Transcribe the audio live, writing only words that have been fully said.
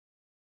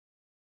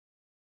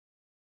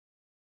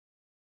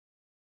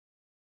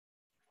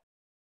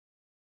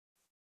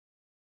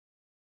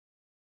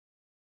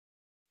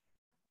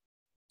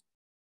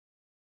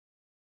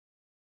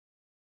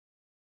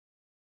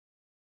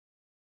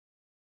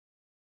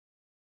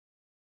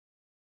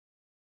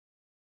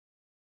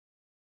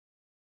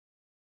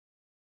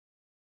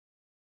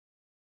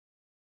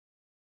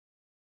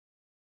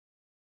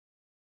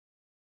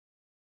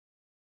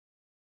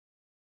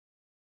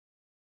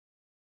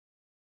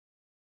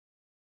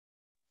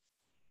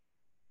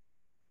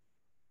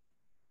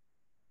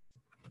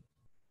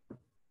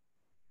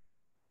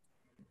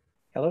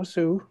Hello,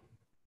 Sue.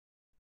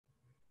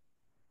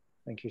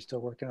 Think you're still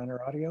working on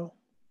her audio?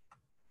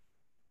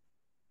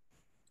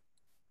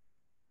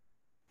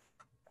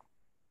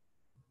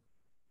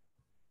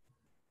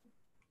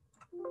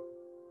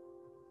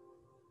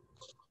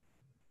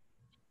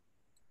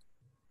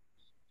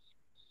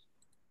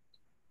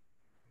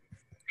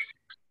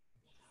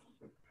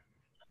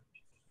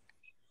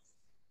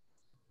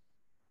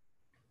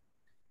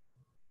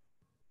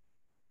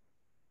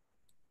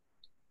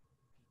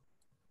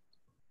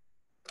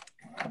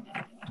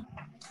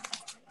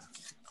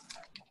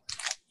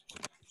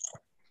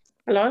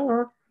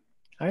 Hello.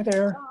 Hi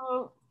there.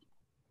 Hello.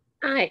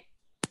 Hi.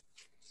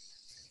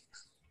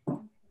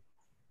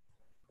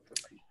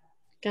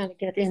 Gotta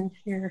get in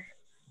here.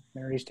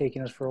 Mary's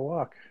taking us for a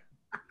walk.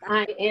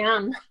 I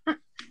am.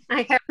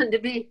 I happen to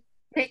be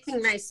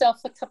making myself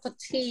a cup of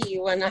tea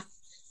when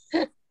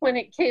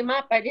it came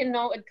up. I didn't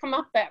know it would come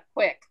up that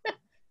quick.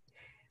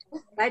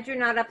 Glad you're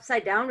not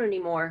upside down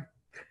anymore.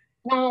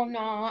 No,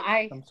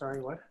 I'm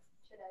sorry, what?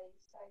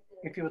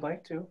 If you would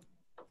like to.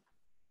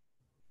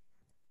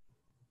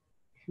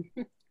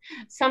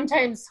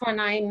 Sometimes when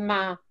I'm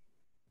I'm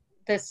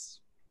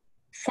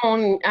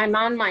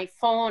on my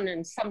phone,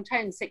 and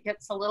sometimes it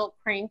gets a little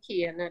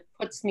cranky and it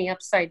puts me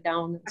upside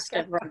down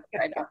instead of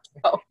right up.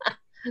 So.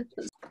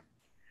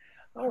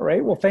 All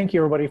right, well, thank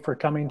you everybody for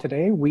coming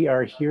today. We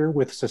are here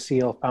with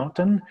Cecil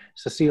Fountain.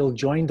 Cecile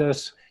joined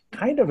us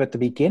kind of at the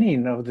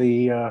beginning of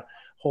the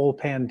whole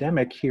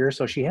pandemic here,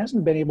 so she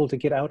hasn't been able to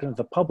get out into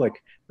the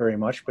public very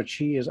much, but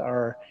she is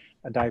our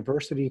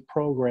diversity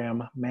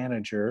program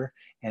manager,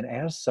 and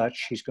as such,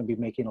 she's going to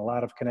be making a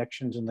lot of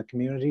connections in the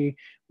community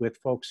with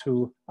folks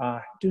who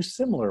do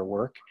similar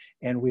work,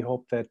 and we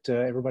hope that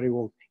everybody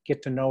will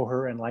get to know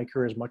her and like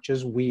her as much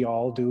as we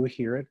all do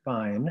here at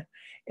Vine.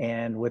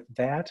 And with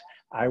that,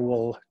 I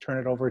will turn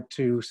it over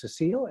to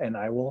Cecile, and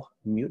I will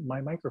mute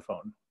my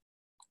microphone.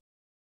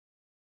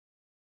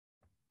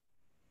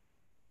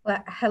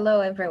 Well, hello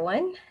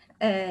everyone,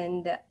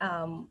 and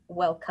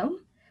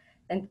welcome.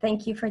 And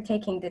thank you for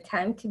taking the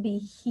time to be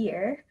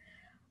here.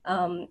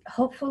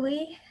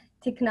 Hopefully,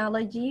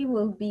 technology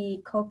will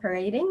be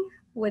cooperating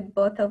with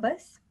both of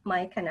us,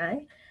 Mike and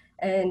I.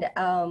 And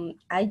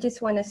I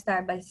just want to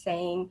start by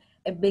saying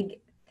a big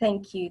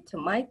thank you to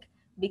Mike,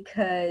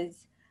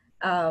 because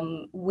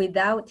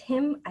without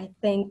him, I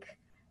think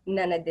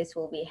none of this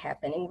will be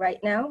happening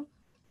right now.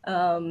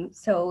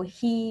 So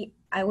he,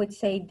 I would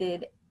say,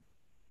 did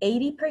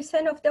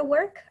 80% of the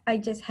work. I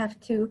just have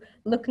to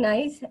look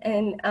nice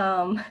and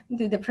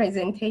do the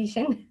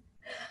presentation.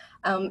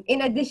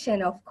 In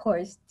addition, of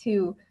course,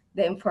 to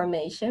the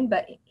information,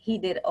 but he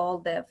did all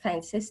the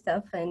fancy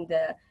stuff and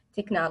the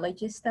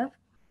technology stuff.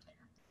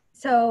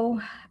 So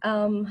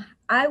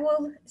I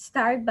will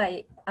start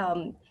by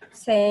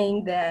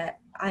saying that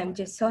I'm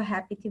just so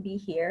happy to be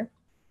here.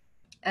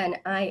 And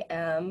I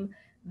am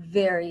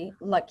very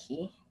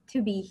lucky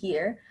to be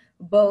here,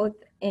 both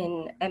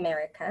in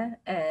America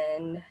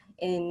and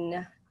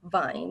in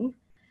Vine,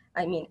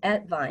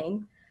 at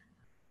Vine.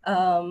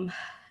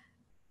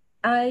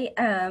 I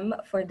am,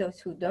 for those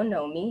who don't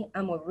know me,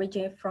 I'm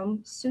originally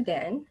from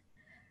Sudan,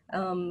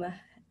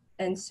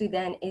 and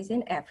Sudan is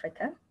in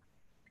Africa.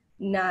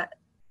 Not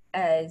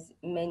as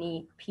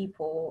many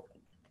people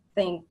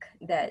think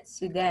that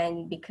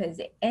Sudan, because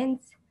it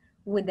ends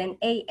with an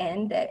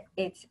AN, that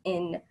it's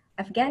in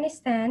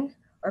Afghanistan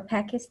or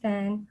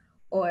Pakistan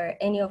or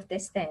any of the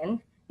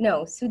stan.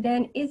 No,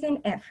 Sudan is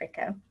in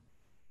Africa.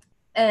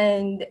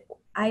 And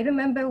I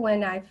remember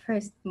when I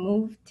first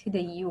moved to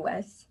the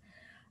US,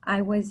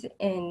 I was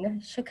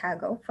in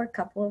Chicago for a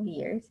couple of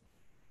years.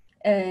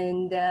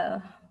 And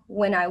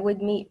when I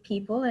would meet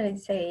people and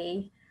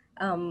say,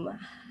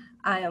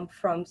 I am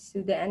from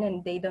Sudan,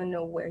 and they don't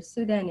know where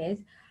Sudan is,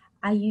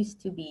 I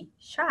used to be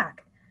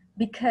shocked,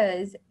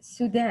 because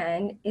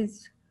Sudan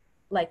is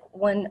like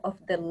one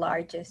of the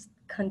largest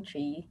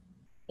countries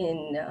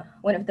in the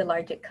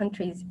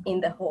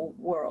whole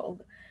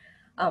world.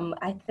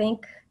 I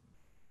think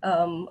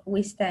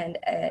we stand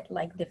at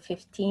like the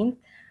 15th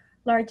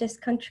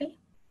largest country.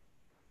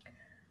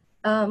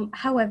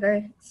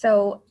 However,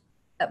 so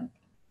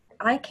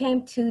I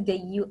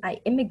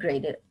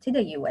immigrated to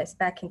the US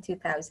back in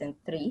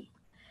 2003,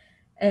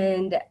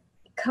 and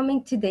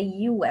coming to the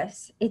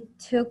US, it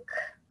took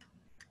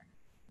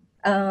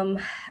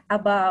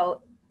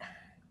about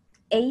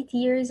 8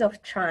 years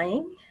of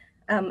trying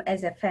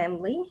as a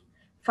family,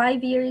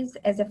 5 years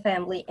as a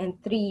family, and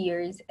 3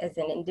 years as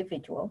an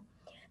individual.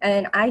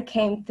 And I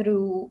came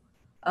through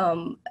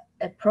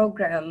a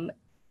program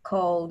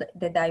called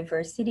the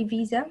Diversity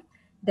Visa.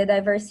 The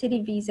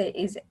Diversity Visa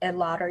is a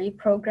lottery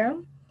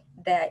program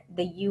that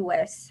the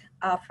US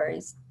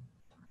offers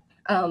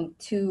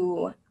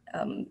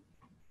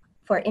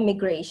for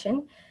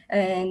immigration,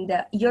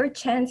 and your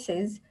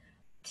chances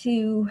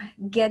to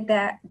get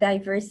that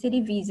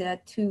diversity visa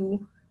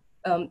to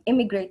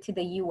immigrate to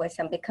the US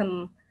and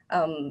become,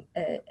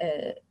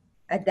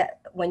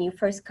 when you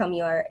first come,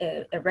 you are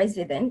a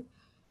resident.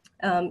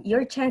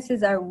 Your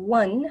chances are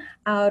 1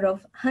 out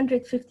of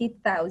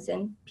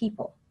 150,000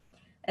 people.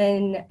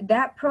 And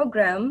that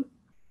program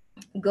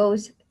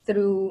goes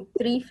through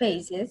 3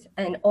 phases,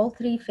 and all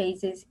 3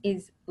 phases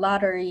is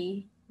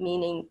lottery,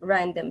 meaning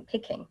random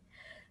picking.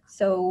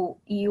 So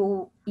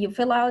you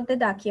fill out the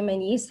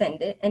document, you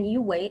send it, and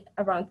you wait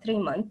around 3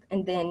 months.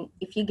 And then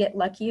if you get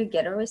lucky, you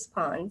get a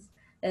response.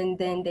 And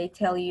then they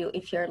tell you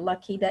if you're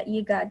lucky that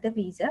you got the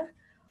visa,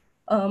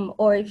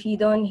 or if you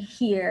don't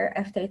hear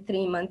after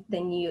 3 months,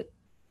 then you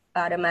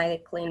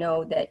automatically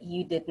know that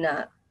you did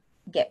not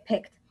get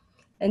picked.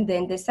 And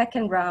then the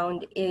second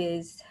round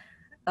is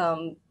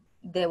so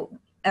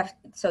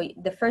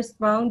the first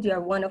round, you're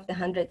one of the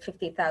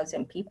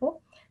 150,000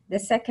 people. The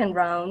second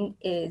round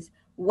is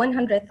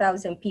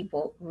 100,000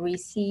 people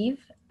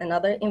receive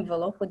another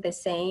envelope with the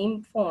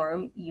same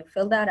form. You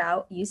fill that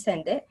out, you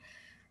send it,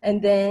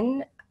 and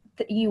then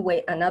you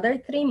wait another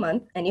 3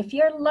 months. And if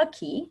you're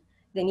lucky,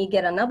 then you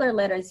get another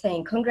letter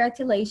saying,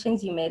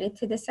 congratulations, you made it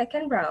to the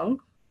second round.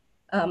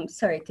 To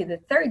the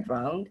third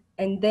round.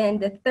 And then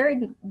the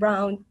third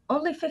round,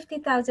 only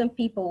 50,000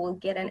 people will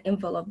get an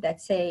envelope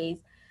that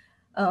says,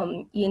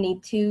 you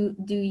need to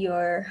do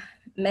your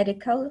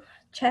medical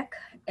check,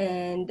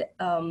 and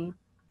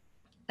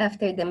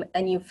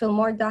and you fill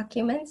more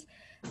documents.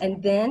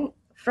 And then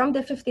from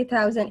the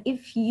 50,000,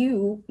 if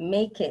you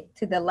make it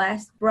to the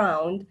last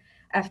round,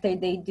 after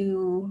they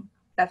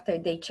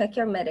check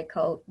your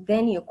medical,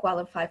 then you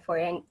qualify for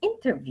an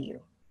interview.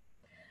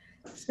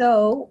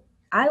 So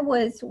I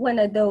was one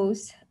of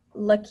those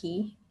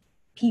lucky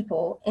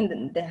people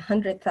in the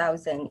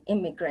 100,000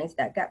 immigrants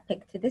that got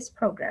picked to this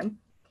program.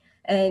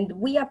 And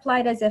we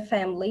applied as a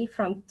family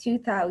from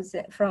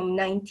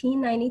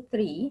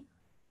 1993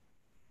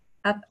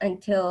 up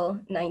until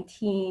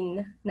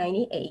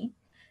 1998.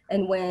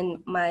 And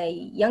when my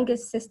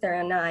youngest sister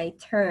and I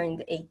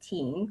turned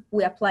 18,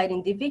 we applied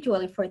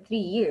individually for 3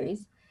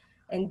 years.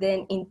 And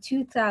then in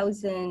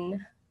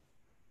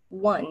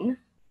 2001,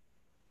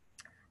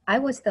 I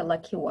was the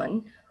lucky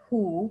one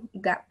who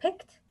got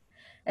picked.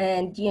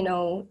 And,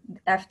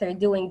 after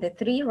doing the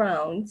 3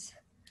 rounds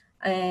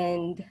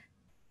and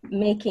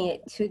making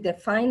it to the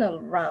final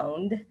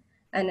round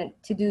and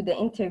to do the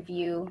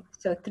interview,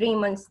 so 3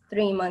 months,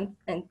 3 months,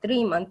 and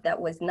 3 months,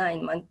 that was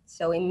 9 months.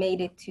 So it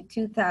made it to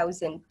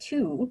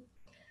 2002.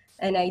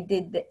 And I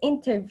did the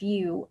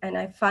interview, and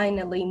I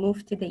finally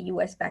moved to the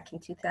US back in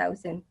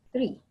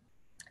 2003.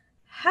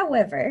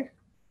 However,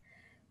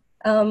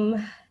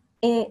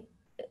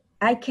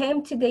 I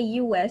came to the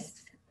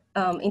US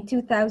in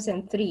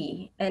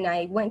 2003, and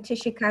I went to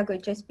Chicago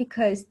just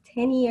because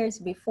 10 years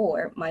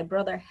before, my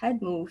brother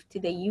had moved to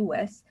the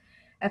US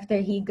after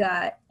he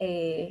got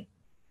a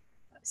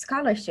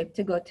scholarship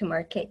to go to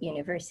Marquette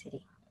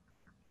University.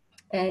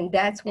 And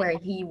that's where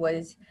he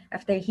was,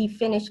 after he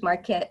finished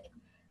Marquette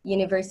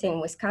University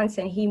in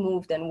Wisconsin, he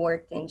moved and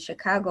worked in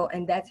Chicago.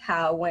 And that's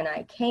how, when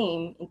I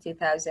came in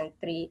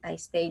 2003, I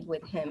stayed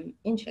with him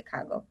in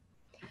Chicago.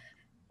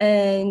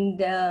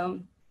 And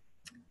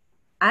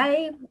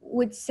I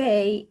would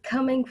say,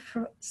 coming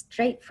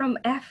straight from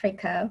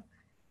Africa,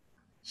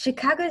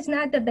 Chicago is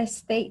not the best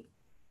state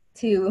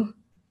to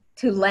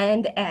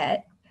land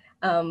at,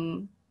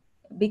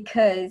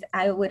 because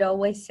I would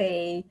always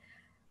say,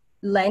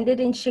 landed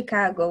in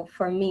Chicago,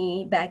 for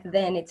me back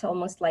then, it's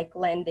almost like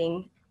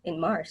landing in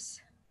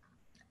Mars,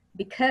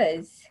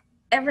 because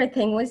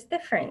everything was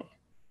different.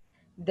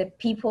 The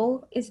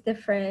people is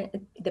different.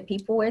 The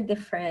people were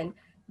different.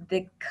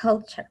 The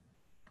culture,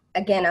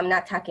 again, I'm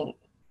not talking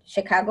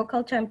Chicago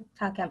culture, I'm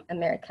talking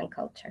American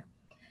culture.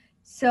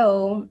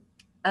 So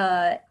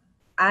I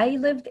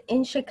lived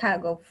in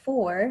Chicago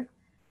for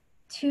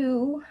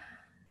two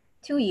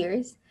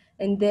years,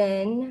 and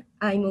then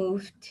I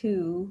moved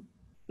to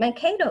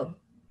Mankato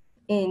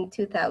in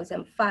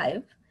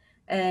 2005.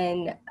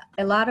 And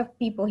a lot of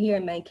people here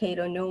in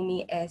Mankato know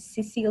me as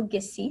Cecil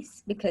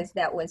Gessis, because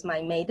that was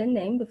my maiden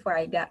name before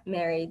I got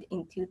married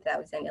in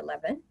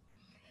 2011.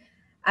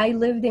 I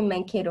lived in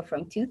Mankato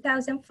from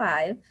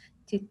 2005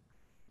 to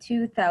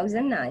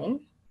 2009,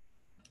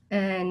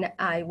 and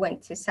I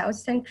went to South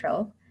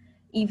Central,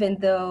 even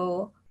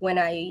though when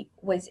I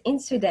was in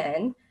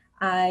Sudan,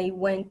 I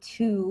went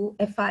to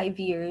a 5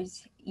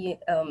 years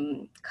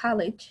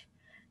college,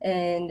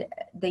 and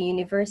the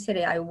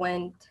university I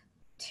went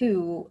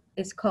to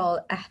is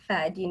called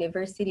Ahfad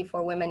University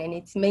for Women, and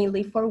it's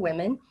mainly for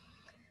women.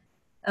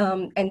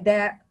 And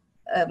that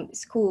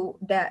school,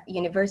 that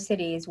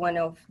university is one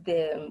of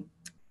the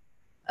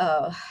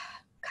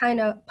kind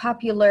of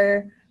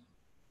popular,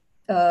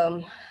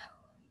 what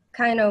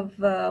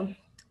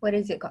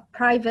is it called,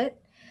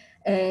 private,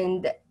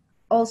 and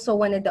also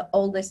one of the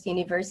oldest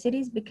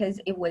universities, because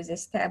it was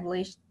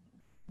established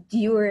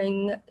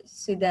during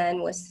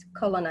Sudan was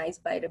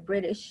colonized by the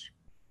British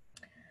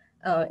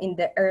in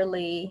the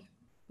early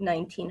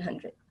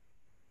 1900s.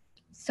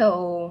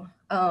 So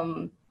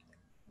the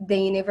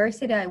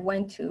university I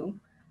went to,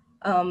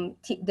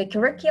 the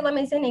curriculum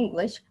is in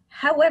English.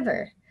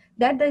 However,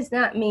 that does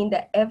not mean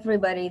that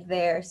everybody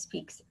there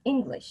speaks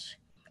English.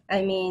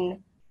 I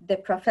mean, the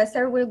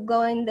professor will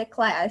go in the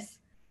class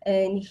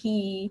and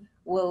he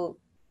will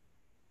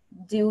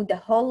do the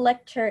whole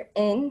lecture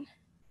in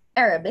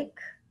Arabic,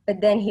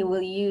 but then he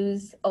will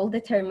use all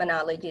the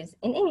terminologies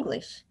in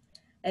English.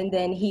 And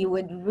then he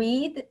would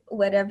read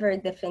whatever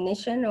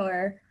definition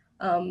or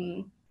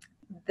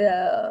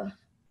the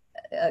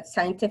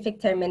scientific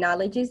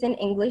terminologies in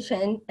English,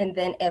 and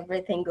then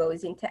everything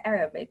goes into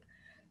Arabic.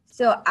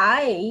 So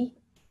I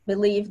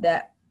believe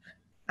that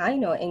I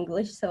know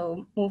English,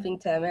 so moving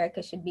to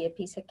America should be a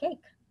piece of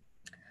cake.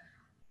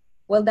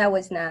 Well, that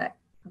was not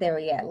the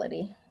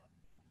reality.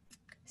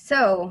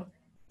 So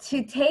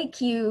to take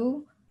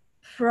you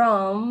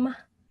from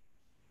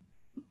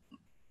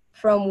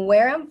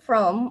where I'm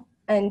from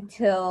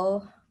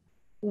until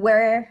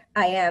where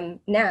I am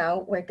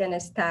now, we're gonna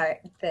start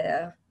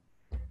the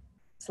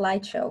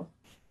slideshow.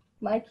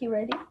 Mike, you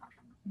ready?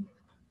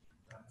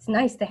 It's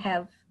nice to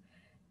have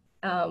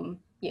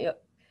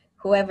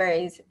whoever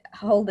is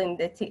holding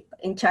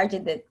in charge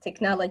of the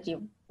technology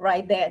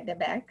right there at the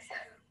back.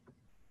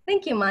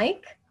 Thank you,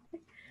 Mike.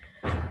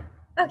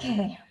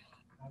 Okay.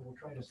 I will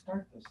try to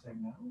start this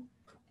thing now.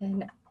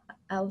 And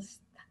I'll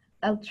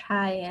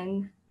try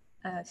and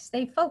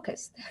stay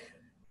focused.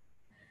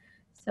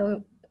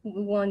 So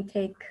we won't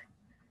take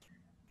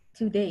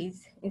 2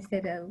 days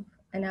instead of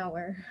an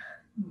hour.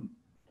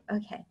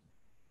 Okay.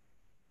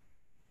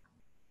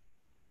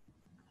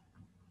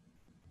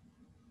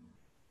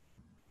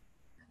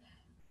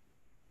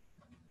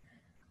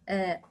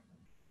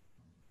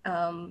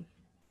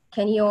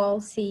 Can you all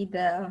see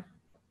the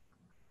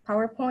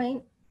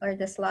PowerPoint or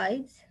the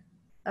slides?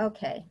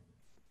 Okay.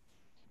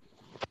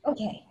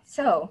 Okay,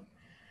 so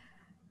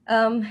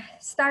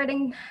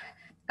starting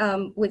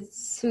with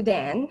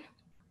Sudan.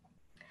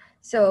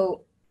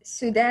 So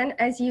Sudan,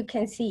 as you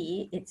can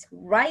see, it's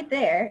right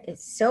there.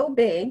 It's so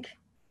big.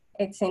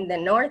 It's in the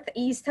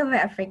northeast of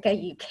Africa.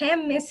 You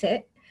can't miss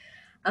it.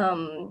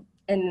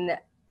 And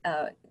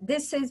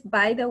this is,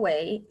 by the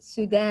way,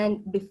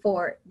 Sudan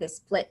before the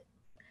split.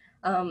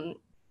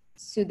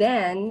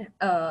 Sudan,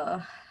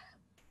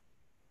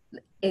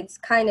 it's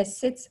kind of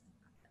sits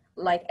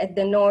like at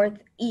the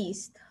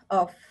northeast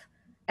of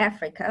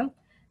Africa.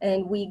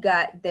 And we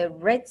got the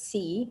Red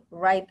Sea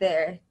right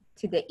there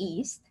to the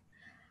east.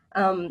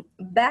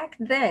 Back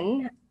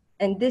then,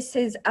 and this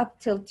is up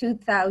till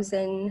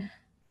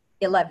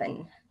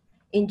 2011,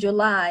 in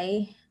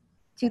July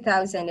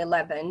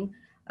 2011,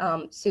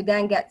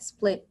 Sudan got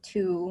split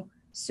to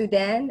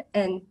Sudan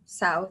and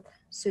South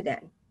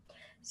Sudan.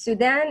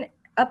 Sudan,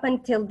 up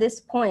until this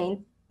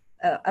point,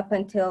 up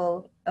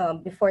until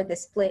before the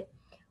split,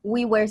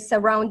 we were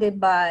surrounded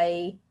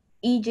by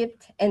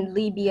Egypt and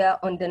Libya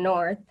on the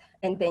north,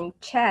 and then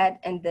Chad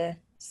and the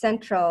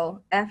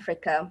Central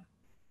Africa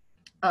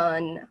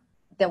on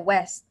the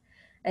west.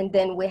 And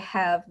then we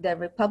have the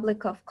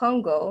Republic of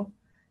Congo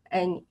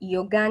and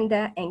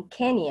Uganda and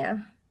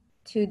Kenya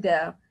to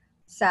the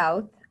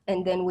south.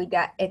 And then we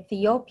got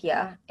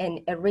Ethiopia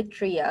and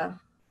Eritrea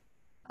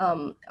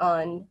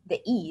on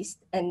the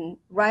east. And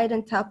right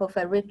on top of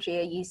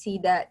Eritrea, you see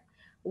that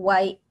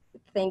white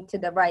thing to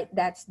the right,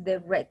 that's the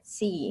Red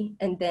Sea.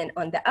 And then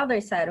on the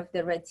other side of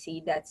the Red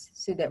Sea, that's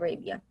Saudi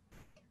Arabia.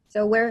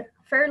 So we're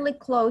fairly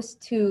close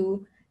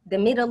to the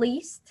Middle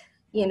East,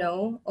 you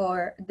know,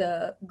 or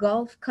the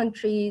Gulf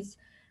countries,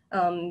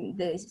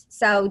 the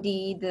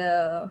Saudi,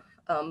 the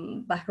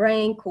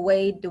Bahrain,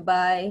 Kuwait,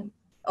 Dubai.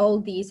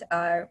 All these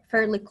are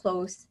fairly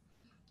close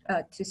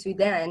to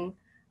Sudan,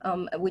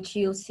 which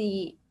you'll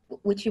see,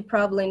 which you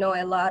probably know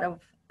a lot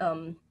of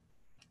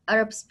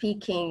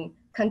Arab-speaking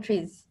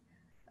countries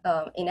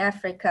in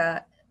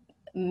Africa.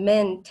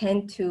 Men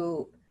tend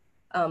to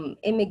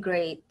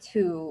immigrate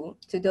to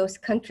those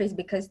countries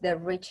because they're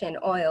rich in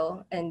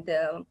oil, and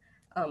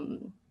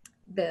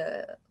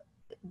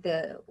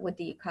what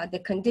do you call it? The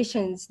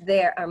conditions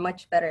there are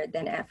much better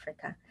than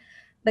Africa.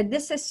 But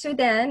this is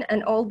Sudan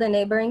and all the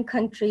neighboring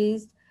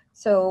countries.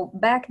 So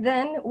back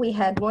then we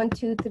had 9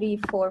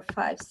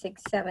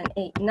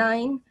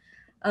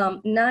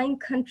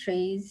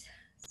 countries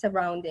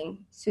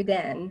surrounding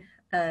Sudan.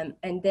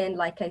 And then,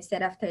 like I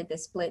said, after the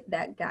split,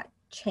 that got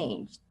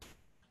changed.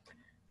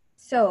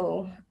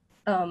 So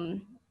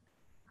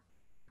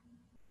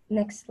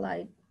next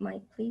slide,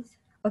 Mike, please.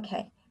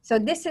 Okay, so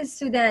this is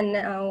Sudan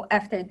now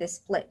after the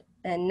split.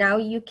 And now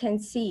you can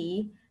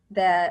see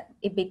that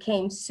it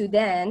became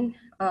Sudan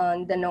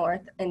on the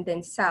north, and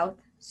then South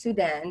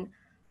Sudan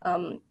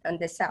on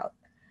the south.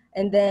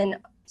 And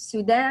then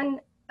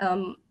Sudan,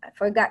 I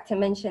forgot to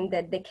mention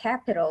that the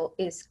capital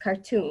is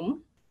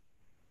Khartoum.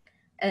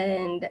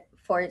 And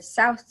for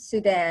South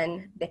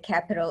Sudan, the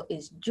capital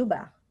is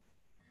Juba.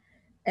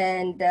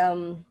 And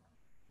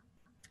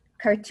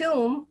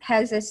Khartoum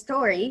has a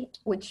story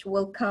which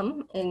will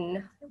come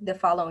in the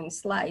following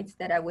slides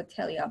that I would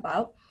tell you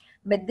about.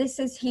 But this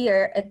is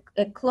here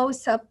a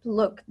close-up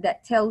look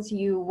that tells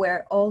you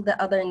where all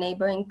the other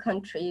neighboring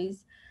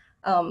countries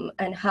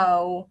and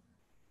how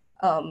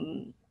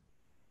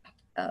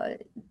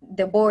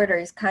the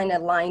borders kind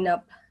of line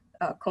up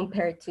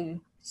compared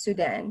to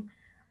Sudan.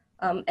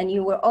 And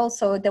you were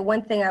also, the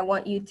one thing I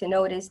want you to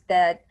notice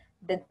that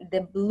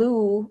the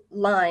blue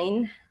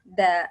line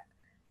that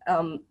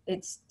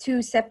it's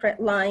two separate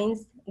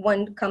lines,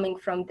 one coming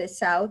from the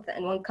south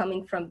and one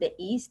coming from the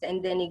east,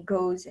 and then it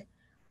goes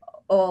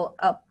all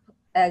up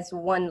as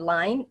one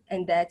line,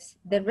 and that's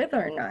the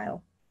River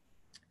Nile.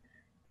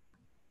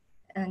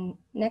 And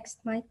next,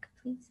 Mike,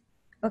 please.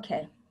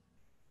 Okay.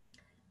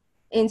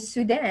 In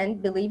Sudan,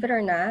 believe it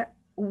or not,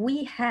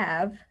 we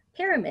have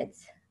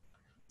pyramids.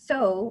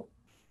 So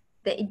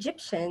the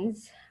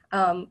Egyptians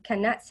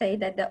cannot say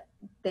that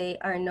they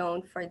are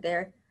known for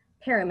their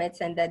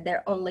pyramids and that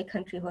they're only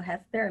country who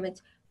have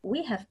pyramids.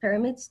 We have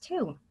pyramids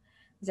too.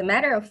 As a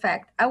matter of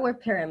fact, our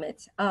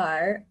pyramids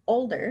are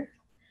older,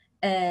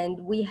 and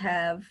we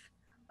have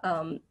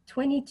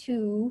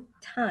 22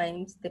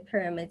 times the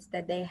pyramids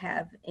that they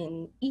have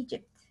in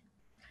Egypt.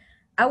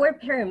 Our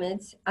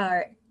pyramids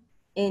are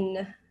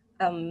in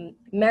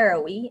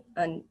Marawi,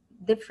 on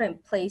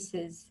different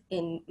places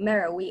in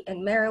Marawi,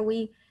 and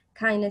Marawi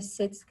kind of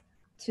sits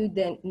to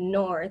the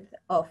north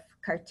of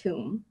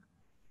Khartoum.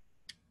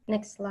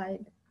 Next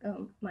slide,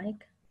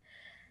 Mike.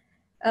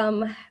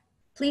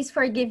 Please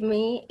forgive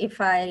me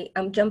if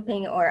I'm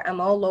jumping or I'm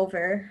all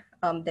over.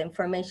 The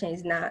information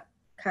is not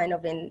kind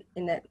of in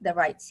the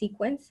right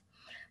sequence,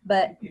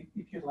 but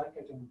if you'd like,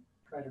 I can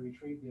try to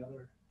retrieve the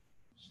other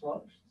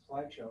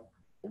slideshow.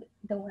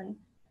 The one,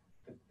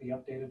 The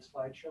updated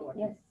slideshow?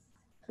 yes,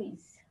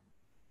 please.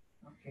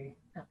 Okay.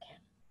 Okay.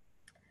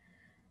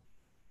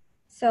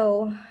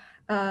 So,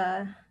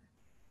 how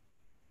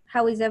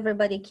is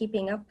everybody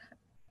keeping up?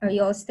 Are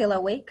you all still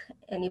awake?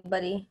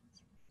 Anybody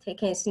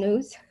taking a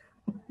snooze?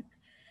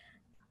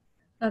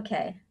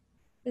 Okay.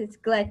 It's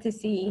glad to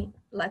see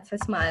lots of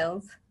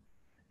smiles.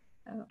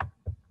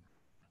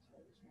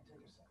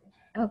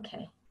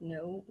 Okay,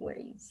 no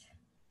worries.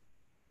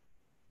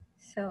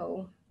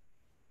 So,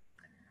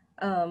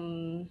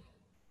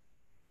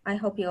 I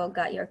hope you all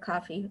got your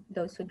coffee,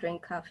 those who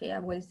drink coffee. I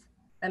was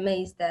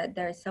amazed that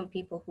there are some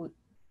people who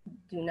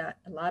do not,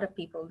 a lot of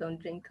people don't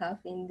drink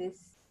coffee in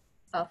this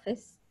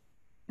office.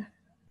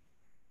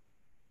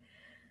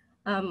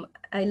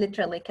 I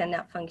literally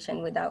cannot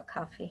function without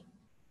coffee.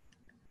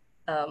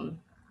 I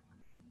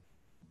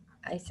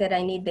said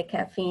I need the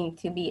caffeine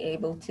to be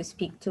able to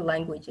speak two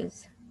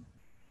languages.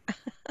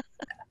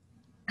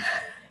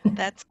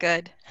 That's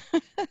good.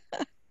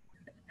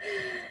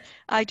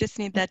 I just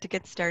need that to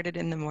get started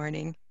in the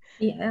morning.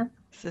 Yeah.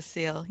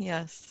 Cecile,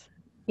 yes.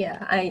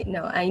 Yeah, I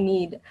know. I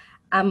need,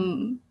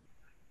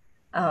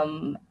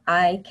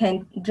 I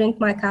can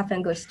drink my coffee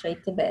and go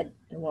straight to bed.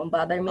 It won't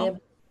bother me. Oh.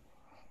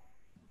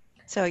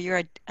 So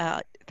you're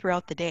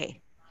throughout the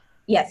day?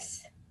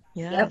 Yes.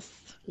 Yes. Yep.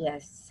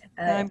 Yes.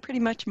 I'm pretty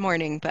much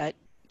morning, but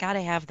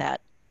gotta have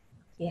that.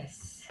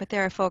 Yes. But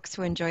there are folks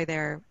who enjoy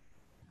their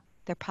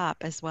pop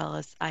as well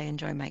as I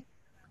enjoy my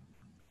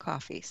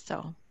coffee,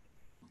 so.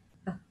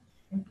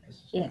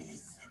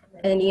 Yes.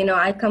 And you know,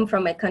 I come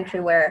from a country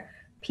where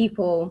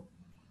people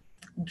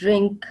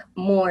drink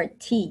more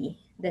tea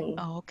than.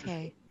 Oh,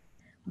 okay.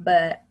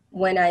 But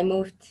when I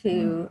moved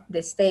to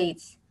the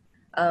States,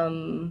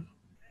 let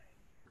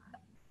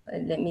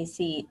me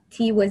see,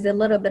 tea was a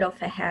little bit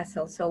of a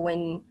hassle. So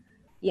when,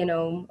 you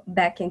know,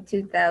 back in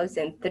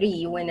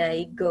 2003, when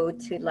I go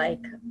to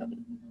like,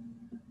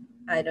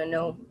 I don't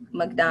know,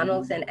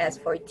 McDonald's and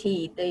ask for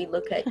tea, they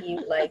look at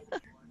you like,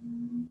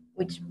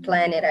 which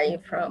planet are you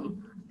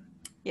from?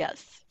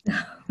 Yes.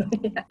 Yeah.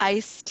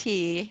 Iced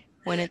tea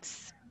when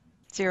it's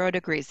 0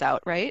 degrees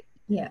out, right?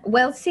 Yeah.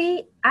 Well,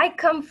 see, I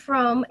come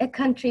from a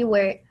country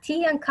where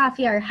tea and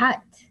coffee are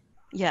hot.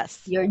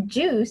 Yes. Your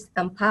juice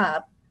and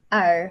pop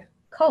are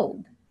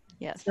cold.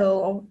 Yes.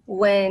 So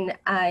when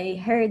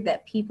I heard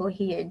that people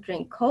here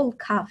drink cold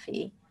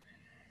coffee,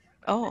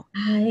 oh,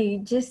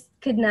 I just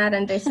could not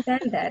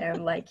understand that.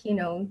 I'm like, you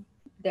know,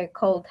 they're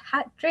called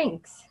hot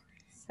drinks.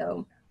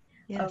 So,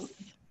 yes.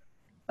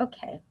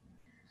 Okay.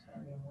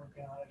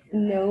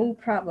 No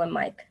problem,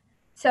 Mike.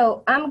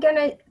 So I'm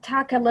gonna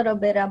talk a little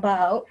bit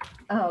about,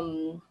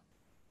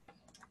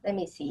 let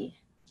me see.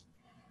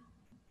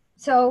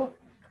 So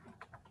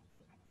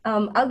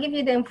I'll give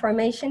you the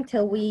information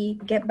till we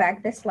get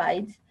back the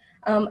slides.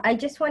 I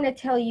just want to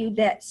tell you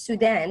that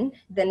Sudan,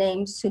 the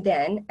name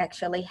Sudan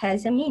actually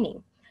has a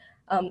meaning.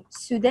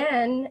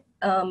 Sudan,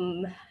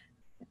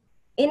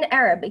 in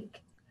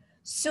Arabic,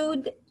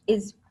 Sud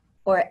is,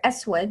 or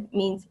Aswad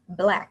means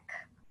black.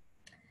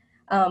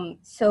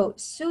 So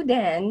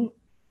Sudan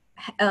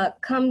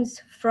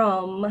comes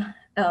from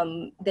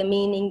the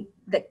meaning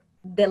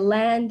the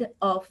land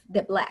of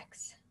the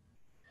blacks.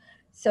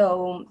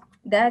 So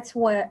that's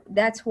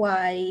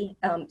why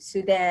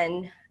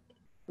Sudan,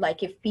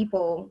 like if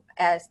people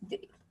ask,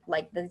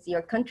 like, does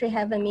your country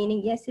have a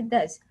meaning? Yes, it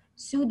does.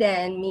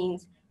 Sudan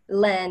means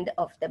land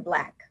of the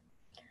black.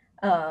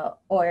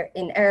 Or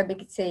in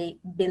Arabic, it's say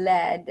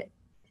Bilad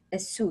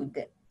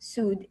Sud.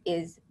 Sud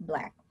is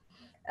black.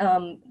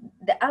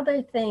 The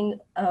other thing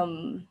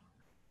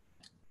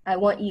I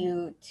want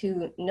you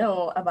to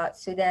know about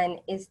Sudan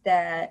is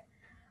that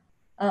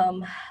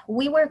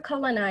we were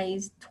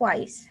colonized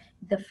twice.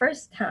 The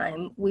first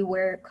time we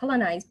were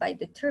colonized by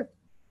the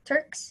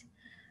Turks,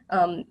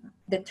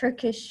 the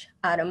Turkish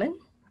Ottoman,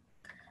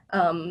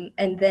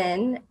 And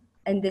then,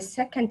 and the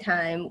second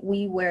time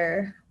we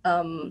were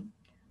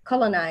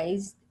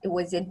colonized, it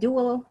was a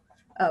dual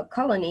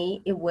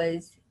colony. It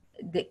was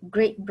the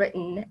Great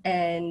Britain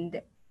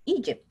and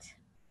Egypt.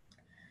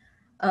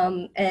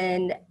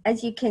 And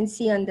as you can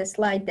see on the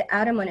slide, the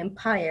Ottoman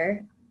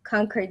Empire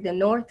conquered the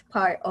north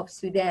part of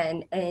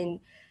Sudan, and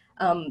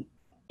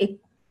it,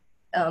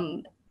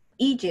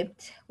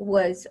 Egypt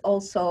was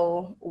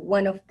also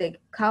one of the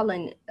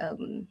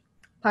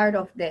part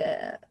of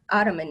the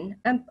Ottoman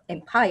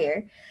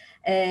Empire.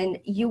 And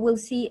you will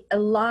see a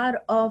lot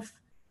of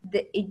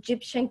the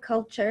Egyptian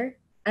culture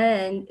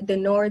and the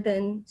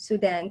Northern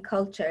Sudan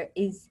culture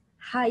is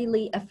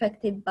highly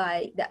affected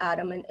by the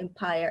Ottoman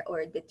Empire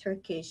or the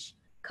Turkish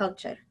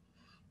culture.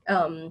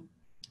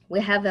 We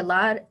have a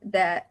lot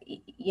that,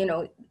 you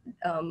know,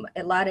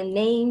 a lot of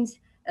names,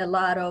 a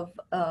lot of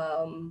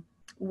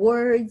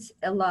words,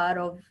 a lot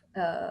of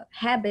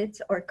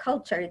habits or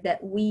culture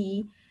that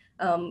we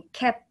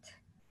kept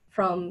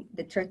from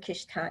the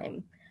Turkish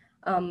time.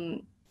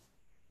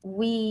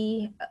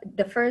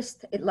 The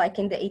first, like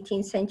in the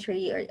 18th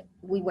century, or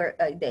we were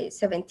the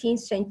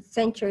 17th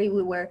century,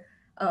 we were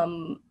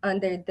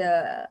under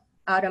the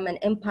Ottoman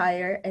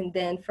Empire, and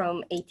then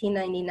from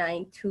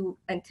 1899 to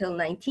until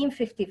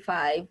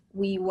 1955,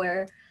 we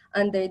were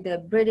under the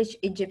British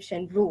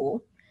Egyptian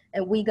rule,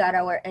 and we got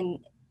our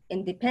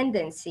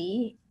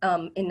independency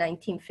in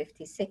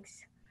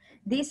 1956.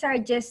 These are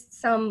just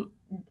some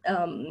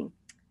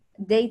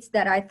dates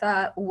that I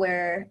thought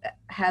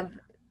have,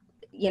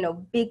 you know,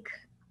 big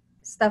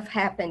stuff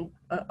happened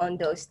on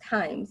those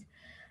times.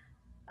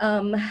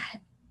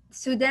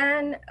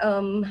 Sudan,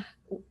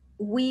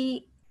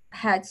 we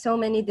had so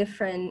many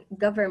different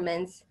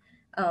governments,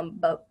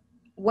 but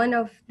one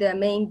of the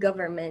main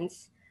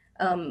governments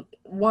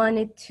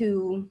wanted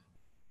to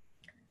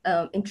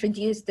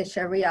introduce the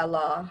Sharia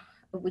law,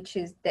 which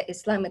is the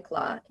Islamic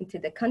law, into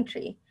the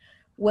country.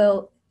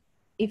 Well,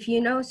 if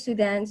you know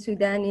Sudan,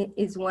 Sudan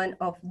is one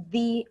of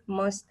the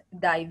most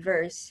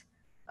diverse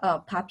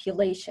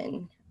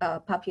populated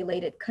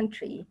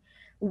country.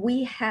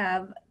 We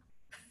have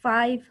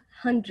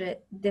 500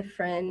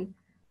 different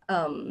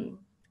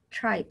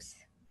tribes.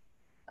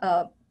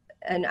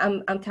 And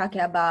I'm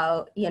talking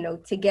about, you know,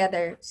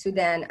 together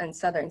Sudan and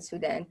Southern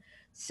Sudan.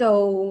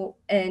 So,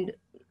 and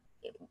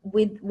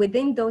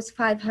within those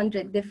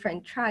 500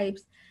 different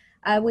tribes,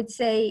 I would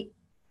say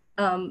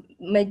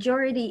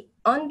majority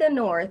on the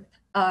north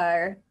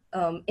are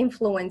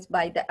influenced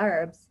by the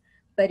Arabs.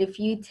 But if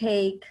you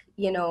take,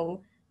 you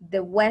know,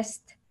 the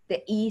west,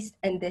 the east,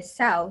 and the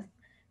south,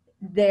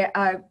 they're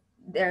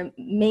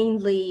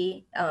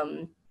mainly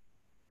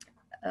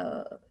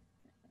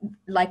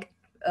like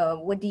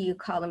what do you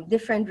call them?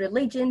 Different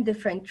religion,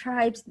 different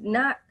tribes,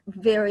 not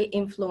very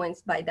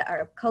influenced by the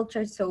Arab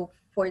culture. So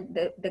for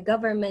the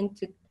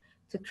government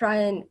to try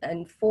and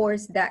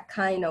enforce that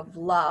kind of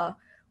law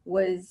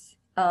was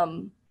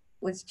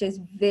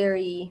just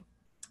very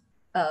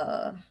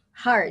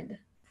hard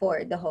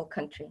for the whole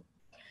country.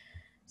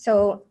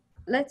 So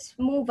let's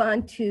move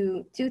on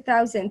to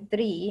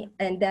 2003,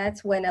 and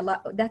that's what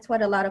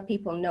a lot of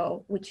people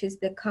know, which is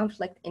the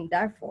conflict in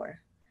Darfur.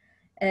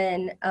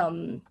 And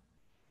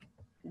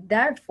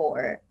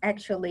Darfur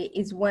actually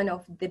is one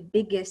of the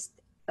biggest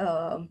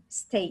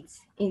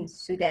states in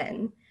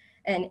Sudan,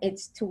 and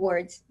it's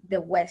towards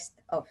the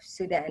west of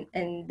Sudan.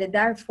 And the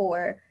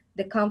Darfur,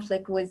 the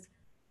conflict was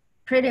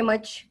pretty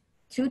much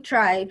two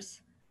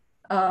tribes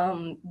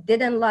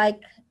didn't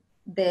like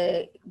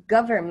the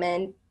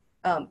government,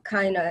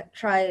 kind of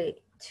try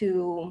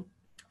to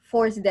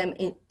force them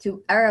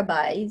into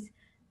Arabize,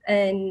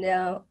 and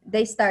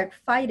they start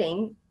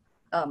fighting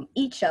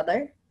each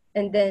other.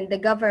 And then the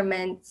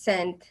government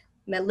sent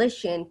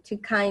militia to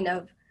kind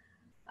of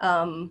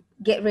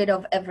get rid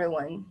of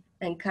everyone,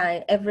 and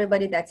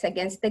everybody that's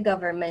against the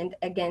government,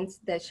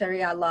 against the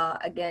Sharia law,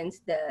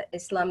 against the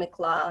Islamic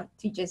law,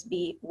 to just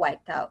be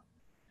wiped out.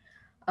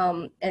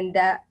 And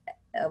that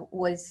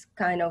was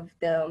kind of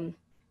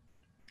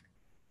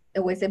it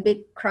was a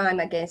big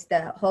crime against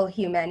the whole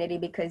humanity,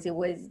 because it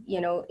was,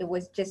 you know, it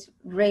was just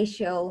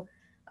racial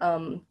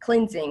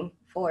cleansing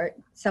for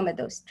some of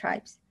those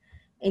tribes.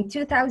 In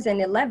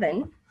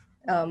 2011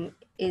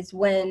 is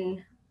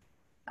when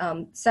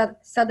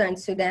Southern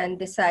Sudan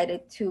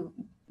decided to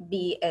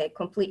be a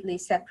completely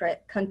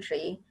separate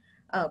country,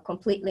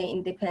 completely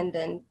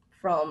independent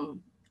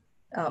from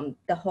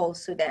the whole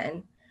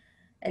Sudan.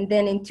 And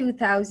then in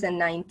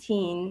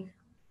 2019,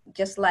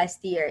 just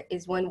last year,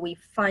 is when we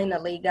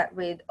finally got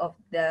rid of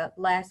the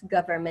last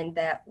government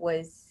that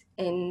was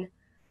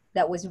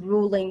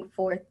ruling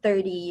for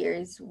 30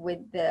 years with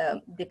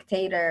the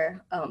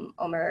dictator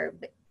Omar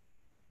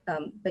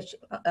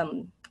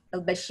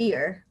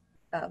al-Bashir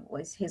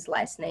was his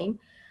last name.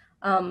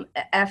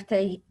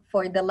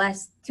 For the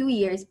last 2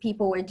 years,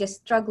 people were just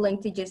struggling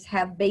to just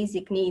have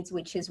basic needs,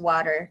 which is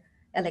water,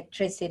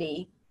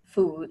 electricity,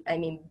 food,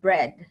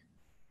 bread,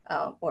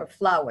 or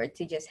flour,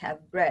 to just have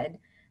bread.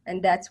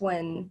 And that's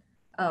when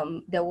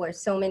there were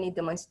so many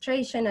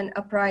demonstration and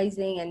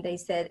uprising, and they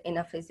said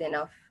enough is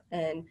enough.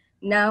 And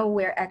now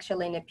we're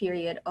actually in a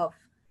period of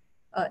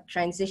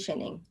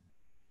transitioning.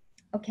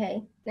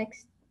 Okay,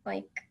 next,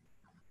 Mike,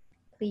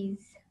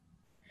 please.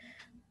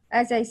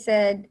 As I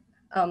said,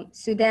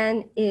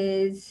 Sudan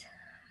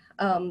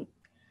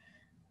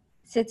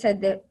sits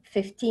at the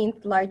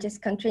 15th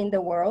largest country in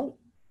the world.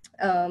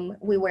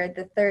 We were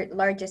the 3rd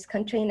largest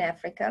country in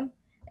Africa.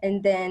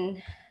 And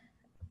then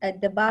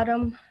at the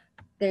bottom,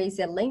 there is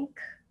a link.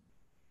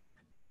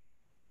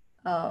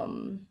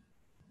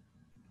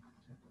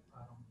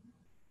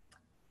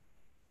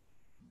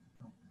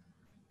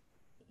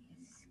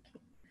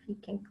 If you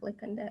can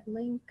click on that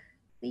link,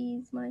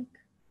 please, Mike.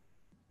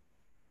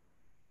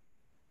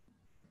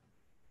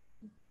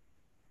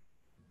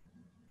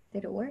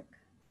 Did it work?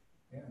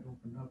 Yeah, it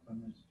opened up,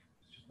 and it's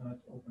just not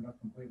opened up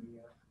completely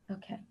yet.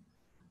 Okay.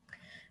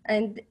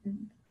 And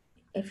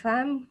if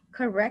I'm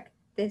correct,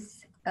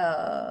 this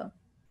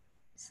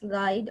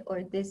slide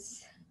or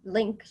this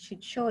link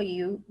should show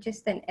you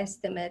just an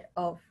estimate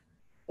of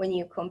when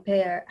you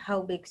compare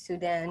how big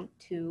Sudan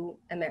to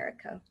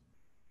America.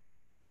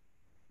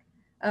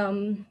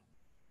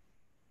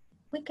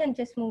 We can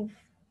just move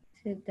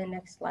to the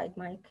next slide,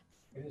 Mike.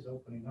 It is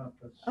opening up.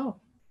 That's, Oh,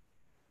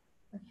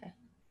 okay.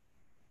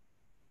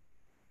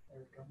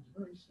 there it comes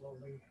very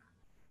slowly.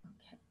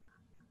 Okay.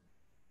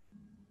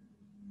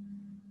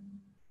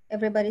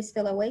 Everybody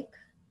still awake?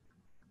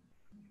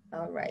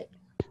 All right.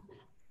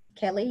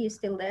 Kelly, you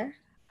still there?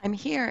 I'm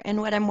here, and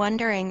what I'm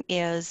wondering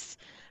is,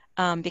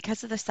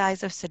 because of the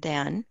size of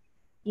Sudan,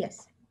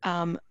 Yes.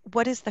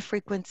 what is the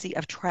frequency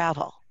of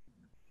travel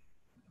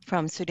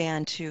from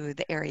Sudan to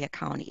the area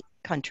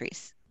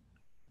countries?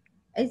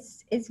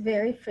 It's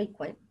very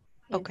frequent.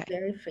 It's Okay.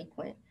 very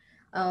frequent.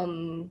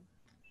 And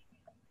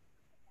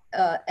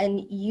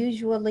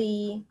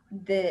usually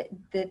the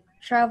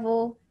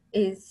travel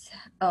is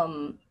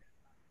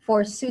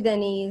for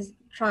Sudanese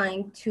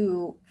trying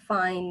to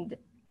find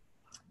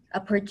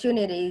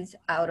opportunities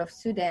out of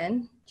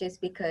Sudan just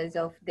because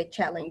of the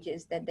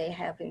challenges that they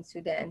have in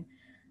Sudan.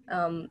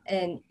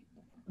 And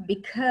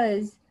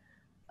because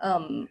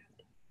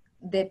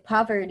the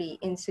poverty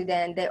in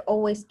Sudan, they're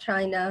always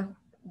trying to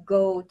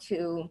go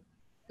to,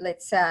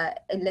 let's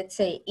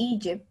say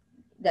Egypt,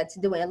 that's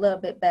doing a little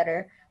bit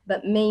better,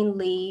 but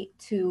mainly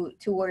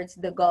towards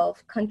the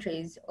Gulf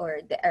countries or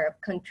the Arab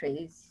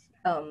countries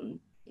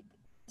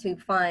to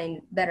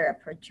find better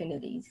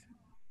opportunities.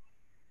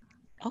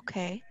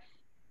 Okay.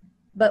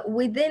 But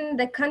within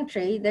the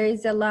country, there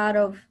is a lot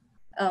of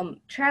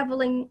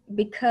traveling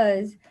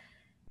because,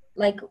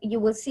 like you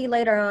will see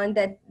later on,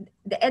 that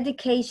the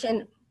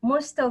education,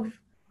 most of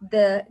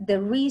the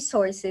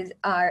resources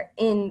are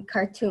in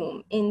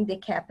Khartoum, in the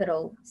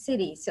capital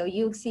city. So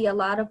you'll see a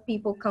lot of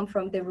people come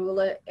from the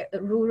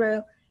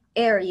rural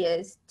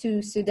areas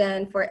to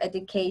Sudan for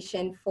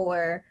education,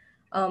 for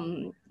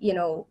you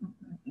know,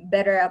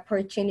 better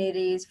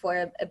opportunities,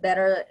 for a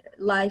better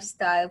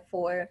lifestyle,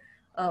 for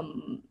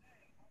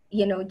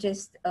you know,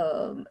 just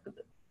to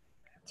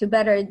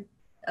better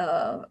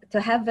to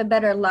have a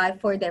better life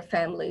for their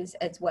families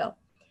as well.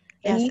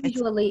 And Yes,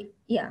 usually,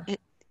 yeah.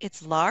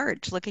 It's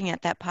large, looking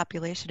at that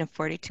population of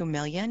 42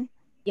 million.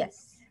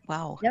 Yes.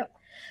 Wow. Yep.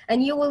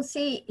 And you will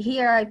see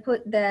here, I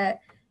put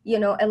that, you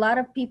know, a lot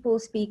of people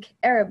speak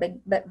Arabic,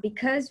 but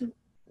because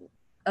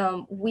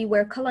we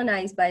were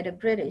colonized by the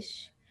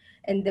British,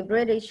 and the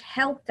British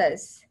helped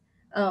us,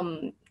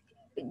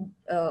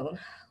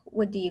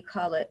 what do you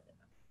call it?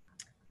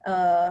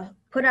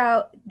 Put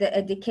out the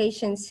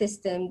education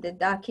system, the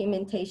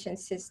documentation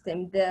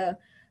system, the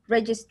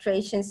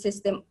registration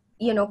system,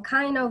 you know,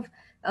 kind of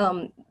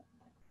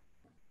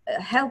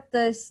helped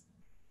us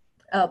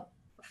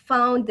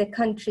found the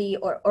country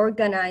or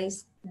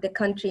organize the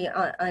country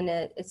on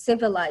a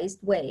civilized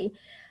way.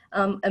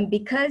 And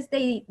because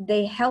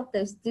they helped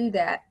us do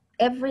that,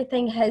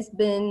 everything has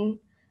been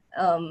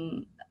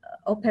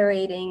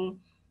operating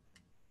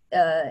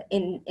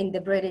in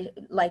the British,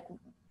 like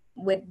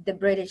with the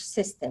British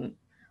system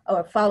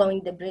or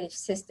following the British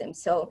system.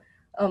 So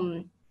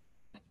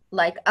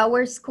like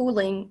our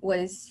schooling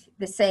was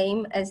the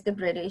same as the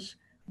British,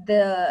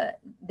 the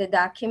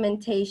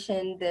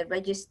documentation, the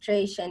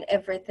registration,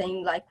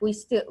 everything, like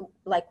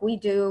we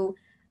do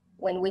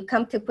when we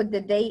come to put the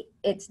date,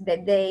 it's the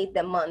day,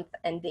 the month,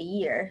 and the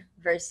year,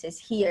 versus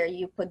here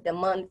you put the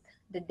month,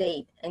 the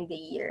date, and the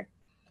year.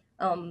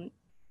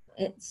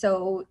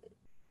 So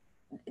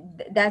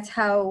that's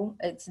how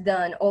it's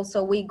done.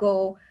 Also, we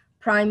go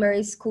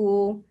primary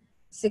school,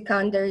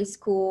 secondary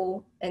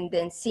school, and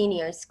then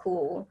senior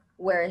school,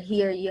 where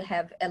here you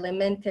have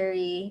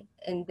elementary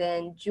and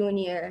then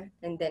junior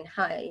and then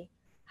high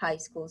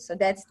school. So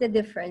that's the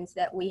difference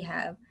that we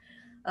have.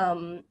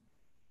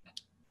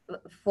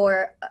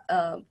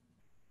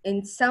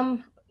 In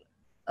some,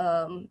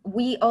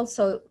 we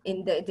also,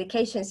 in the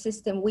education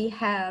system, we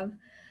have,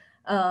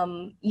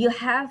 you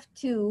have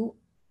to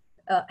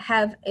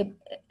have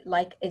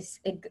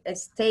a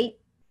state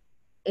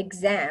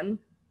exam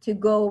to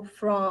go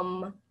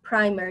from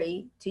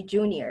primary to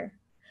junior,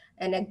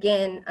 and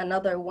again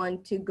another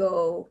one to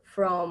go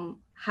from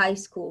high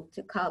school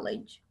to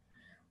college.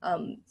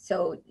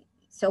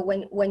 So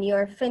when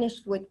you're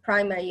finished with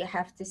primary, you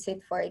have to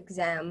sit for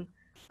exam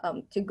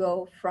to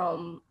go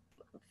from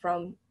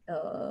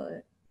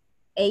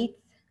 8th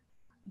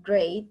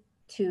grade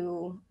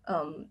to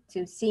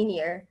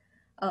senior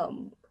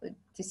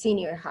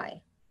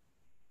high.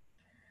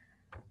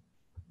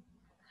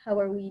 How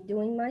are we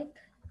doing, Mike?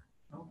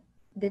 Oh.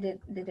 Did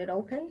it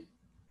open?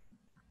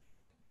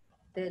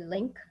 The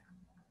link?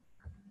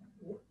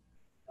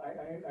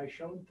 I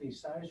showed the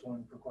size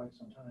one for quite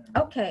some time.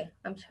 Okay,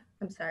 I'm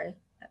sorry.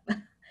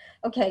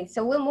 Okay,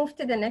 so we'll move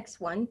to the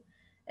next one,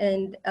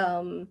 and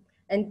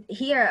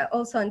here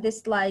also on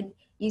this slide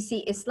you see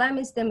Islam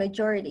is the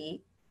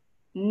majority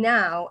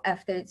now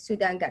after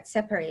Sudan got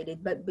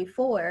separated, but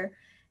before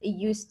it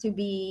used to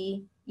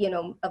be, you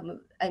know,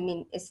 I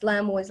mean,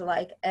 Islam was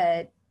like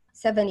at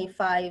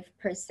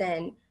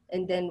 75%,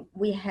 and then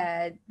we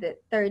had the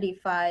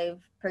 35%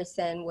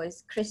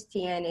 was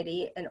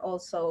Christianity and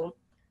also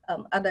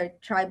other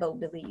tribal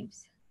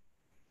beliefs.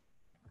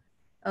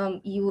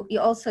 You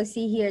also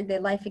see here the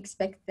life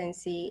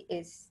expectancy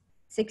is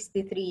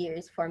 63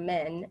 years for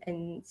men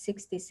and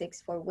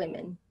 66 for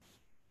women.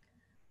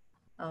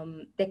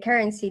 The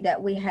currency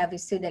that we have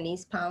is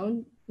Sudanese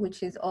pound,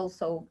 which is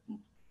also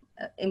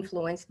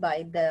influenced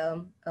by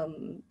the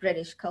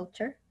British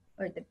culture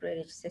or the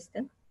British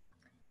system.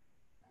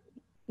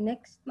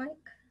 Next,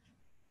 Mike.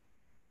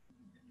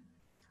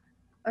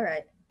 All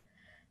right.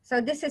 So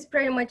this is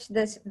pretty much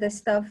the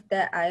stuff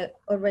that I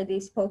already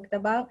spoke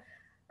about.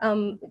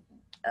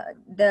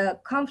 The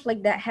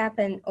conflict that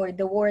happened, or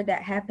the war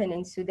that happened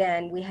in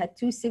Sudan, we had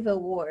 2 civil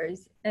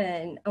wars,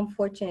 and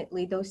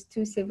unfortunately those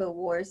 2 civil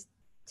wars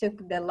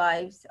took the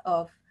lives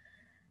of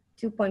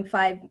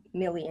 2.5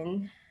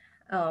 million.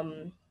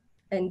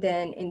 And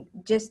then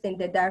just in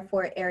the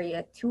Darfur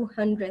area,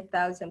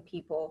 200,000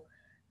 people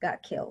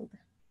got killed.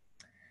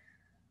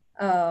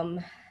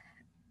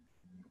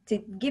 To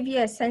give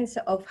you a sense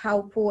of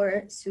how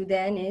poor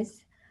Sudan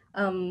is,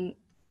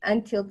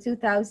 until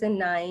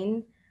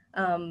 2009,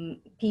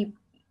 the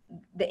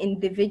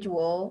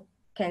individual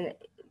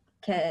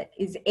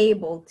is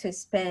able to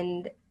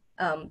spend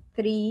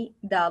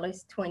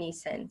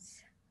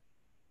 $3.20.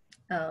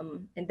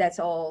 And that's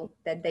all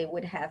that they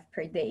would have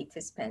per day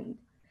to spend.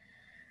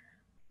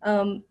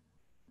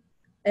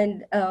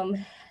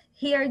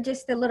 Here,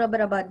 just a little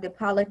bit about the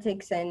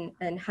politics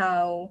and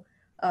how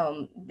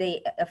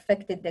they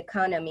affected the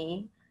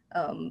economy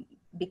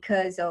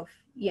because of,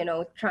 you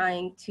know,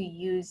 trying to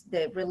use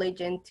the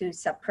religion to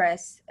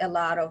suppress a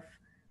lot of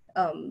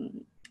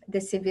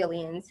the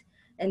civilians.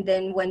 And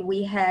then when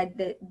we had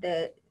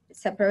the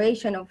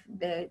separation of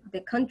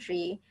the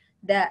country,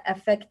 that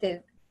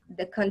affected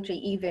the country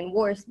even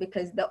worse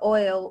because the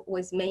oil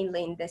was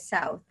mainly in the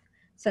south.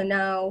 So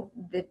now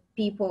the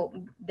people,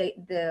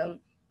 the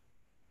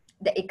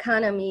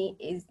economy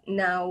is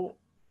now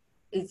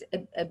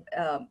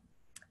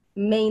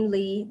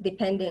mainly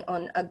depending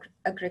on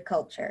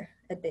agriculture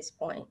at this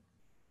point.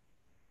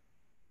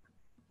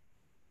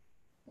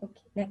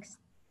 Okay, next,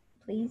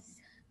 please,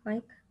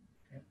 Mike.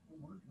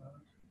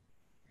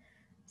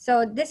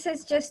 So this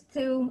is just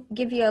to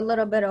give you a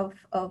little bit of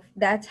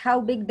that's how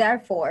big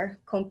Darfur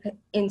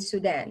in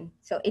Sudan.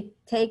 So it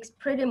takes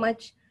pretty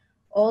much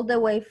all the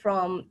way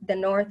from the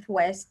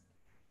northwest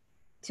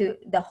to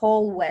the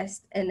whole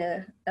west and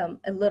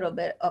a little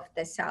bit of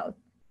the south.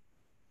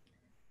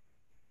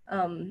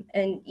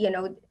 And you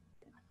know,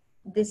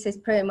 this is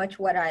pretty much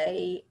what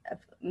I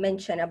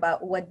mentioned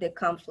about what the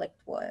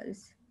conflict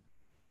was.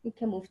 You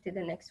can move to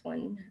the next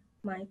one,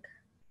 Mike.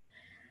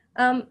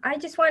 I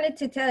just wanted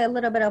to tell you a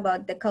little bit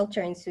about the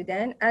culture in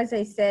Sudan. As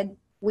I said,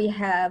 we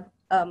have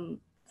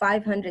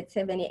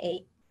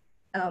 578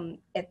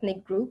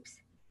 ethnic groups.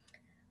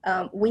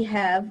 We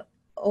have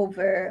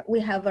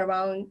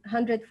around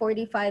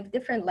 145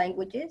 different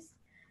languages,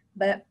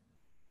 but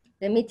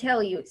let me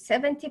tell you,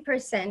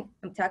 70%,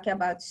 I'm talking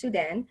about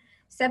Sudan,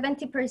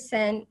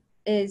 70%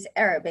 is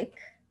Arabic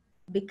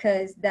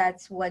because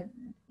that's what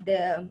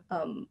the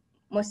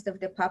most of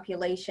the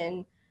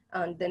population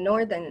on the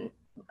northern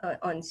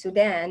on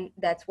Sudan,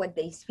 that's what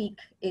they speak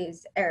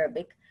is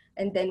Arabic.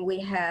 And then we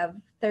have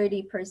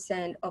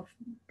 30% of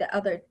the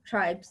other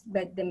tribes,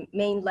 but the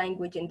main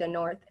language in the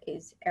north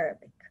is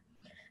Arabic.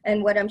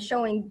 And what I'm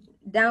showing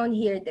down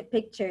here, the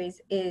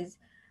pictures, is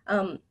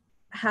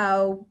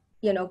how,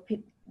 you know,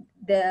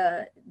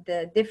 the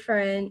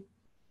different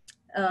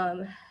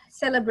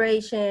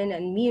celebration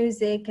and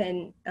music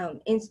and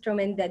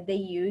instrument that they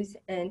use.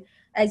 And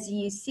as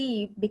you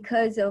see,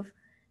 because of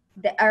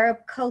the Arab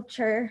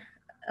culture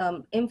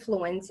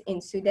influence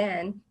in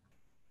Sudan,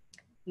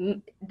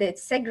 the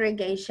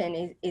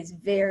segregation is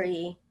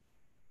very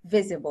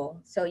visible.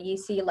 So you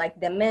see, like,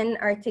 the men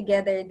are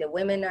together, the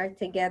women are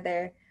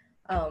together,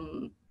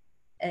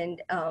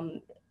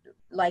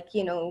 like,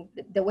 you know,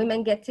 the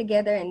women get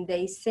together and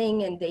they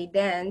sing and they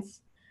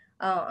dance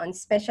on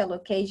special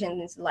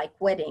occasions like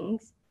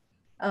weddings.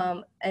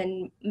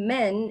 And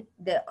men,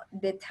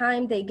 the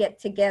time they get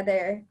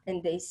together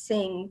and they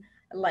sing,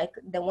 like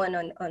the one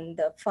on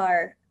the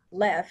far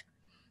left,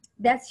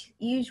 that's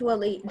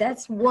usually,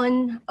 that's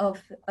one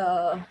of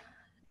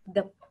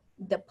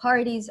the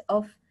parties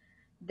of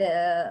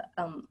the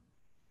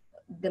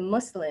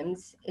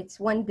Muslims. It's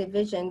one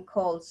division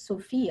called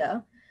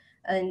Sufia,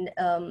 and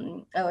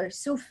or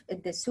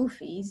the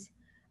Sufis,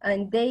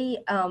 and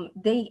they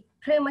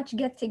pretty much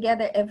get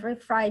together every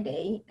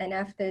Friday, and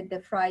after the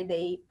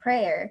Friday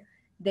prayer,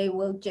 they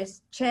will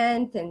just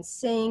chant and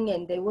sing,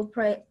 and they will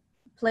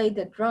play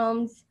the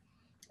drums,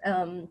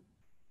 and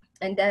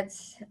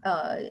that's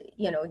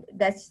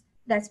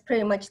that's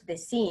pretty much the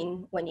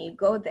scene when you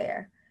go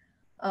there.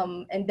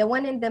 And the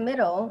one in the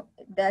middle,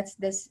 that's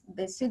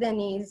the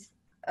Sudanese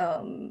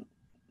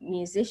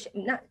musician,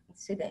 not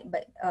Sudan,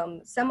 but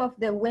some of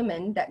the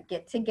women that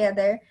get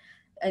together,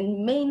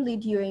 and mainly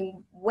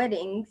during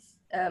weddings,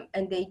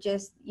 and they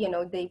just,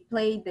 they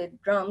play the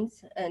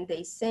drums and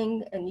they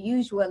sing, and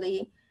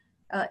usually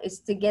is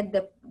to get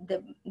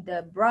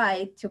the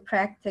bride to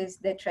practice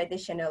the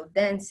traditional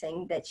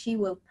dancing that she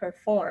will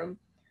perform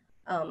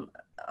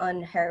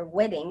on her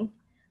wedding.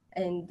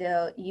 And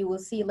you will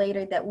see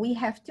later that we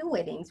have two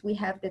weddings. We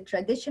have the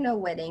traditional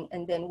wedding,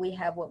 and then we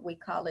have what we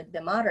call it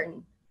the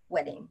modern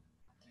wedding.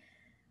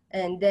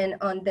 And then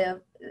on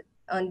the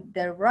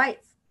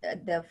right,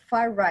 the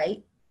far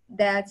right,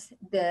 that's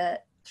the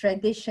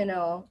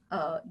traditional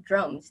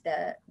drums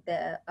that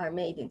are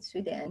made in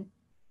Sudan,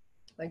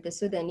 or the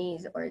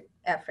Sudanese or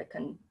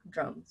African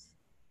drums.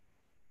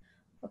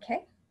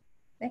 Okay,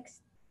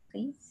 next,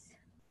 please.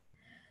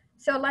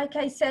 So like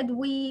I said,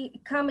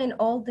 we come in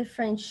all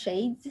different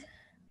shades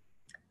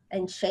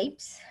and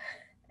shapes.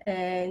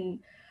 And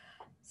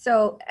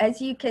so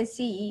as you can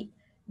see,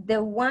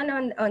 the one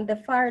on the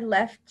far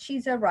left,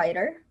 she's a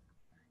writer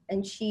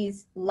and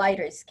she's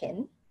lighter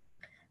skin.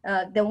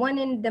 The one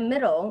in the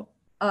middle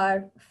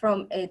are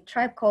from a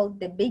tribe called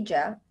the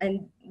Bija.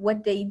 And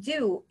what they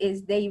do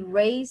is they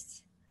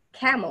raise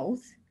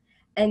camels,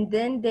 and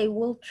then they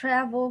will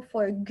travel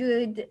for a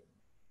good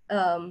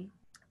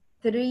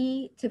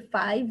 3 to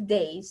 5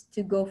 days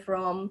to go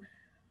from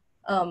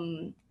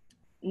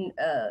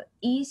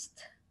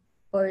east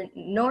or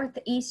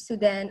northeast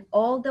Sudan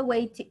all the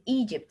way to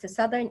Egypt, to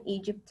southern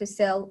Egypt, to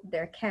sell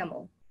their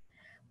camel.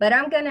 But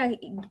I'm gonna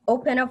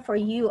open up for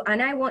you,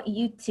 and I want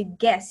you to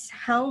guess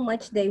how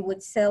much they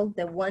would sell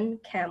the one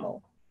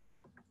camel.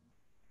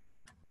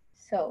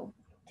 So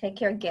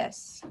take your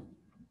guess.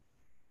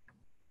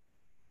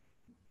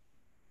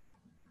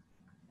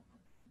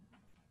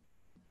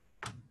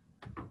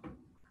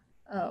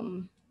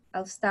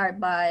 I'll start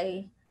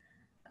by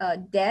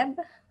Deb.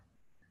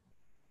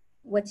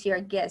 What's your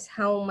guess?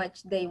 How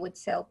much they would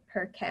sell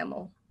per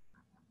camel?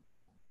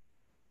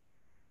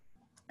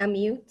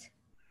 Unmute.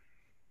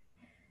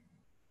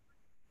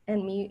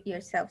 And mute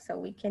yourself so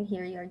we can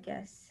hear your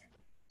guess.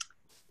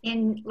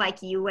 In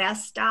like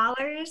US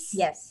dollars?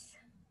 Yes.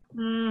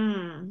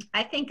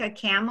 I think a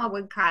camel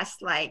would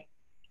cost like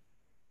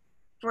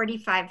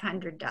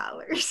 $4,500.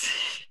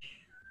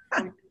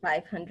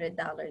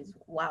 $500.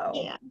 Wow.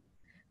 Yeah.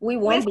 We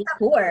won't be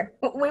poor.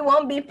 We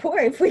won't be poor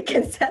if we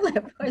can sell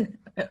it for them.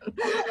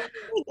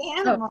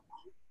 Animal.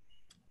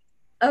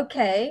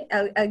 Okay,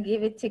 I'll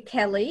give it to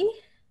Kelly.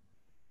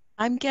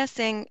 I'm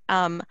guessing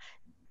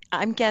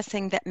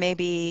that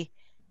maybe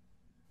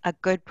a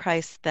good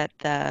price that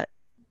the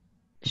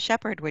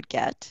shepherd would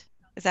get.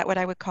 Is that what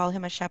I would call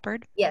him, a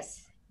shepherd?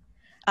 Yes.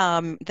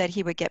 That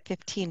he would get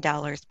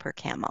 $15 per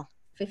camel.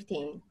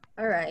 15.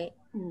 All right.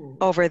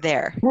 Over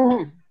there.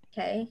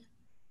 Okay.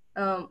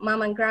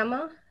 Mom and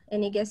Grandma,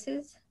 any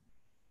guesses?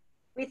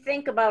 We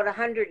think about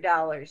 $100.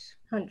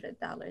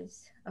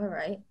 $100. All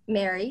right.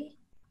 Mary?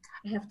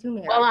 I have two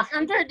Marys. Well,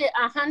 100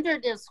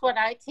 is what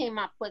I came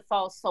up with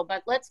also,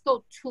 but let's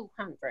go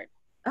 200.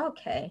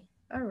 Okay.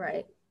 All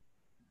right.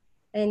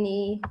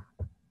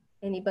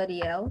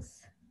 Anybody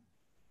else?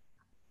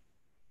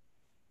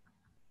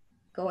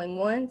 Going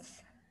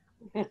once?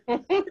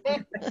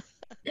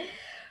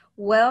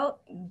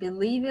 Well,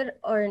 believe it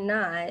or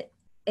not,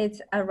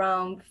 it's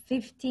around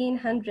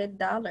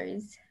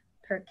 $1,500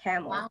 per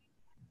camel. Wow.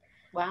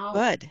 Wow.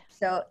 Good.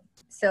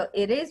 So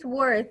it is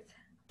worth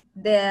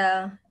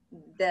the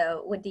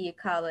what do you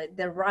call it,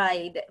 the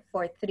ride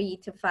for 3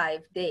 to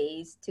 5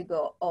 days to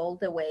go all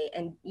the way.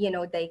 And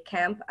they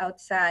camp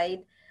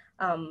outside,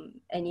 and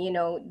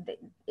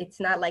it's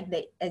not like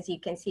as you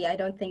can see, I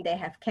don't think they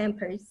have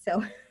campers,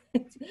 so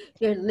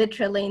you're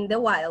literally in the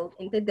wild,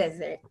 in the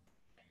desert.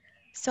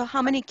 So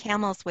how many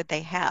camels would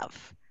they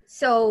have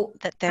So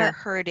that they're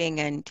herding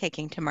and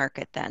taking to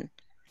market then?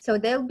 So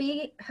they'll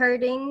be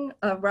herding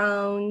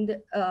around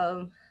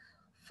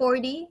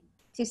 40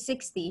 to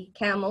 60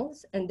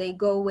 camels, and they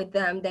go with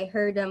them. They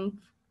herd them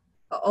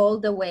all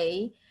the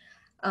way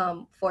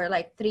for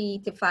like 3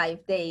 to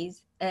 5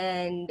 days.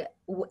 And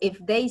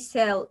if they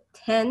sell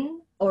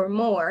 10 or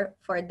more,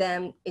 for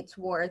them, it's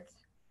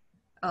worth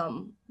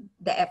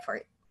the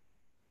effort.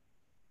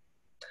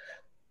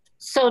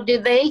 So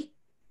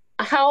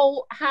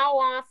how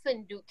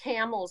often do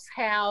camels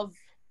have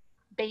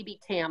baby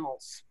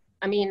camels?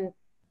 I mean,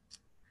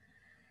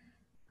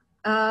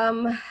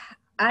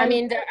 I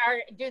mean,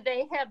 do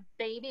they have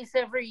babies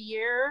every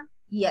year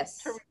Yes.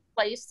 to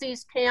replace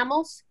these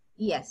camels?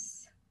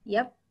 Yes.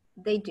 Yep,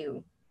 they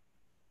do.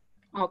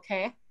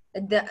 Okay.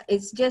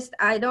 It's just,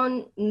 I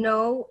don't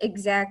know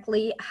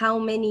exactly how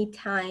many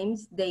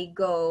times they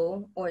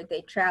go or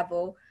they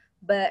travel,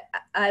 but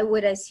I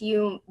would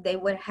assume they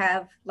would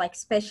have like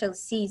special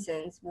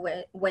seasons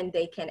when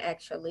they can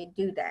actually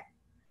do that.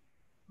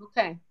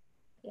 Okay.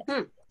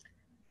 Yes.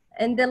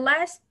 And the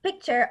last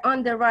picture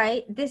on the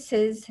right, this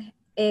is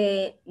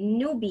a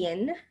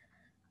Nubian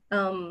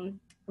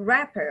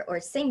rapper or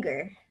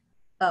singer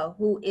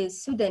who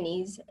is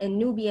Sudanese, and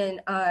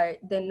Nubian are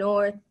the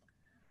north,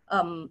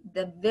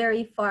 the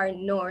very far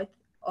north,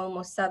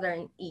 almost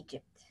southern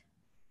Egypt.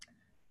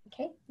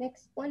 Okay,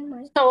 next one,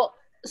 Mike.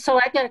 So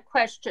I got a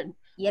question.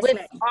 Yes, with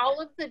ma'am.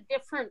 all of the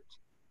different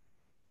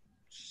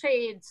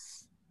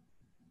shades,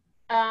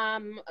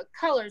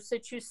 colors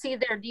that you see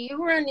there, do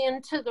you run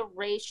into the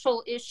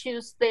racial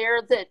issues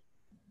there that,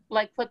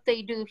 like what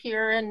they do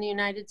here in the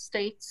United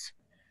States?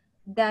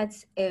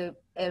 That's a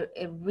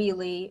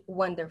really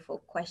wonderful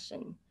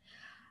question.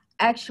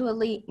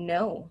 Actually,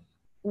 no.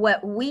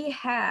 What we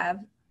have,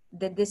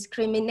 the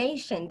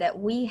discrimination that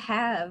we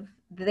have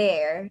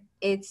there,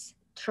 it's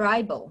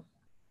tribal.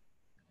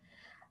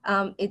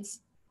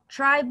 It's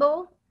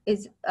tribal,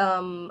 is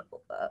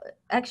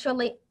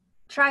actually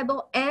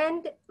tribal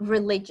and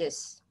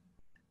religious.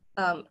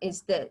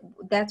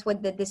 That's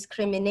what the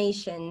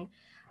discrimination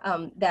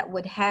that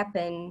would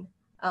happen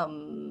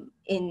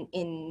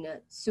in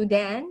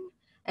Sudan,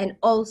 and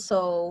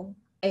also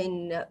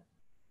in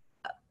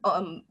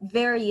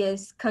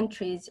various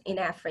countries in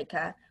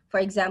Africa. For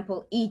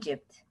example,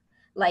 Egypt.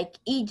 Like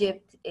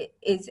Egypt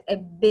is a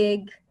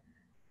big,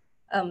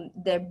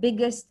 their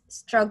biggest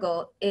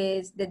struggle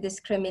is the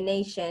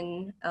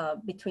discrimination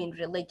between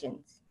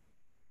religions.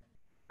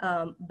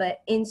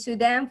 But in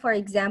Sudan, for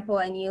example,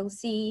 and you'll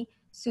see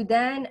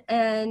Sudan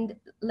and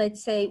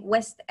let's say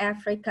West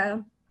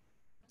Africa,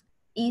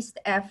 East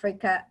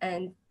Africa,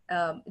 and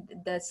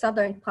the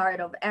southern part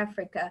of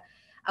Africa,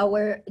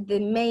 the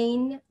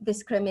main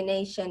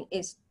discrimination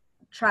is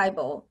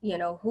tribal, you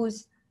know,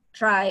 whose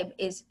tribe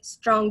is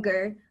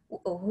stronger,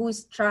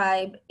 whose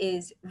tribe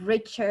is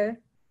richer,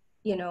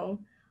 you know,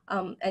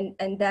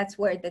 and that's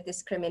where the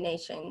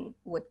discrimination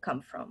would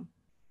come from.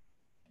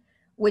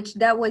 Which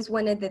that was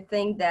one of the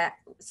things that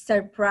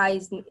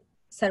surprised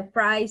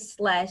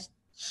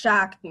 /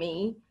 shocked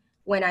me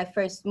when I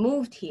first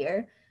moved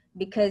here,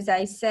 because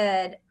I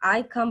said,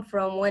 I come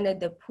from one of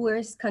the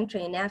poorest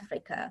country in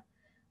Africa,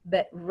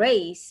 but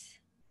race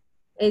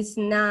is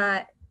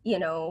not, you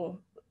know,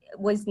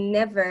 was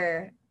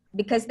never,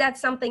 because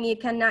that's something you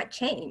cannot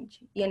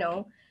change, you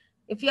know.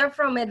 If you're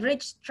from a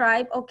rich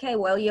tribe, okay,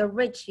 well, you're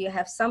rich, you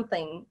have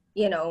something,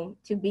 you know,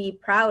 to be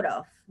proud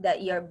of,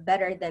 that you're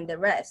better than the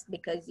rest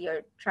because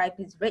your tribe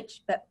is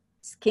rich. But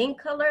skin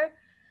color,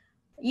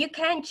 you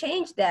can't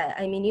change that.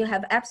 I mean, you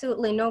have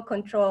absolutely no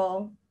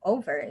control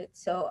over it.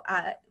 So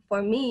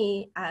for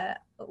me, it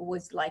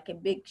was like a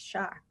big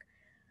shock.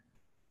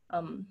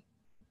 On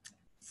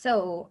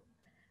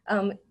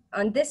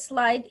this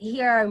slide,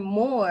 here are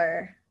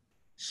more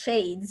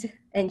shades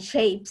and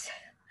shapes.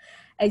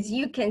 As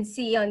you can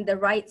see on the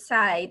right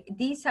side,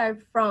 these are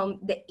from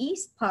the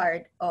east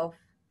part of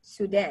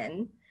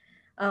Sudan.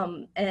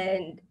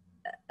 And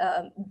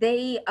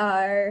they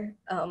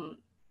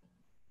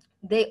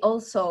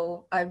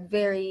also are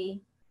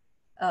very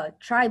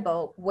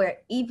tribal, where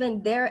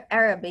even their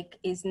Arabic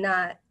is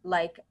not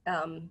like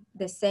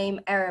the same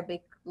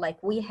Arabic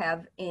like we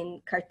have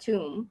in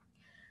Khartoum.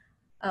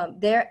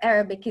 Their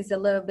Arabic is a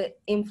little bit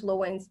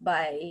influenced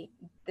by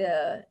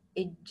the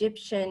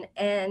Egyptian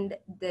and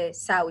the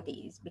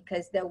Saudis,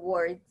 because the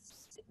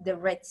words, the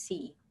Red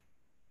Sea.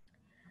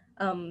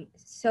 And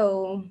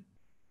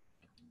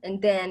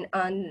then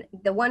on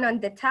the one on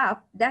the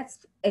top,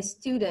 that's a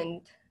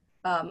student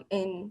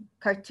in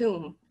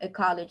Khartoum, a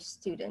college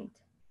student,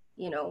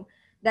 you know.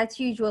 That's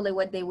usually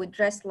what they would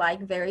dress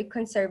like, very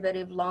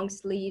conservative, long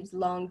sleeves,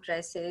 long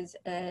dresses,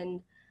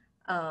 and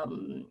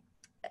a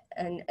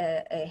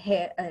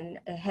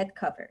head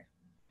cover.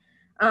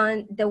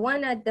 On the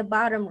one at the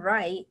bottom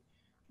right,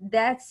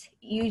 that's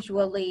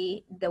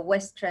usually the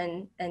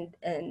western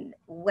and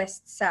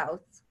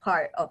west-south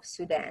part of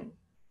Sudan.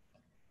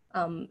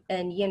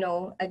 And, you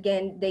know,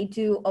 again, they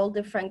do all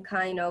different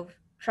kind of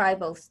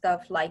tribal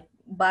stuff like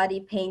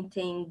body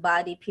painting,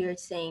 body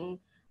piercing,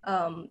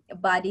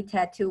 body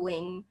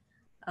tattooing.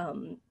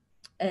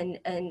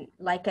 And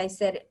like I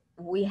said,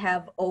 we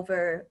have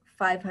over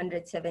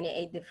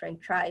 578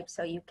 different tribes.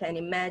 So you can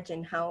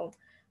imagine how,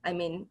 I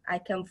mean, I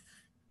can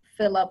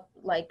fill up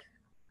like,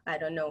 I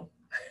don't know,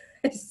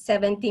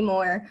 70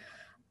 more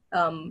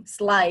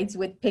slides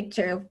with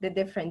picture of the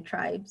different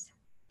tribes.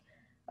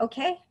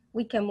 Okay,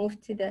 we can move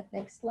to the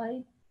next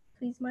slide,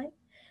 please, Mike.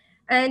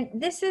 And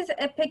this is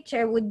a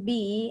picture would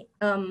be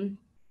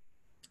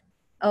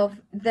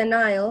of the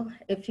Nile.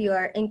 If you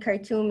are in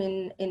Khartoum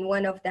in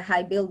one of the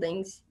high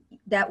buildings,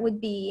 that would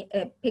be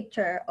a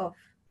picture of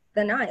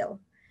the Nile.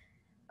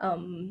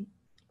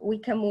 we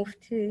can move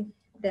to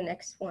the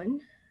next one.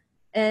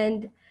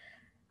 And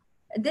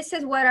this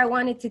is what I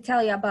wanted to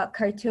tell you about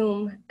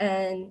Khartoum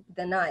and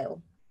the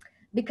Nile,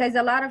 because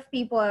a lot of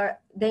people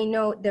they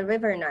know the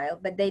River Nile,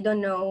 but they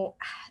don't know,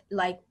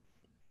 like,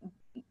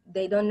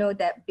 they don't know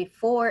that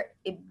before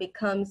it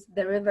becomes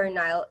the River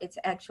Nile, it's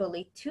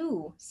actually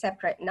two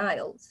separate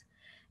Niles.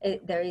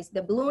 There is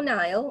the Blue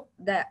Nile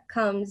that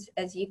comes,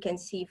 as you can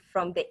see,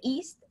 from the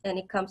east, and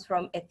it comes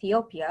from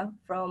Ethiopia,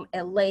 from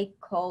a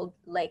lake called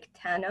Lake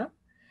Tana.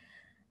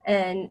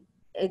 And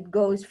it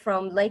goes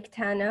from Lake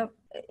Tana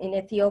in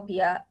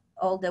Ethiopia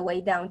all the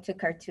way down to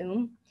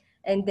Khartoum.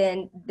 And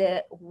then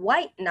the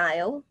White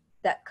Nile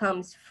that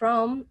comes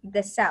from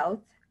the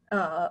south,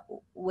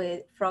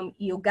 from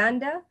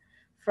Uganda,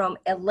 from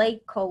a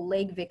lake called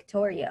Lake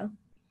Victoria.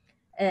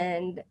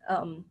 And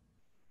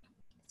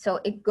so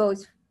it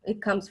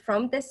comes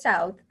from the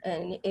south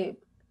and it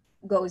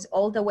goes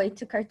all the way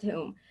to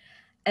Khartoum.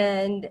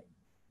 And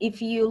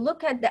if you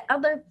look at the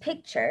other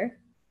picture,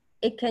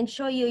 it can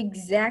show you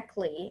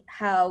exactly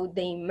how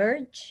they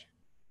merge.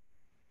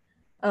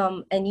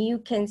 And you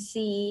can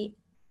see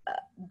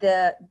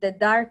the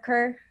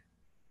darker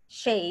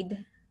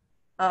shade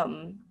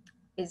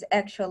is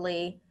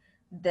actually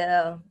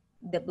the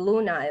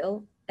Blue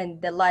Nile,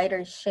 and the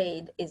lighter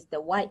shade is the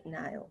White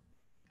Nile.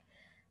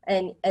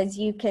 And as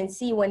you can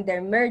see, when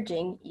they're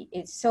merging,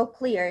 it's so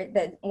clear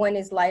that one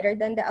is lighter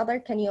than the other.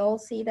 Can you all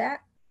see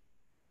that?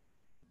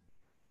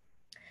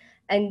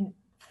 And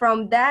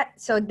from that,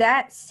 so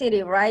that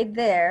city right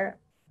there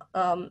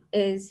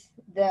is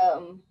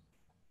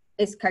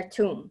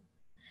Khartoum.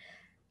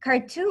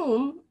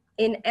 Khartoum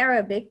in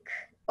Arabic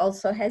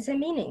also has a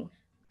meaning.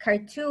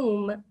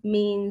 Khartoum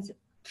means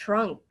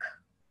trunk.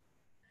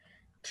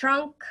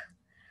 Trunk,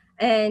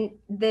 and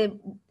the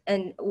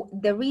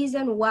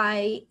reason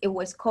why it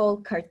was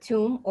called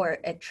Khartoum or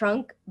a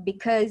trunk,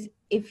 because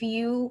if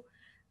you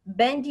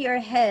bend your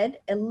head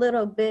a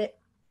little bit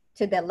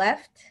to the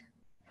left,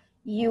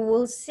 you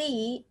will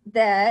see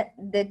that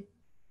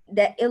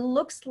it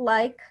looks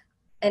like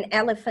an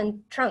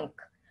elephant trunk,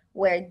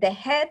 where the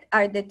head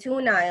are the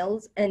two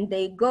Niles and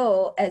they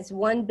go as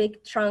one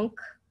big trunk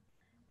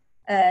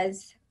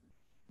as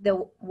the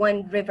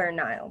one River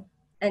Nile.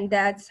 And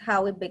that's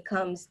how it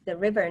becomes the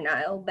River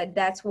Nile. But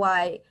that's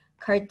why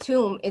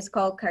Khartoum is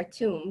called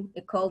Khartoum.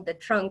 It's called the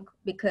trunk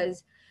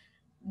because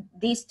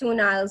these two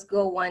Niles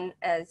go one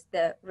as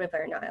the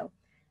River Nile.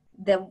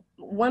 The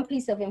one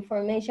piece of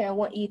information I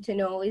want you to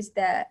know is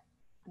that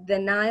the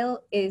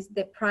Nile is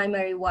the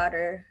primary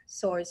water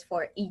source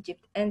for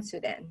Egypt and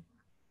Sudan.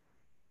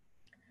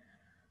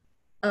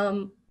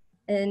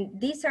 And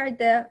these are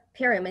the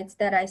pyramids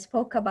that I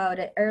spoke about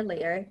it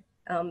earlier.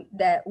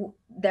 That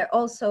they're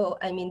also,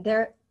 I mean,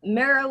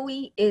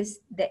 Merowe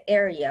is the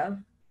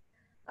area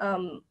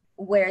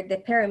where the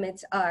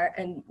pyramids are,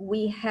 and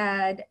we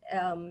had,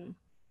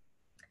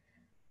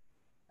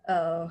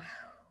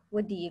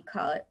 what do you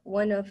call it?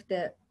 One of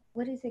the,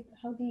 what is it?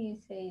 How do you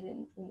say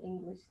it in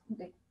English?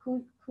 The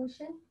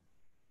cushion?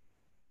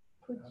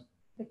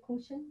 The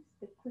cushions?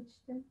 The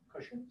cushion?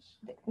 Cushions?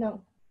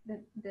 No,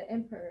 the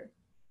emperor.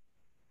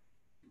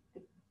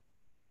 The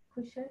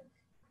cushion?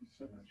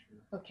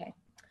 Okay.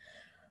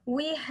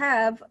 We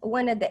have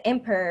one of the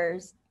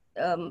empires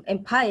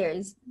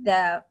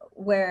that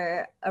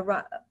were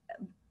around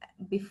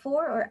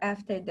before or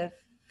after the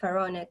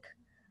Pharaonic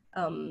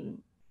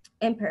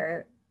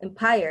empire.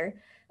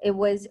 It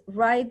was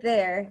right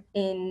there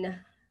in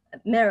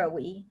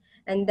Merowe,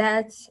 and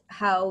that's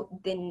how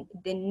the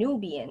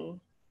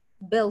Nubian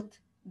built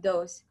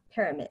those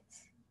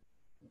pyramids.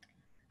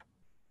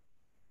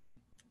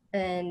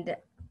 And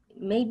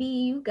maybe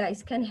you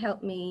guys can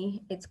help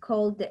me. It's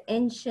called the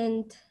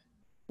ancient,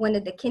 one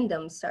of the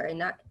kingdoms, sorry,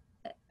 not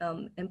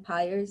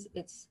empires.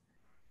 It's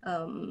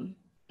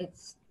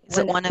Is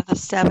it one of the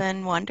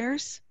seven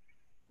wonders?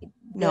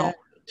 No.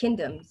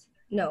 Kingdoms.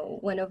 No,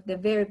 one of the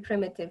very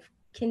primitive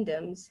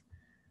kingdoms.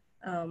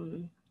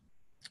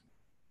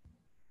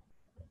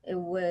 It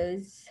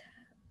was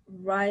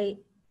right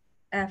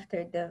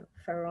after the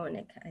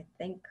Pharaonic, I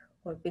think,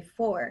 or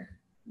before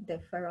the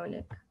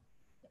Pharaonic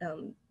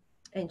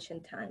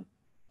ancient time.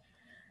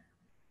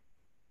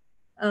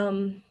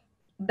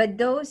 But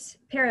those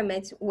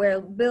pyramids were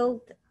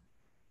built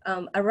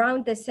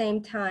around the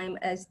same time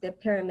as the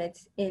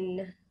pyramids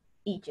in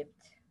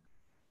Egypt.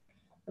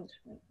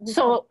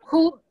 So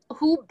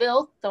who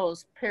built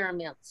those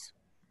pyramids?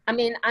 I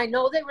mean, I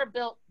know they were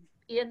built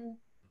in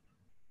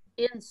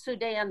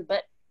Sudan,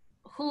 but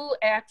who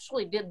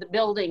actually did the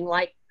building?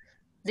 Like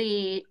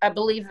I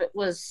believe it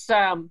was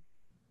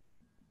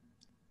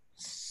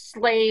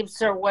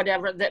slaves or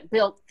whatever that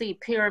built the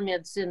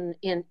pyramids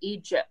in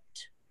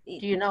Egypt.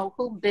 Do you know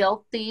who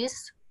built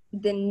these?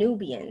 The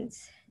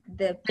Nubians,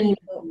 the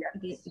people,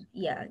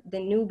 the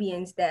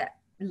Nubians that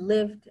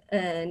lived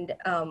and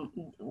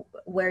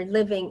were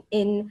living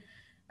in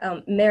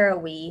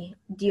Merowe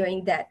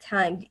during that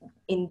time,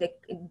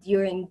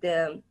 during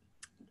the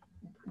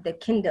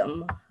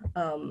kingdom,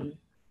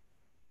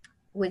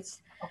 which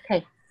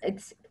okay.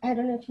 It's, I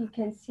don't know if you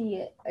can see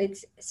it.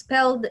 It's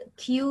spelled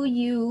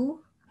Q-U,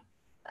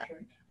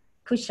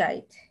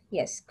 Kushite.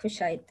 Yes,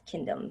 Kushite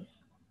Kingdom.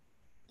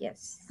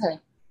 Yes. Okay.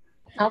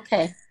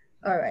 Okay.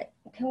 All right.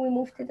 Can we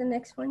move to the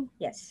next one?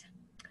 Yes.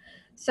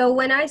 So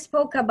when I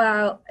spoke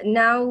about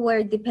now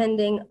we're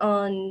depending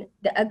on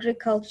the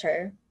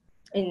agriculture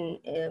in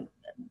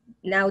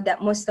now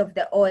that most of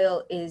the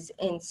oil is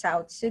in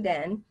South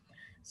Sudan.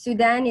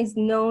 Sudan is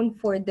known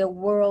for the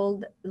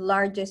world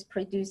largest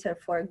producer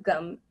for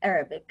gum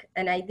arabic.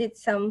 And I did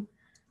some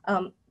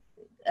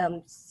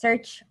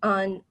search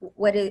on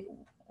what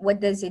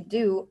does it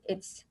do.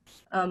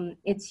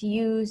 It's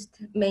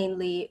used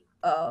mainly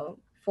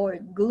for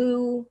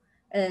glue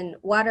and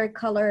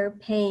watercolor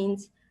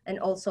paints and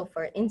also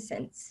for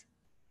incense.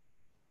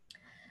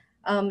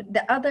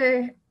 The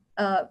other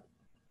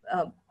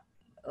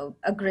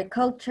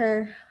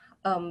agriculture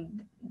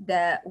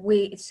that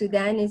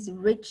Sudan is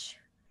rich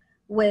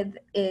with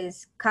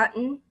is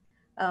cotton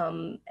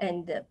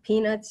and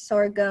peanuts,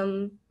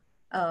 sorghum,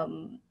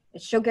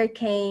 sugar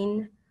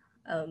cane,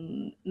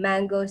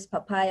 mangoes,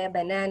 papaya,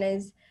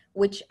 bananas,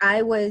 which I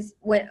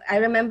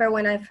remember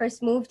when I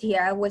first moved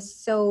here, I was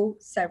so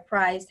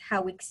surprised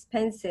how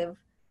expensive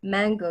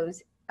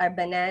mangoes are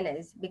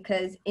bananas,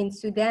 because in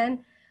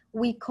Sudan,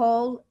 we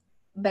call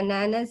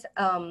bananas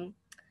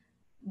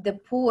the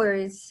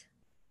poor's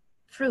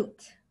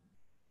fruit,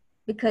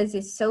 because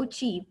it's so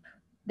cheap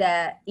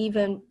that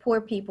even poor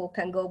people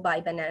can go buy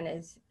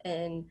bananas.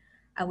 And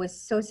I was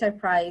so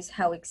surprised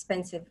how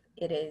expensive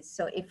it is.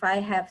 So if I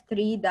have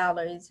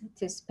 $3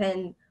 to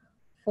spend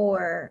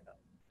for,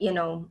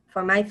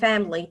 for my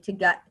family to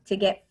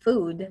get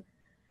food,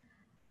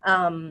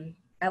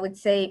 I would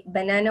say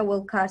banana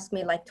will cost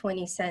me like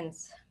 20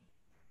 cents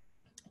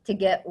to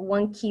get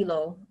 1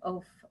 kilo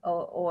of,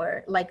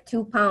 or like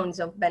 2 pounds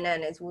of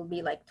bananas will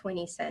be like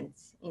 20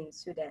 cents in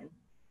Sudan.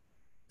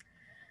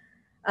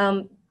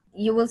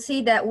 You will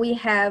see that we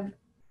have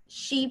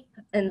sheep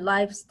and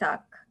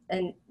livestock,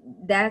 and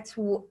that's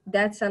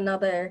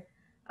another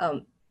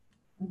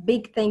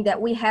big thing that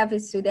we have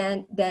in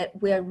Sudan, that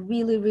we're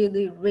really,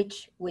 really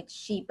rich with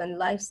sheep and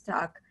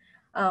livestock,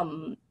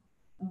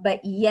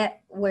 but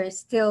yet we're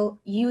still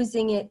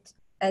using it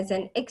as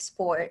an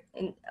export,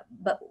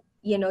 but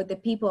the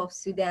people of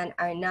Sudan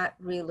are not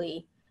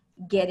really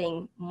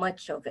getting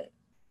much of it.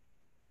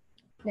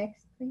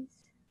 Next, please.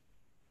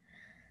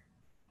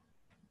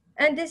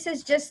 And this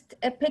is just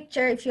a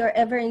picture. If you're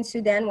ever in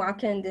Sudan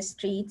walking the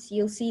streets,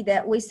 you'll see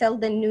that we sell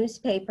the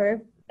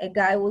newspaper. A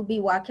guy will be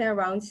walking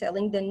around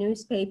selling the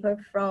newspaper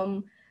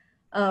from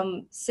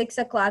 6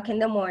 o'clock in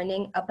the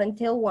morning up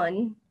until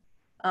 1.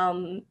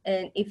 And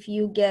if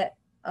you get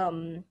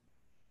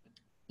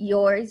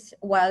yours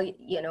while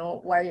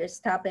you're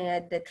stopping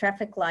at the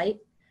traffic light,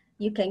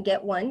 you can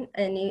get one.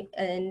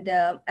 And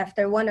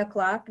after 1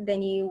 o'clock,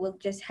 then you will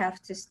just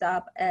have to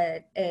stop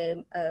at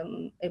a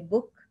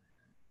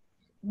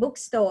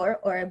bookstore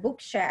or a book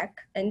shack,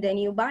 and then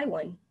you buy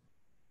one.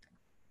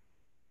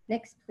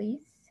 Next, please.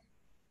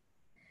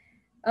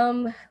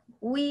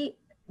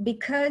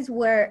 Because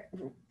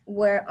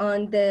we're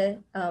on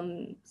the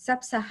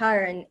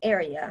sub-Saharan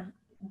area,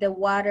 the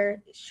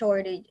water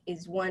shortage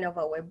is one of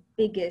our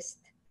biggest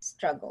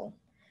struggle.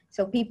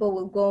 So people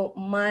will go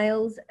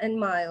miles and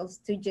miles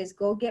to just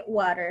go get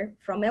water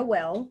from a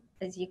well,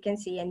 as you can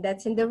see, and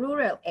that's in the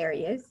rural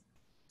areas.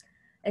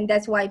 And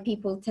that's why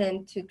people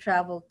tend to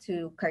travel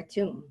to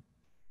Khartoum.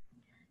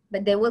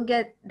 But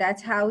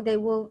that's how they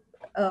will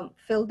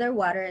fill their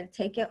water and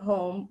take it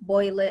home,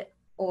 boil it,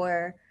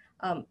 or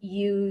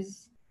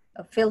use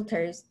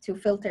filters to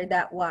filter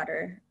that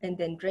water and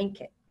then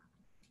drink it.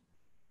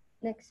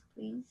 Next,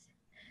 please.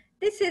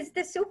 This is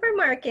the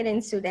supermarket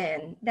in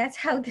Sudan. That's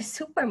how the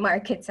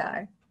supermarkets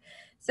are.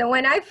 So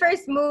when I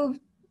first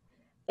moved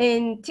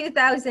in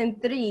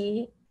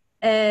 2003,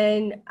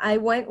 and I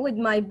went with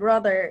my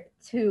brother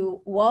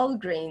to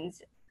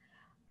Walgreens,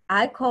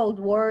 I called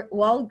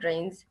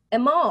Walgreens a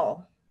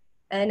mall.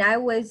 And I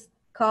was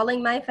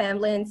calling my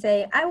family and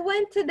saying, I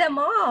went to the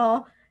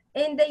mall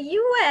in the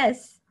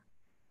US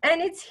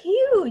and it's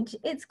huge.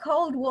 It's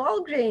called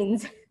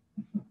Walgreens.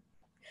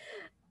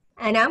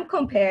 And I'm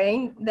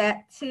comparing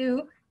that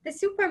to the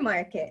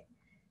supermarket.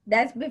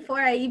 That's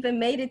before I even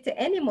made it to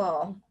any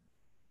mall.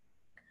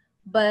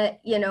 But,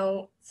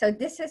 so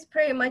this is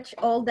pretty much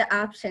all the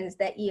options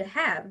that you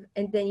have.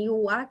 And then you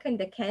walk in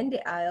the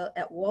candy aisle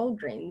at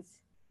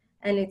Walgreens,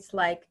 and it's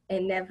like a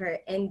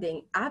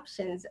never-ending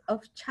options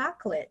of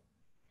chocolate.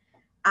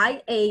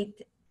 I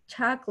ate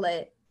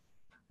chocolates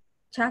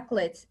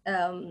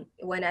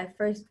when I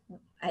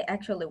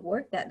actually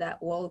worked at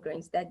that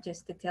Walgreens. That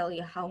just to tell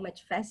you how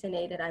much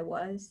fascinated I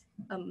was.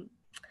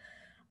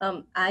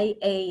 I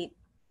ate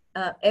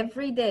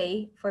every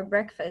day for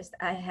breakfast.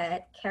 I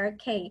had carrot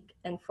cake,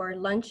 and for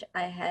lunch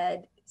I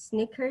had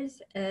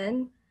Snickers,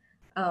 and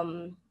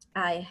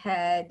I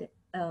had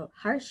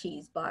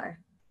Hershey's bar,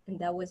 and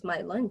that was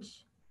my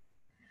lunch.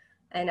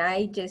 And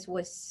I just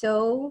was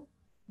so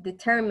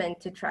determined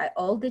to try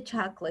all the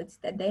chocolates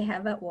that they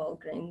have at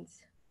Walgreens.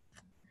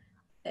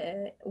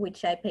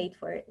 which I paid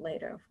for it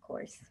later, of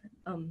course.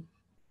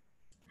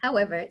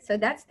 However, so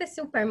that's the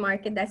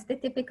supermarket. That's the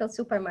typical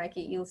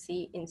supermarket you'll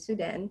see in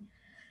Sudan.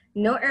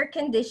 No air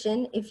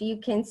condition. If you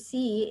can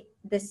see,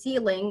 the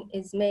ceiling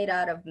is made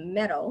out of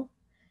metal,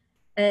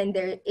 and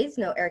there is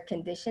no air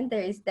condition.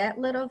 There is that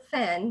little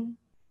fan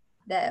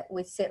that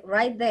would sit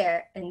right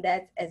there, and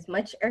that's as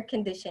much air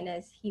condition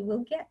as he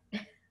will get.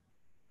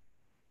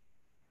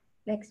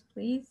 Next,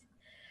 please.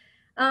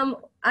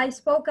 I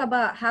spoke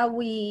about how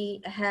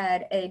we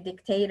had a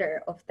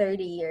dictator of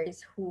 30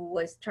 years who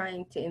was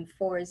trying to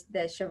enforce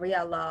the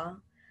Sharia law.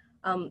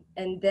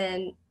 And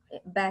then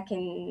back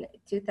in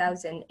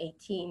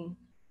 2018,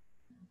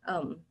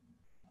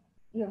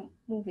 you're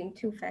moving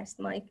too fast,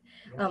 Mike.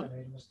 Yes, I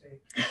made a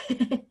mistake.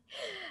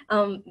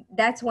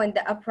 That's when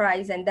the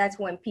uprising, and that's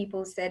when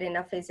people said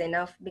enough is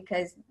enough,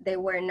 because they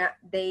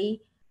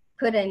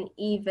couldn't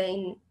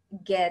even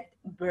get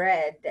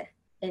bread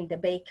in the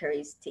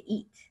bakeries to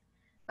eat.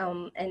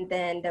 And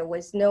then there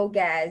was no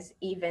gas,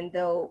 even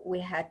though we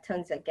had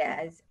tons of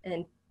gas,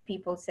 and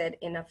people said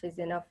enough is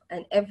enough,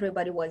 and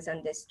everybody was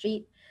on the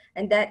street.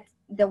 And that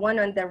the one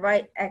on the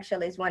right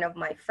actually is one of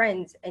my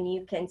friends, and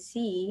you can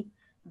see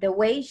the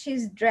way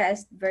she's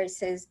dressed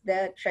versus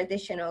the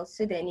traditional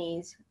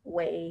Sudanese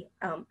way,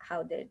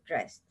 how they're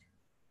dressed.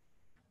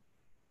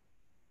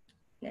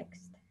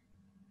 Next.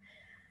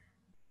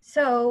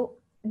 So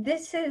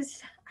this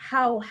is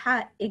how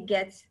hot it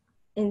gets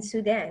in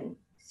Sudan.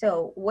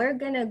 So we're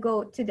gonna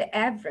go to the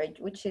average,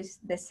 which is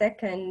the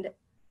second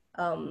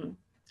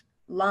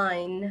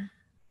line.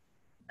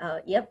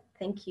 Yep,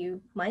 thank you,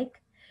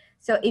 Mike.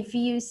 So if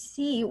you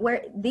see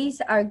where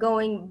these are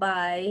going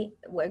by,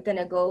 we're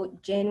gonna go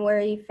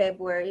January,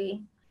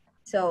 February.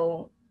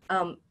 So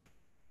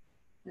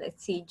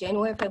let's see,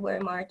 January, February,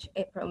 March,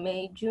 April,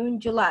 May, June,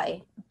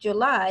 July.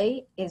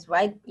 July is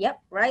right,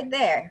 yep, right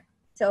there.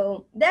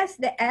 So that's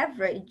the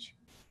average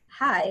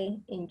high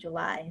in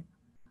July.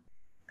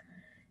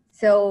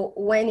 So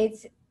when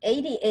it's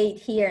 88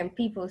 here and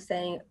people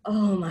saying,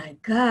 oh my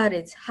God,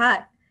 it's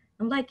hot.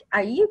 I'm like,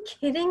 are you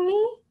kidding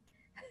me?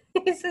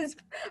 This is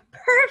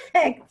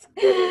perfect.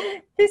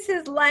 This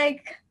is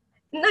like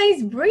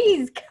nice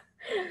breeze.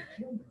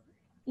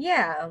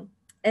 Yeah.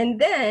 And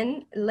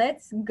then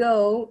let's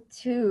go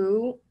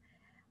to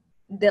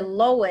the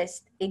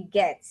lowest it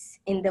gets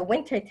in the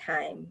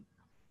wintertime.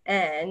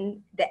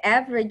 And the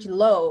average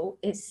low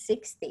is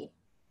 60.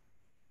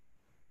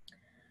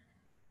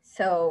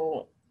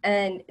 So,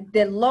 and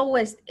the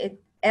lowest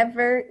it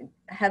ever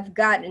have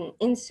gotten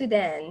in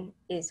Sudan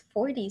is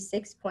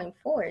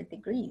 46.4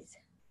 degrees.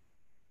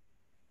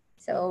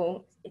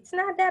 So it's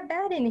not that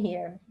bad in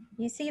here.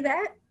 You see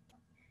that?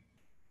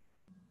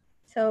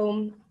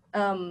 So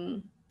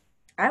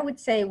I would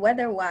say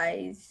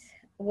weather-wise,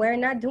 we're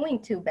not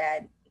doing too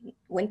bad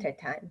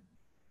wintertime.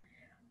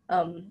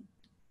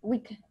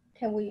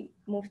 Can we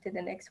move to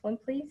the next one,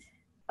 please?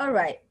 All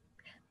right,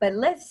 but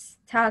let's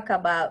talk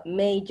about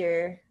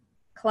major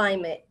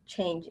climate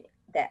change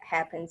that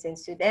happens in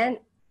Sudan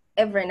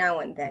every now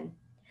and then.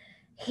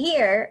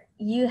 Here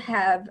you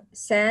have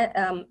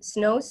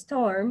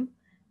snowstorm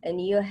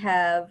and you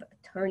have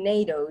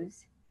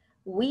tornadoes.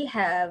 We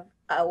have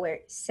our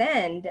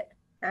sand,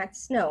 not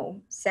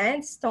snow,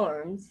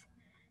 sandstorms.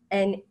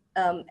 And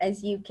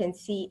as you can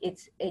see,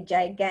 it's a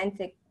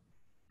gigantic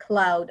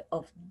cloud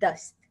of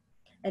dust.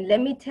 And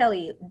let me tell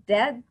you,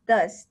 that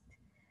dust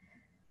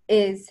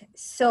is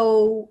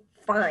so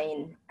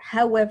fine.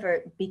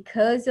 However,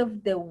 because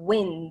of the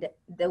wind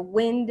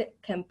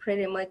can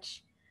pretty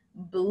much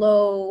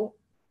blow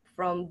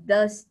from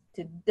dust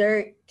to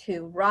dirt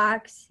to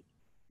rocks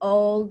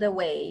all the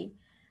way,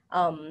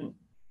 all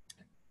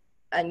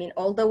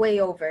the way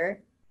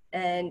over.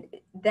 And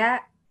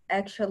that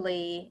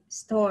actually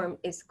storm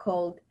is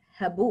called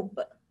Haboob.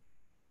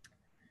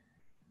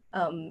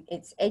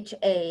 It's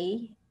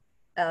Haboob.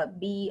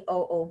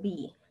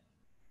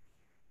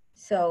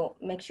 So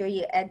make sure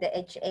you add the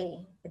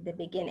HA at the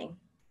beginning.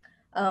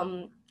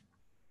 And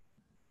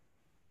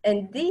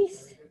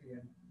these,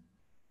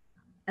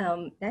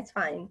 that's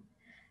fine.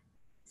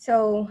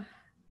 So,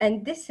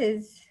 and this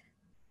is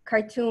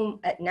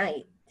Khartoum at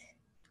night.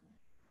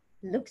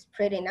 Looks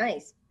pretty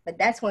nice, but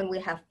that's when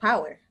we have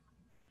power.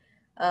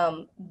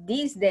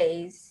 These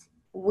days,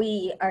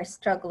 we are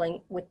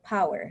struggling with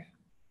power.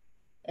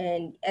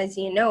 And as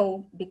you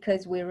know,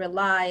 because we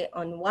rely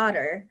on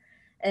water,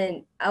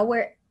 and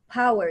our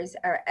powers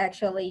are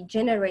actually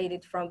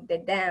generated from the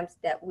dams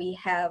that we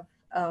have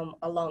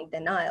along the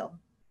Nile.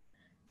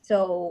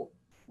 So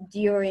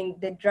during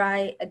the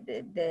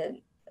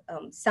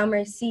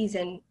summer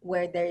season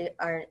where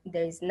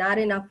there's not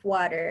enough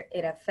water,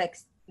 it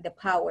affects the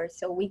power.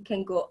 So we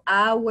can go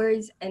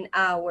hours and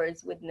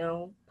hours with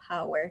no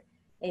power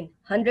in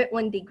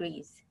 101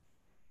 degrees.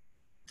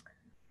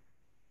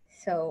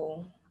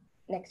 So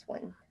next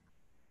one.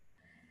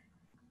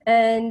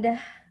 And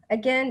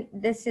again,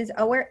 this is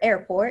our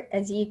airport.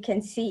 As you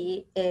can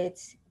see,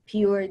 it's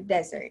pure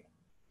desert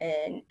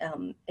and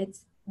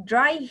it's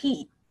dry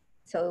heat.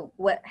 So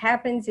what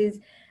happens is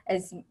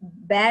as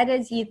bad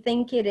as you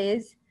think it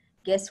is,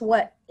 guess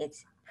what?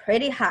 It's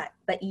pretty hot,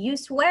 but you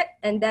sweat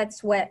and that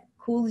sweat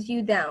cools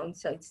you down.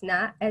 So it's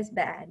not as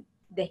bad.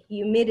 The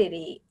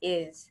humidity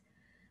is,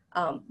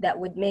 that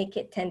would make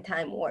it 10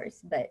 times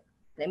worse. But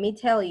let me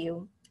tell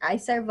you, I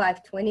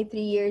survived 23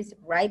 years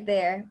right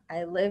there.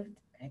 I lived,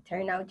 I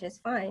turned out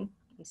just fine.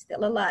 I'm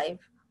still alive,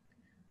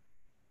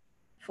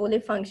 fully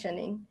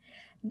functioning.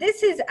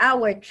 This is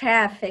our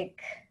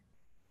traffic.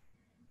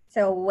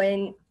 So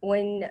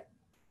when,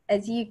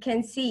 as you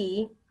can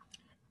see,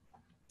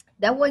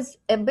 that was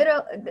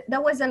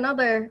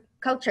another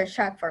culture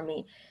shock for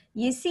me.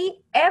 You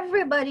see,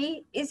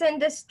 everybody is in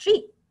the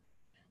street.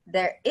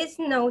 There is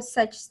no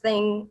such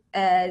thing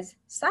as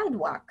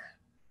sidewalk.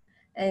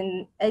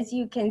 And as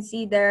you can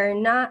see, there are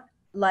not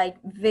like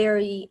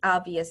very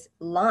obvious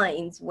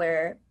lines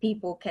where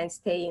people can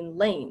stay in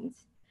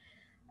lanes.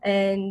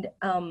 And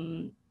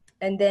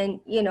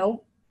then, you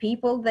know,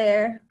 people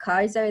there,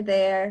 cars are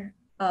there.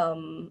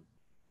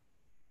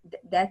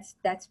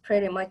 That's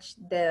pretty much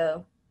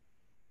the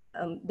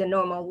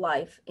normal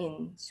life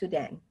in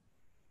Sudan.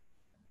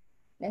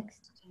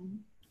 Next.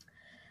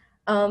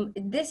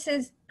 This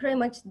is pretty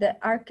much the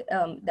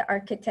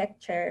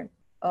architecture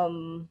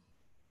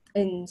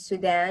in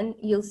Sudan.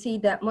 You'll see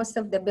that most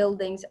of the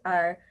buildings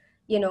are,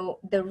 you know,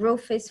 the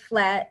roof is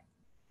flat.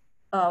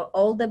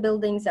 All the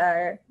buildings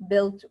are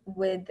built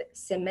with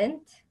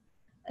cement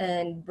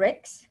and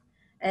bricks.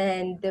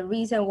 And the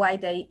reason why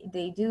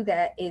they do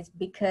that is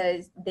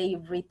because they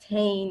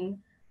retain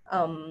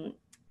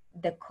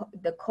the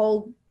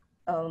cold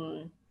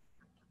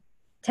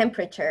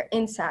temperature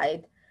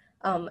inside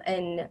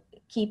and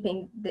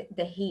keeping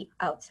the heat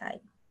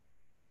outside.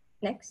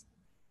 Next.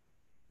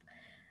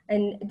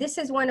 And this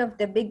is one of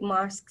the big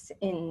mosques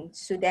in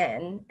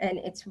Sudan, and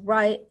it's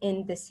right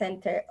in the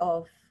center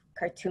of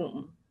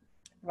Khartoum,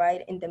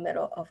 right in the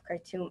middle of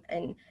Khartoum.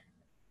 And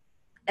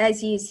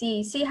as you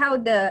see how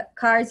the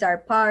cars are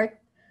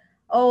parked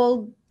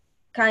all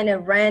kind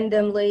of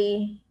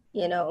randomly.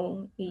 You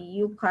know,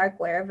 you park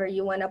wherever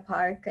you want to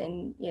park,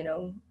 and you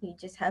know, you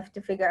just have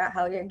to figure out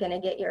how you're going to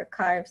get your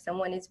car if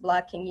someone is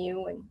blocking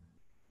you.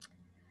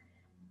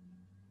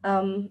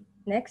 And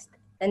next.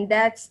 And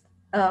that's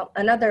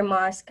another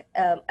mosque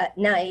at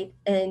night,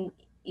 and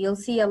you'll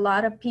see a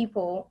lot of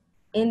people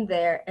in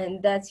there,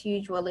 and that's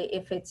usually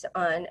if it's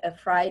on a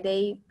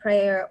Friday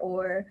prayer,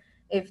 or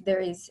if there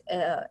is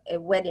a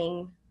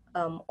wedding,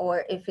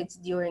 or if it's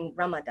during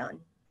Ramadan.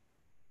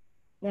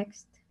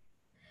 Next.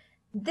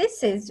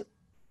 This is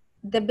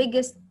the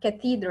biggest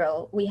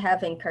cathedral we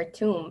have in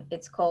Khartoum.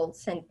 It's called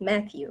St.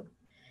 Matthew.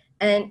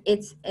 And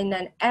it's in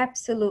an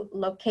absolute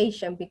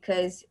location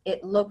because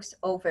it looks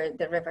over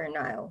the River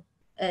Nile,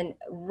 and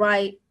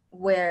right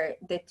where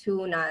the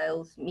two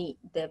Niles meet,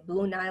 the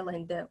Blue Nile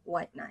and the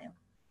White Nile.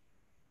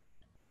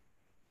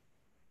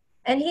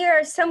 And here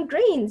are some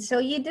greens. So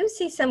you do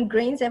see some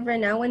greens every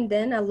now and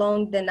then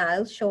along the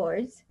Nile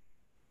shores.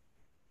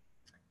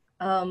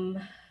 And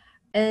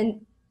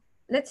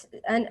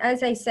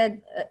as I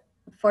said,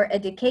 for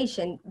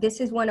education, this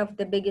is one of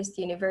the biggest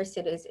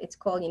universities. It's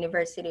called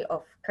University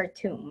of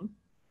Khartoum.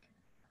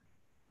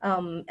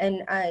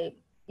 And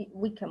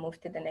we can move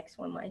to the next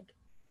one, Mike.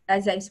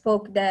 As I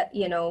spoke that,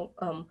 you know,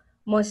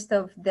 most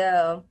of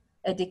the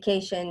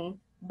education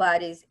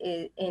bodies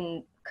is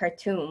in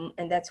Khartoum,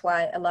 and that's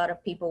why a lot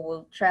of people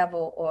will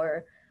travel,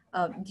 or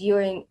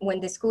when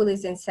the school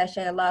is in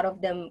session, a lot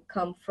of them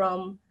come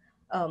from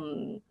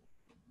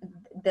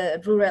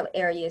the rural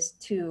areas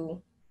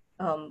to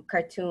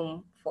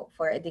Khartoum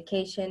for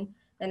education.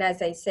 And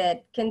as I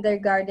said,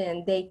 kindergarten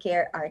and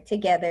daycare are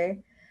together,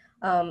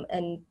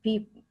 and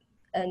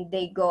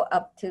they go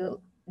up to,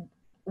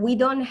 we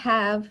don't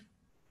have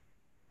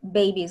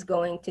babies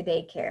going to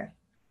daycare.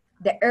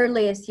 The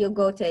earliest you'll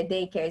go to a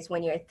daycare is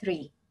when you're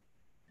 3.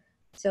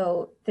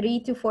 So 3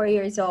 to 4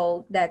 years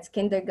old, that's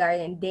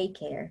kindergarten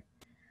daycare.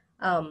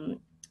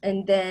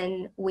 And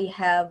then we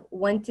have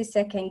 1 to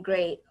 2nd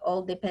grade,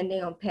 all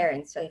depending on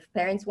parents. So if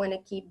parents want to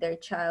keep their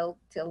child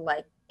till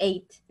like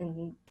 8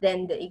 and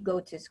then they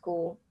go to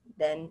school,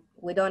 then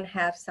we don't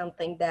have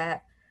something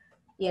that,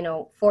 you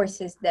know,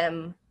 forces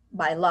them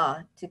by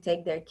law to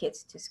take their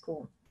kids to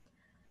school.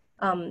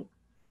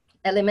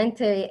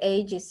 Elementary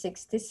age is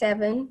 6 to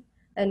 7,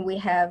 and we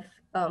have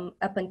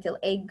up until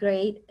 8th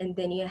grade, and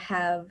then you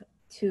have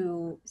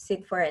to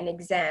sit for an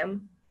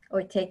exam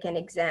or take an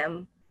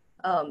exam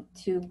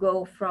to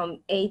go from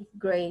 8th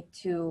grade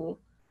to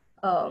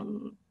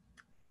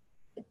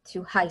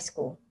high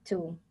school,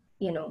 to,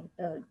 you know,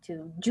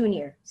 to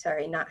junior,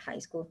 sorry, not high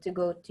school, to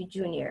go to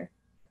junior.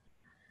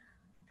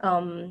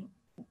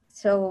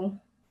 So,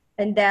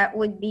 and that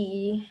would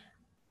be,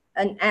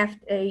 and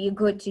after you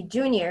go to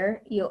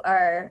junior, you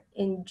are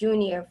in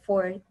junior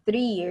for 3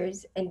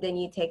 years, and then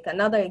you take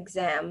another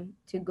exam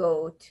to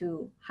go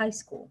to high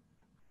school.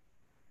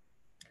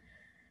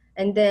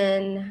 And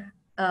then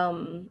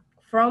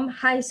from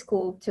high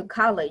school to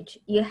college,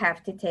 you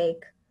have to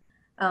take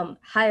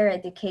higher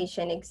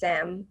education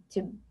exam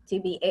to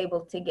be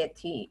able to get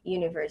to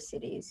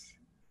universities.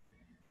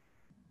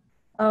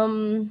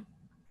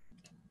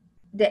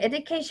 The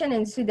education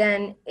in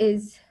Sudan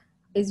is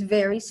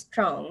very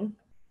strong,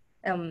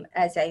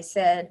 as I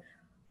said,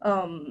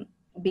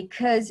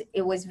 because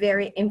it was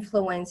very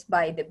influenced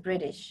by the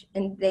British,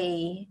 and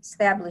they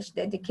established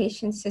the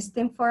education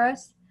system for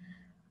us.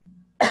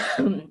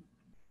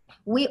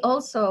 We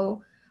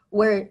also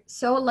were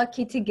so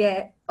lucky to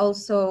get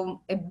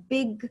also a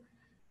big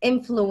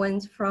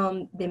influence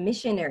from the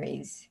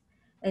missionaries.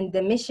 And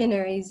the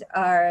missionaries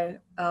are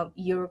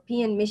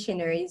European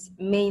missionaries,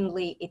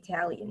 mainly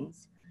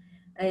Italians.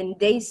 And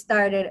they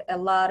started a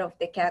lot of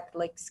the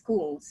Catholic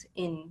schools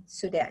in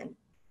Sudan.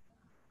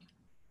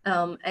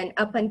 And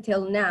up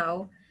until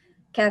now,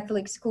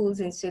 Catholic schools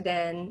in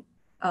Sudan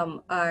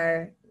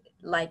are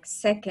like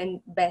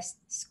second best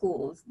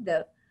schools.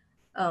 The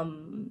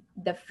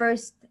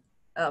first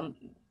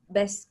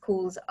best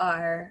schools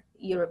are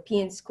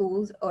European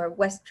schools or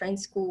Western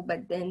school,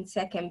 but then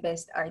second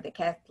best are the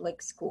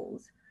Catholic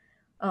schools.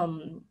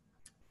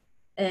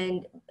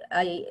 And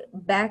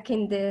back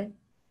in the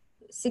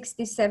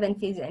 60s,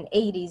 70s, and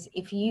 80s,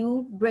 if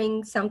you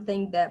bring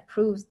something that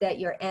proves that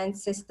your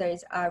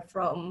ancestors are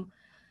from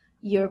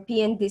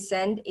European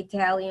descent,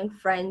 Italian,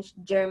 French,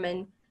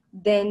 German,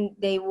 then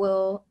they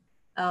will,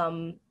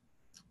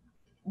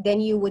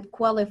 then you would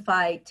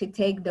qualify to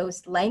take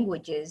those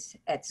languages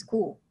at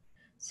school.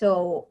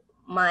 So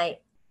I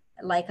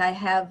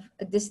have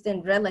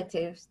distant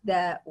relatives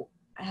that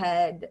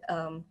had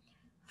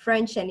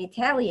French and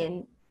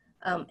Italian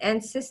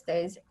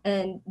ancestors,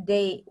 and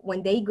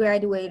when they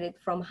graduated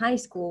from high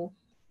school,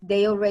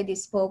 they already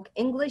spoke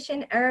English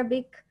and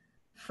Arabic,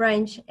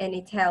 French and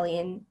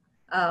Italian,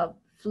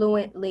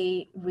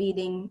 fluently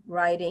reading,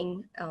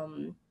 writing,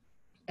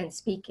 and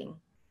speaking.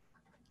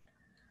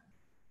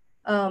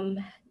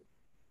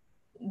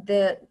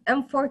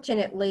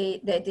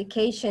 Unfortunately, the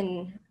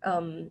education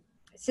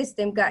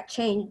system got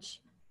changed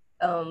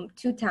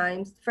 2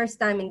 times. First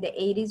time in the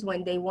 80s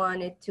when they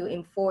wanted to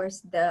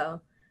enforce the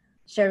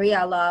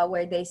Sharia law,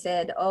 where they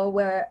said, oh,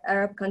 we're an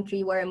Arab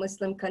country, we're a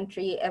Muslim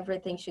country,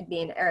 everything should be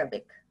in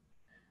Arabic.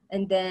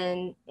 And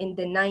then in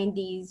the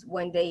 90s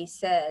when they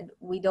said,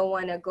 we don't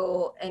want to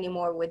go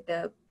anymore with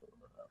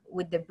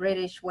the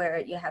British, where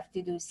you have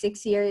to do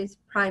 6 years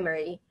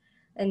primary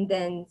and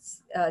then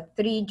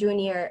 3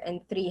 junior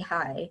and 3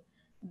 high.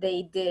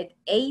 They did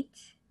 8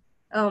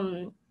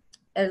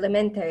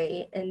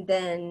 elementary, and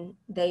then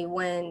they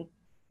went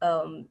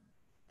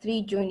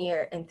 3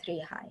 junior and 3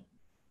 high.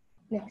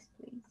 Next,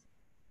 please.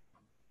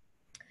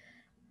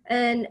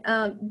 And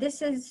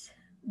this is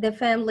the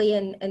family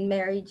and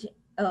marriage,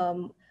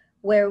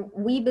 where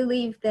we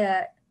believe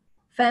that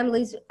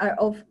families are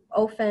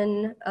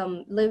often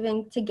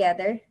living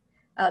together,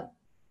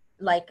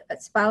 like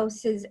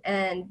spouses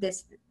and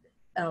this,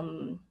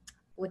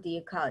 what do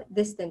you call it?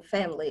 Distant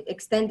family,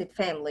 extended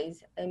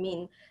families. I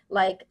mean,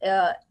 like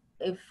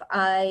if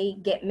I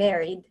get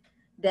married,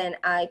 then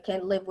I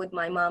can live with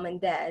my mom and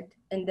dad.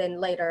 And then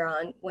later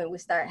on, when we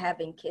start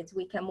having kids,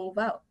 we can move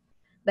out.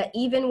 But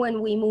even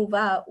when we move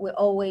out, we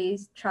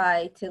always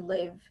try to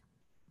live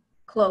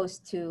close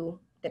to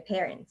the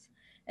parents.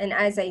 And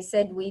as I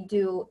said, we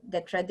do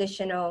the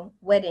traditional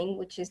wedding,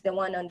 which is the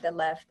one on the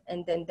left,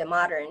 and then the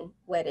modern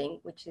wedding,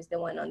 which is the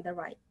one on the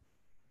right.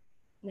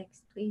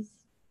 Next, please.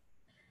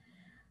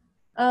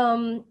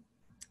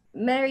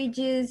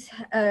 Marriages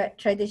are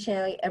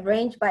traditionally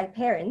arranged by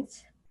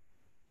parents.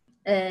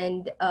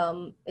 And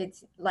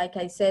it's, like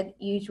I said,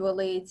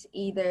 usually it's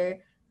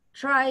either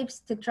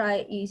tribes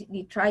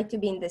you try to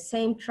be in the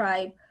same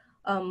tribe,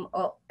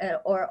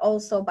 or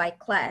also by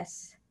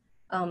class.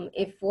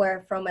 If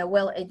we're from a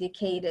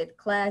well-educated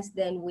class,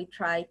 then we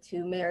try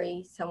to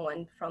marry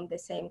someone from the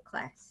same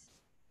class.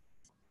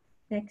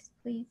 Next,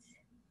 please.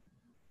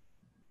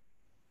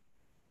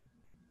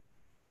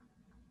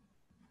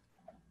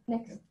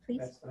 Next, please.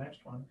 That's the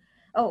next one.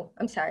 Oh,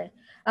 I'm sorry.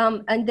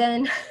 And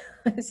then,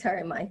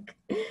 sorry, Mike.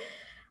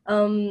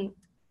 And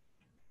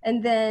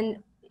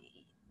then,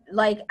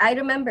 like, I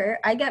remember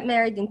I got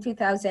married in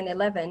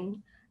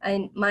 2011,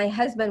 and my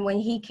husband, when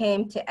he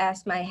came to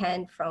ask my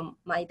hand from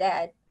my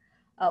dad,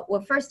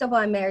 well, first of all,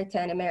 I'm married to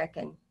an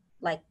American,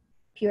 like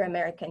pure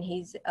American.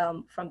 He's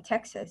from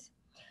Texas.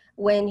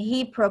 When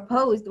he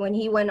proposed, when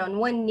he went on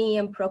one knee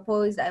and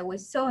proposed, I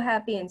was so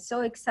happy and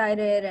so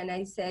excited. And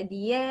I said,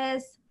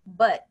 yes,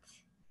 but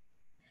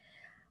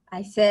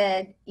I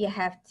said, you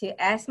have to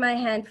ask my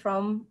hand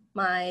from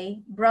my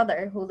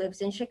brother who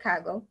lives in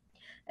Chicago.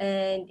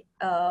 And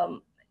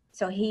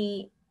so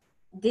he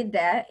did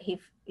that.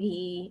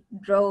 He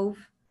drove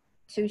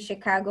to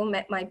Chicago,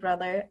 met my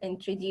brother,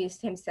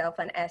 introduced himself,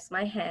 and asked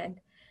my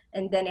hand.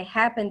 And then it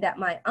happened that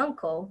my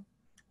uncle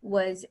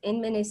was in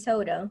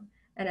Minnesota.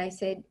 And I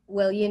said,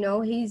 well, you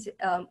know, he's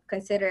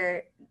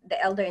considered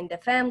the elder in the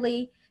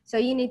family, so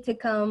you need to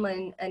come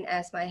and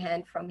ask my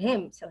hand from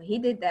him. So he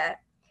did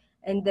that.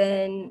 And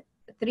then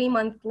 3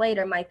 months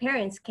later, my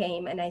parents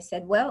came, and I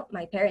said, well,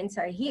 my parents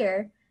are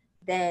here,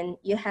 then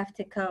you have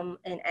to come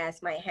and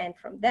ask my hand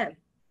from them.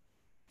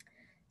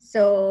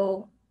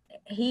 So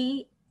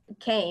he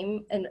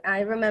came, and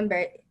I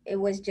remember it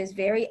was just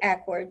very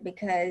awkward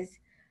because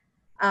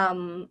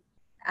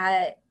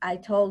I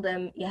told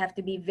them you have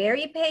to be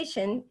very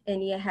patient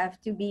and you have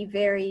to be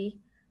very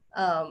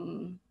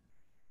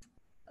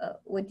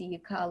what do you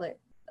call it?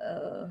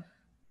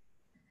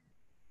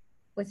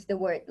 What's the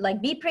word?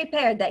 Like, be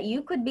prepared that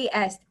you could be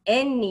asked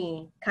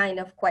any kind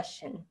of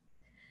question.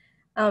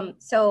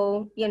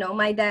 So, you know,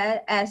 my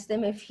dad asked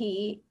him if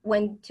he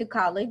went to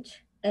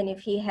college and if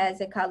he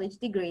has a college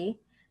degree.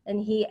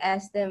 And he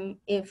asked him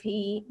if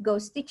he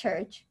goes to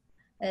church.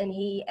 And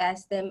he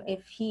asked him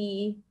if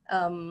he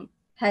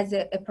has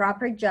a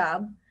proper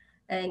job.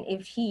 And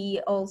if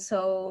he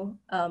also,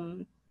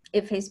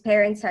 if his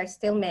parents are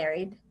still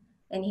married.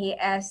 And he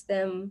asked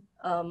them,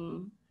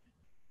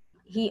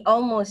 he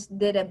almost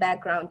did a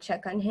background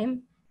check on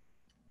him.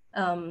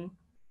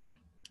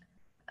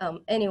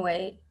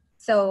 Anyway,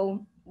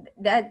 so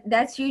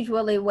that's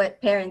usually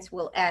what parents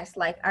will ask,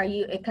 like, are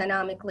you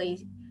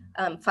economically,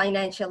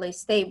 financially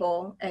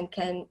stable and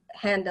can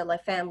handle a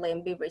family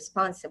and be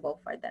responsible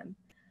for them?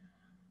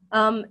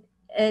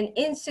 And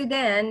in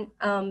Sudan,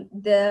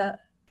 the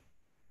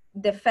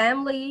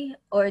family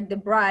or the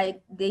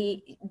bride,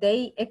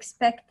 they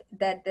expect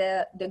that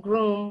the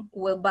groom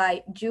will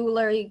buy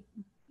jewelry,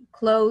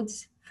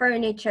 clothes,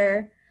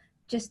 furniture,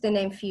 just to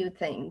name few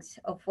things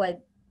of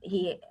what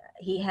he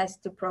has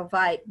to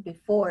provide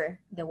before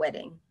the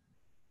wedding.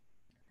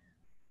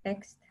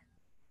 Next.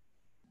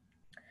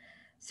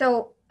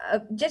 So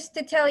just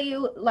to tell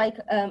you, like,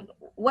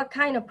 what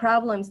kind of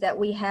problems that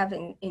we have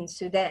in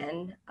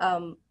Sudan,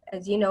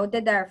 as you know,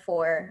 the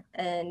Darfur,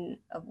 and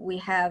we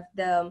have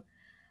the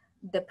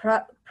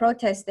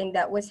protesting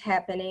that was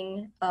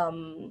happening,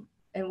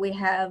 and we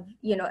have,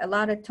 you know, a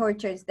lot of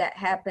tortures that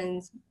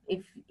happens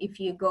if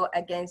you go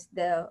against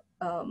the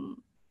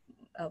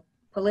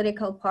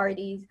political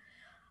parties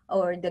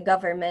or the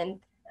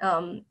government.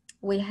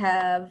 We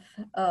have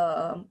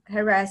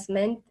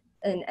harassment,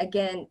 and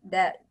again,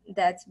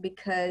 that's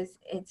because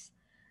it's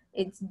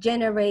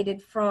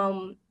generated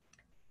from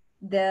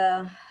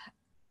the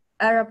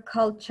Arab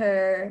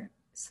culture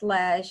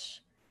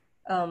slash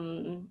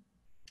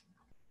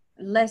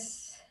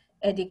less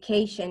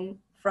education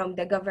from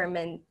the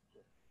government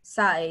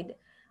side,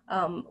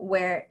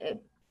 where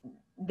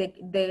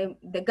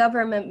the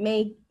government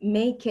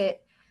make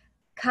it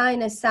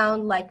kind of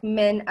sound like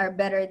men are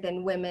better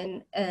than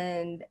women,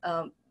 and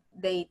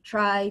they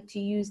try to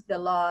use the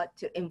law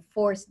to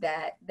enforce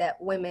that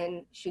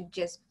women should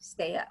just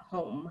stay at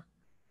home,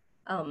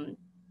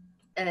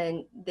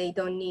 and they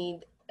don't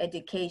need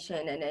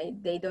education,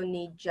 and they don't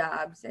need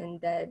jobs,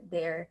 and that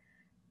they're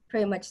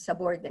pretty much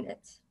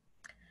subordinates.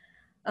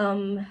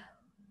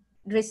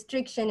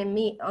 Restriction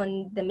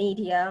on the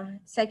media,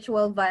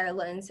 sexual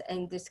violence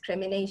and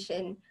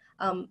discrimination.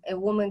 A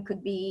woman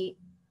could be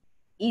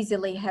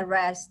easily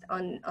harassed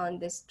on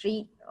the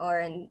street or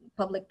in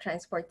public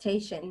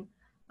transportation.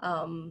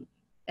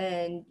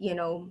 And, you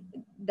know,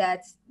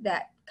 that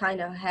kind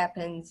of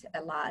happens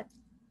a lot.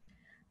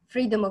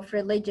 Freedom of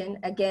religion,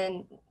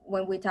 again,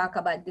 when we talk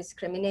about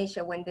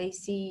discrimination, when they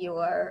see you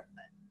are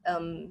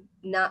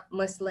not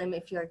Muslim,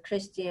 if you're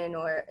Christian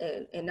or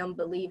an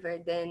unbeliever,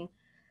 then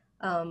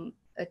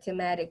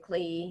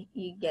automatically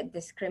you get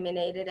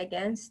discriminated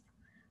against.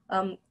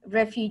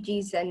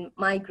 Refugees and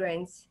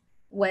migrants,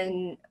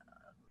 when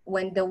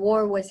the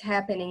war was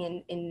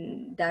happening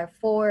in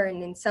Darfur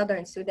and in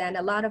southern Sudan,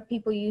 a lot of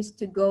people used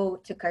to go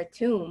to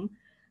Khartoum,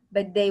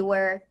 but they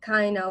were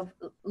kind of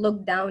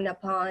looked down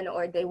upon,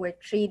 or they were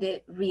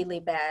treated really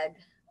bad,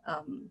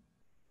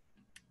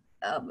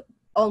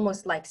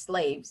 almost like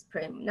slaves,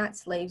 not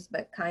slaves,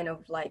 but kind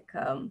of like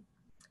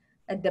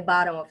at the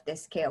bottom of the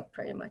scale,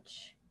 pretty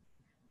much.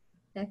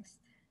 Next.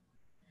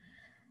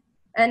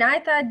 And I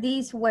thought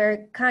these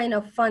were kind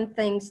of fun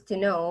things to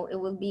know. It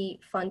would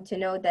be fun to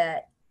know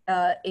that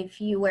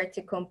if you were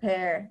to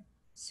compare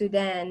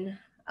Sudan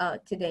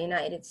to the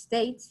United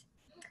States.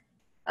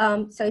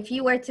 So if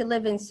you were to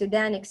live in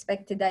Sudan,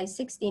 expect to die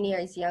 16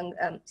 years young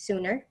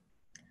sooner.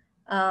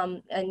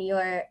 And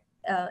you're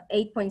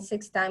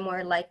 8.6 times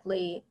more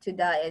likely to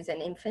die as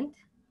an infant,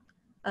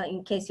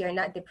 in case you're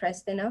not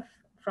depressed enough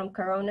from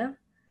Corona.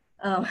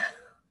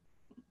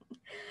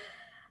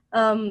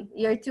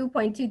 You're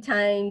 2.2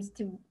 times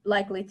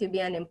likely to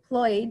be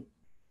unemployed.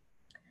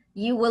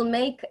 You will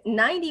make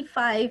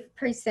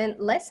 95%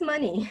 less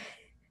money.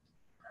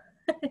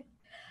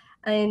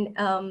 And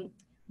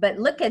but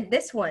look at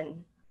this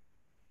one.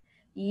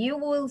 You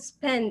will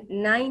spend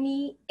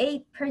 98%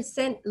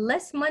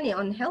 less money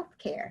on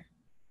healthcare,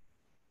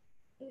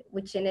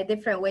 which in a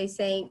different way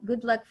saying,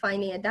 good luck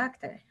finding a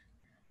doctor.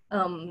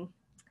 And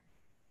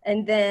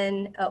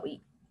then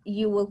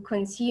you will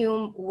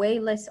consume way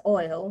less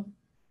oil,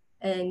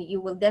 and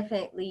you will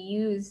definitely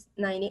use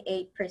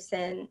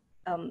 98%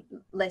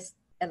 less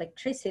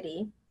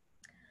electricity.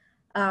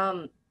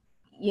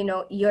 You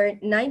know, you're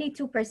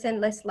 92%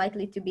 less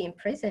likely to be in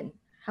prison.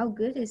 How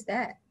good is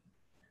that?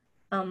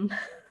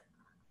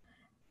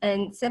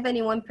 And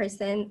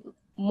 71%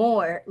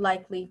 more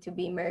likely to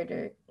be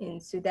murdered in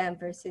Sudan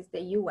versus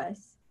the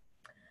US.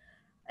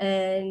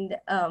 And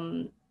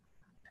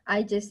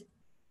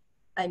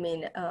I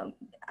mean,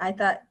 I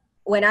thought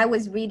when I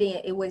was reading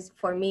it, it was,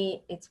 for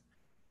me, it's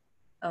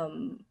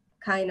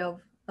kind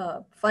of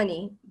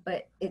funny,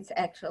 but it's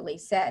actually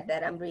sad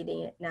that I'm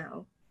reading it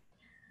now.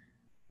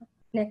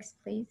 Next,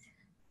 please.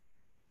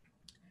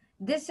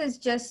 This is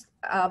just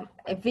a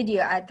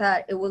video. I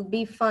thought it would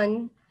be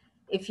fun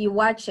if you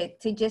watch it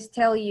to just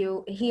tell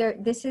you here,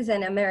 this is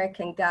an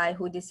American guy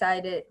who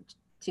decided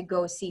to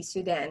go see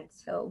Sudan.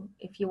 So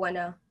if you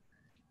wanna,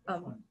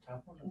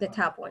 the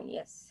top one,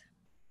 yes.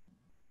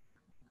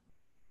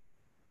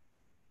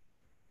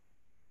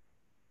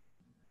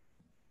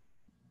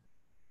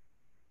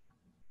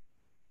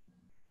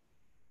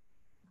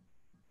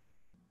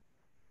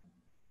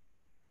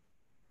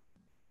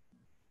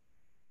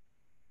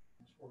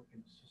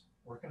 It's just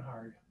working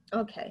hard.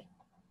 Okay,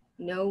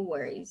 no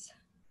worries.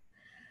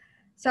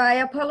 So I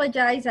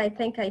apologize. I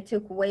think I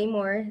took way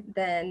more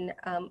than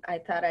I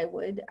thought I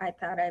would. I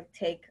thought I'd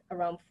take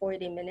around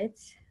 40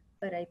 minutes,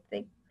 but I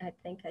think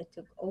I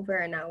took over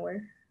an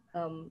hour.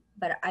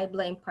 But I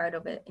blame part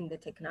of it in the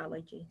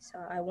technology, so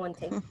I won't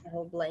take the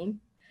whole blame.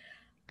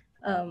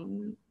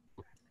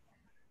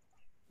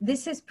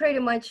 This is pretty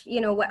much, you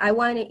know, what I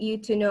wanted you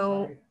to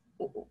know.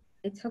 Sorry.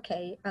 It's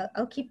okay.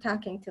 I'll keep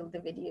talking till the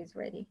video is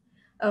ready.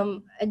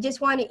 I just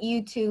wanted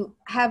you to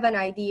have an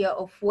idea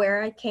of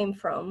where I came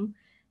from,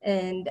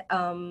 and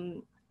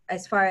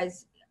as far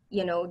as,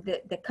 you know,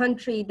 the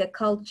country, the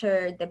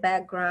culture, the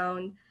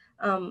background,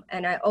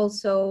 and I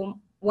also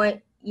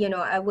want, you know,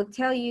 I would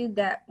tell you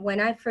that when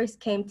I first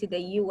came to the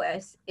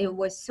US, it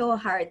was so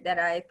hard that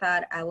I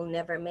thought I will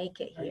never make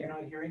it here. Are you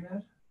not hearing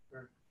that?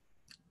 Or?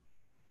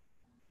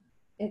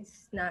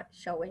 It's not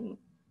showing.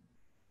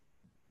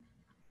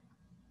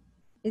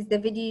 Is the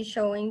video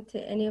showing to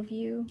any of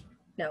you?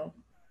 No.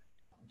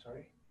 I'm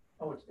sorry?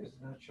 Oh, it's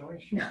not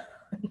showing? No.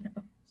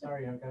 No.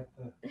 Sorry, I got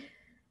the...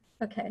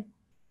 Okay.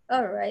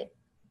 All right.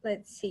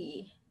 Let's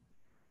see.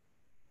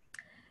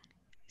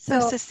 So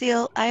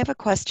Cecile, I have a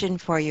question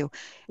for you.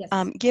 Yes.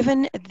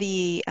 Given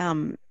the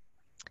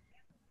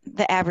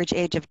average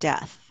age of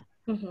death,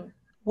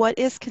 what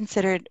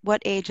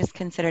age is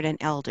considered an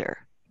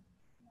elder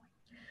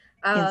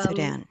in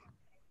Sudan?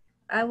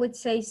 I would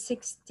say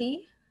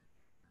 60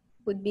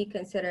 would be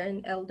considered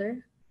an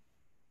elder.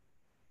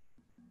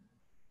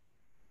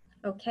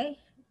 Okay,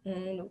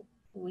 and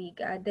we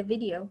got the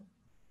video.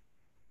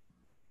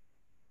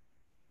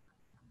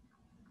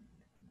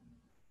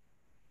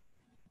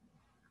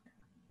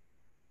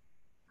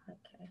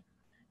 Okay,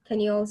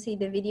 can you all see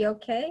the video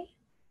okay?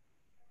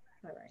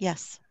 All right.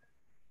 Yes.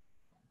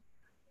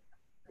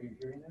 Are you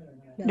hearing that or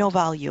not? No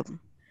volume.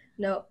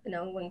 No,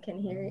 no one can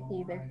hear it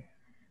either.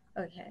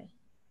 Okay,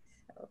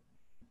 so,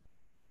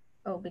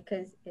 oh,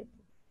 because it,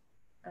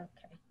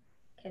 okay.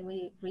 Can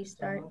we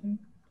restart?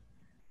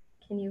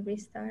 Can you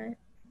restart?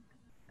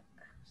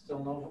 Still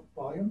no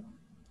volume?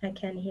 I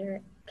can't hear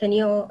it. Can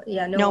you,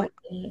 yeah, no one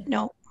can hear.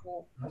 No.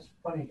 That's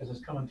funny because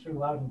it's coming through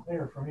loud and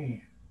clear for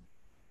me.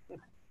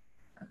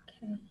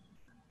 Okay.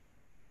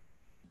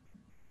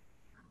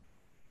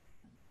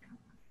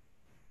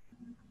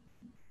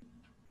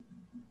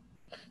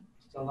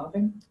 Still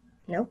nothing?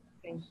 Nope.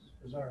 It's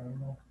bizarre, I don't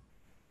know.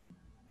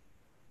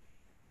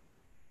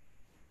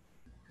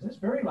 Because it's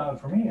very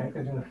loud for me. I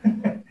could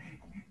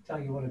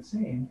tell you what it's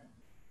saying.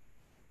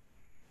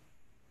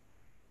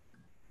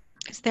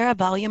 Is there a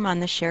volume on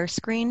the share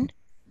screen?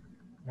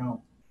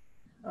 No.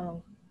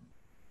 Oh.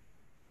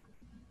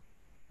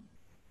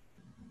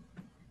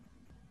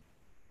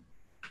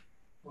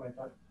 Well, I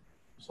was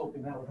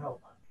hoping that would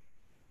help.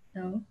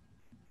 No?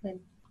 Then,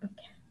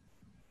 okay.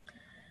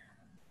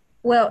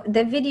 Well,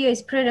 the video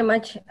is pretty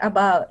much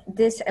about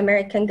this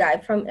American guy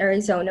from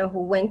Arizona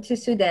who went to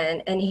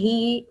Sudan, and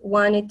he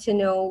wanted to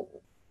know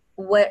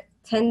what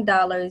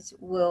 $10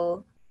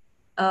 will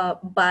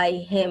buy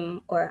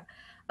him, or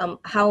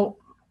how,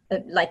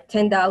 like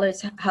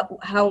 $10,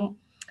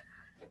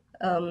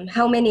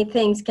 how many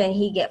things can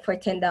he get for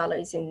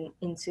 $10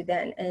 in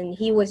Sudan? And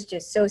he was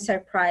just so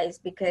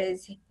surprised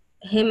because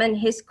him and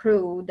his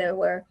crew, there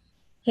were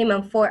him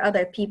and 4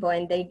 other people,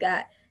 and they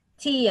got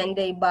tea and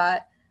they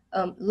bought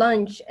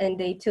lunch, and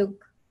they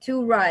took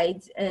 2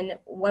 rides and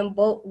 1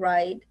 boat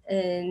ride,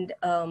 and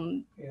yeah,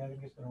 I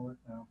think it's gonna work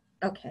now.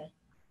 Okay.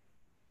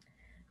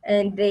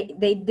 And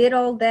they did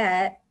all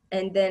that,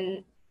 and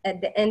then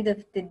at the end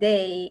of the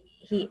day,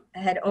 he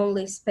had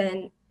only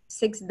spent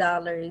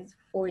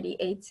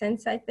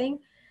 $6.48, I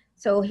think.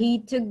 So he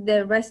took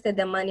the rest of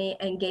the money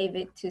and gave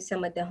it to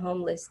some of the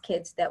homeless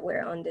kids that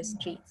were on the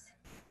streets.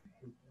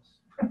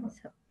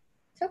 So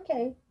it's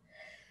okay.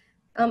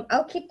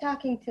 I'll keep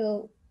talking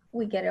till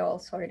we get it all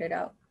sorted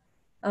out.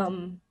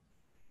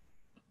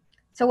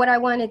 So what I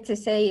wanted to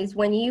say is,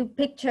 when you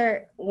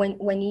picture,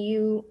 when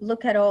you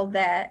look at all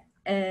that,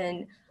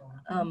 and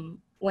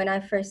when I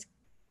first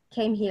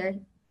came here,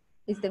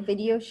 is the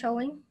video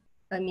showing?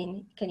 I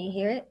mean, can you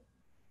hear it?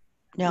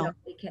 No. No,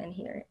 we can't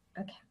hear it.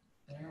 Okay.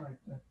 Yeah,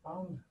 I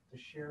found the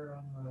share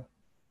on the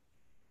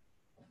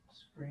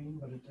screen,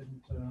 but it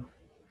didn't.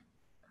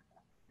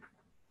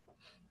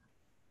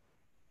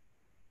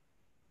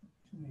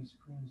 Too These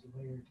screens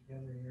layered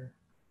together here.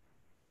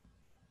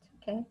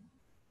 Okay.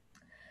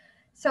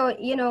 So,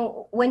 you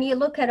know, when you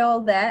look at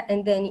all that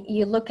and then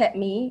you look at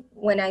me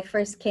when I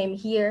first came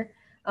here,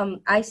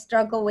 I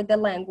struggle with the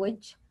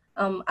language.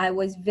 I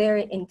was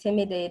very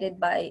intimidated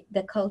by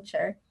the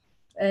culture.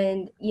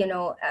 And, you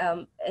know,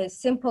 a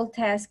simple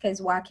task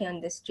as walking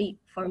on the street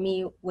for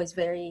me was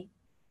very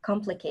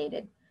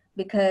complicated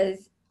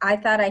because I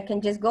thought I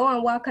can just go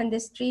and walk on the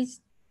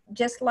streets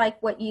just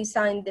like what you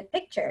saw in the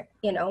picture,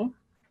 you know.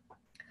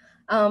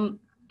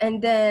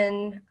 And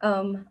then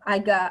I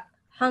got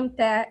honked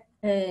at,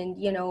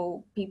 and you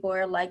know, people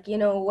are like, you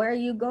know, where are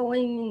you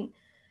going?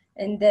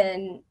 And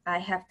then I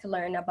have to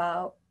learn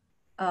about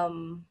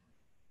um,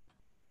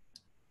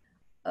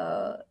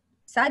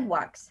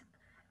 sidewalks.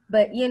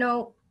 But you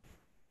know,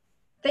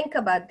 think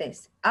about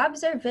this.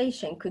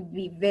 Observation could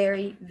be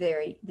very,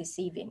 very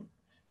deceiving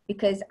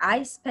because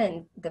I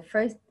spent the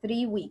first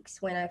 3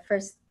 weeks when I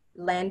first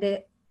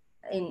landed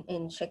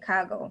in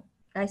Chicago.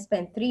 I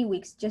spent 3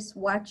 weeks just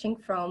watching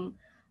from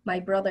my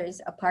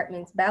brother's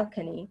apartment's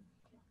balcony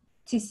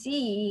to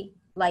see,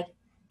 like,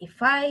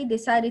 if I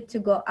decided to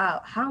go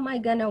out, how am I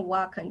gonna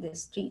walk on the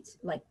streets?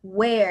 Like,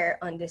 where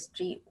on the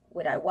street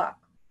would I walk?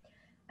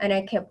 And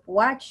I kept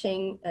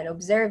watching and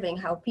observing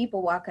how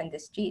people walk on the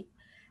street.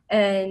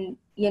 And,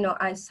 you know,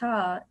 I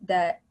saw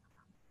that,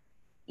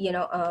 you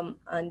know,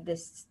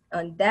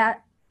 on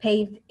that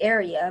paved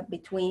area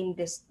between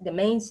the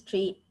main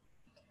street,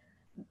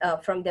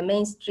 from the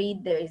main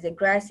street, there is a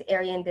grass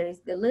area and there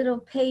is the little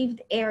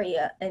paved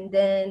area, and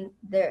then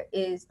there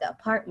is the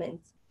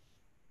apartments.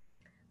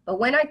 But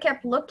when I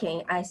kept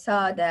looking, I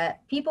saw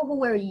that people who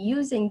were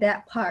using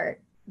that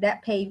part,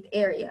 that paved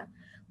area,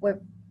 were,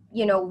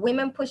 you know,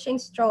 women pushing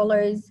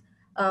strollers,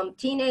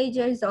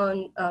 teenagers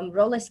on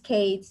roller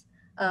skates,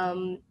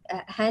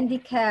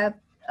 handicapped,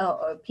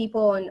 or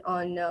people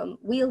on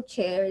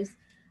wheelchairs.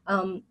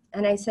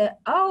 And I said,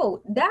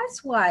 oh,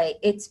 that's why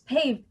it's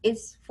paved.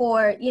 It's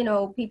for, you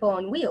know, people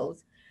on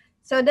wheels.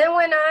 So then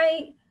when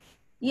I,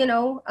 you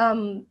know,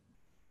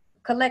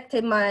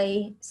 collected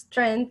my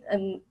strength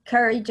and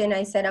courage, and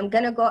I said, I'm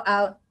gonna go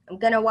out, I'm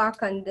gonna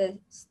walk on the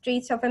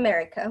streets of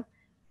America.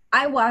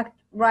 I walked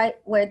right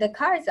where the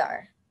cars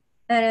are,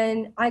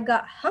 and I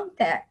got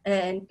honked at,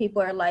 and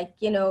people are like,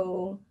 you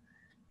know,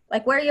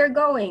 like, where you're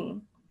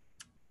going.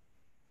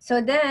 So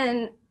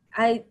then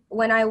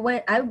when I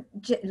went,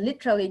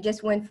 literally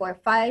just went for a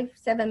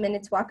 5-7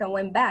 minutes walk and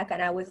went back,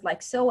 and I was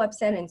like so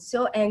upset and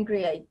so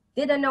angry. I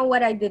didn't know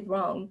what I did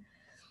wrong.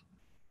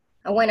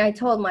 And when I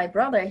told my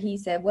brother, he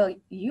said, well,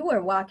 you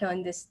were walking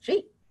on the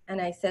street.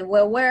 And I said,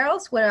 well, where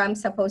else were I'm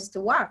supposed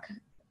to walk?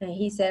 And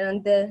he said,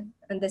 on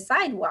the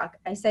sidewalk.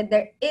 I said,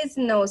 there is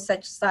no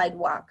such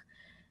sidewalk.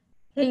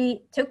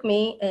 He took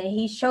me and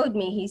he showed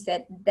me, he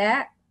said,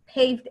 that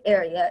paved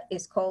area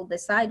is called the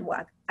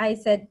sidewalk. I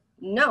said,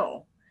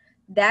 no,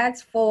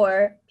 that's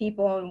for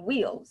people on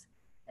wheels.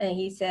 And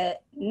he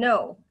said,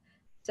 no.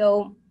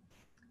 So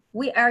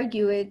we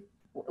argued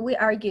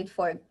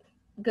for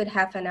good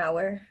half an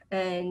hour,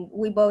 and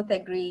we both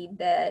agreed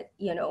that,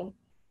 you know,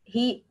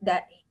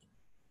 that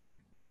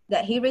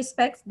he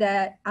respects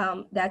that,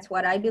 that's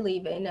what I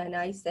believe in. And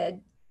I said,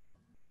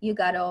 you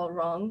got it all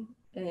wrong.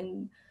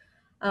 And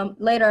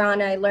later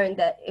on I learned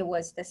that it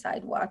was the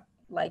sidewalk,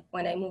 like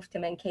when I moved to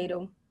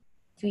Mankato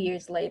 2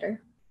 years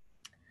later.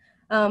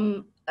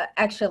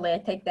 Actually, I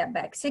take that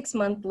back. 6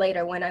 months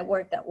later, when I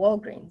worked at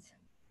Walgreens.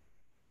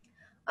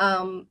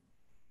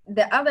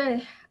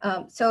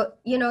 So,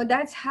 you know,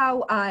 that's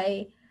how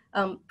I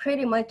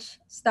pretty much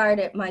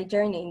started my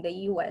journey in the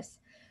US.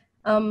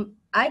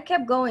 I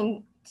kept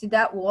going to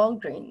that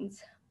Walgreens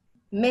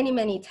many,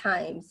 many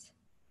times,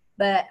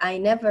 but I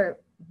never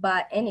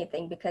bought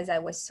anything because I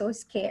was so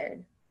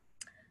scared,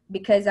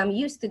 because I'm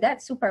used to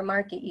that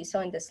supermarket you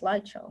saw in the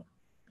slideshow.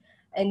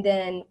 And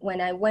then when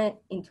I went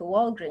into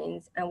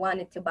Walgreens, I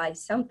wanted to buy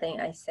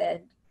something. I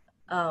said,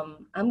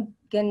 I'm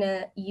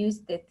gonna use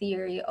the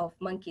theory of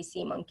monkey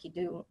see, monkey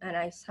do. And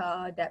I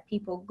saw that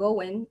people go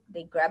in,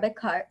 they grab a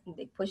cart and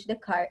they push the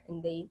cart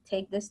and they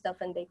take the stuff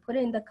and they put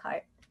it in the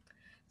cart.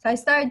 So I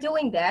started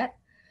doing that.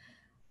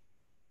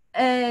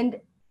 And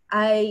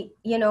I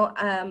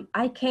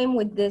came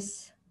with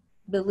this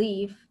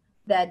belief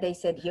that they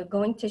said, you're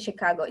going to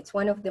Chicago. It's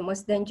one of the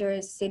most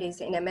dangerous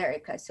cities in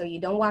America. So you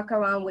don't walk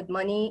around with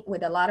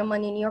a lot of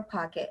money in your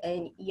pocket.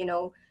 And, you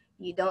know,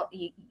 you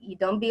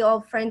don't be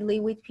all friendly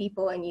with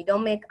people, and you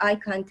don't make eye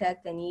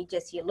contact, and you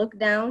look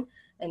down,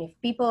 and if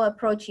people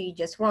approach you, you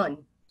just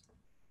run.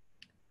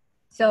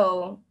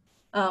 So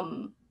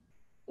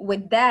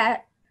with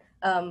that,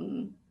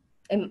 and,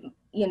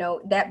 you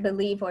know, that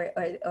belief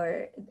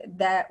or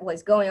that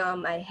was going on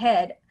in my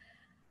head,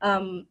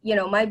 you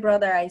know, my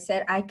brother, I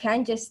said, I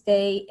can't just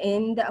stay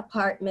in the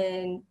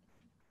apartment,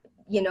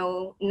 you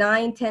know,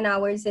 9-10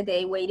 hours a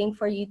day waiting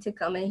for you to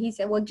come. And he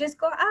said, well, just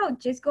go out,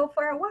 just go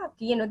for a walk.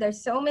 You know,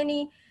 there's so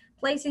many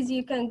places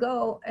you can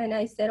go. And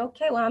I said,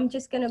 okay, well, I'm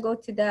just gonna go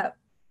to that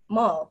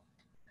mall,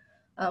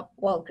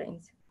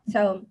 Walgreens.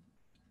 So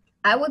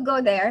I would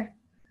go there,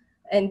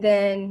 and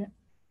then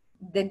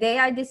the day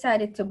I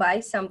decided to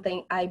buy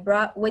something, I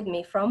brought with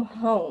me from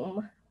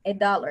home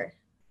 $1,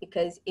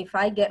 because if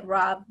I get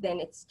robbed, then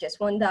it's just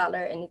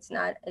 $1 and it's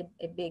not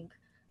a big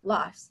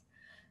loss.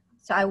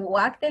 So I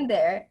walked in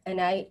there,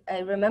 and I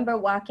remember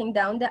walking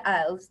down the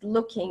aisles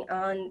looking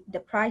on the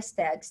price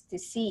tags to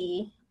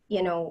see,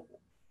 you know,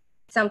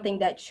 something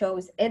that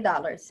shows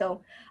 $1.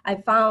 So I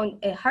found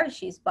a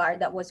Hershey's bar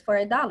that was for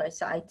 $1.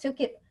 So I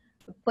took it,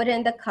 put it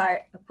in the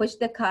cart, pushed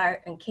the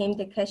cart, and came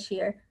to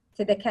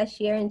the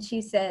cashier, and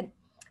she said,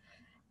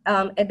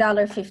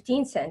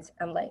 $1.15.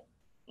 I'm like,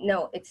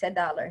 no, it's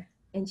 $1.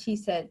 And she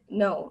said,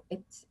 no,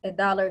 it's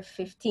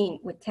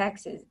 $1.15 with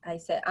taxes. I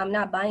said, I'm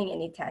not buying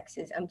any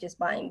taxes. I'm just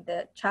buying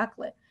the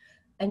chocolate.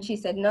 And she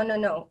said, no, no,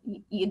 no,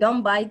 you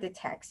don't buy the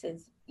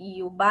taxes.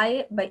 You buy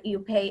it, but you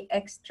pay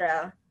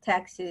extra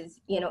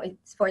taxes. You know,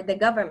 it's for the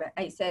government.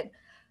 I said,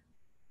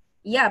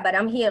 yeah, but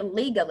I'm here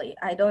legally.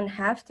 I don't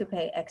have to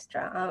pay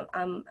extra.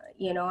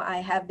 You know, I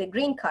have the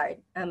green card.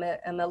 I'm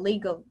a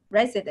legal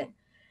resident.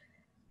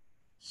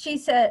 She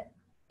said,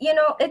 you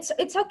know,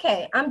 it's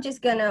okay. I'm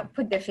just gonna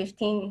put the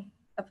 15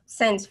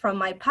 cents from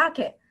my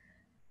pocket.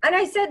 And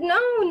I said, no,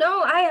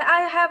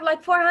 I have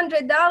like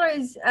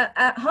 $400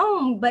 at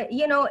home, but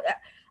you know,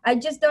 I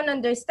just don't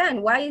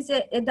understand. Why is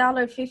it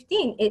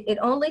 $1.15? It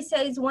only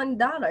says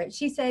 $1.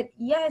 She said,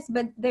 yes,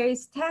 but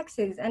there's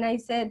taxes. And I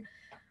said,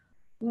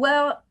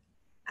 well,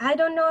 I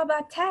don't know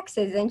about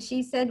taxes. And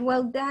she said,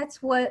 well,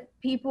 that's what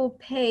people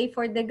pay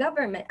for the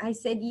government. I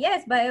said,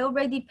 yes, but I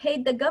already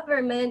paid the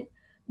government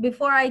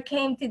before I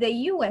came to the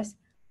US.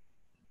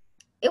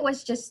 It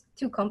was just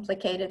too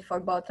complicated for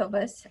both of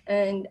us.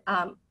 And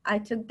I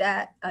took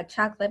that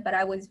chocolate, but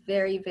I was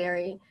very,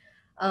 very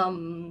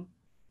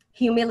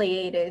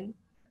humiliated.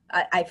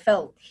 I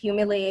felt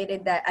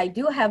humiliated that I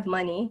do have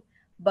money,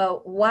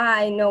 but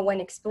why no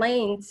one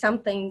explained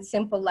something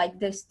simple like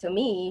this to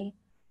me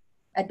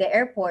at the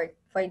airport,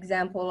 for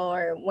example,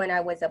 or when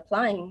I was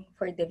applying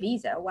for the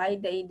visa? Why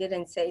they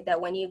didn't say that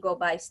when you go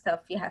buy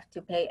stuff, you have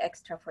to pay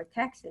extra for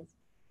taxes?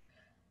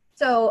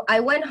 So I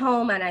went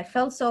home and I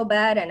felt so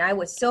bad, and I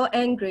was so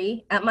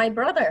angry at my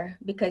brother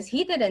because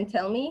he didn't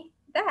tell me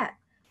that.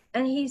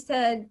 And he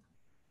said,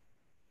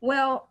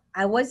 well,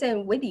 I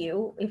wasn't with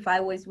you. If I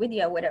was with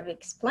you, I would have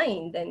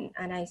explained.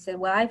 And I said,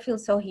 well, I feel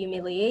so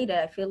humiliated.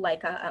 I feel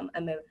like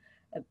I'm a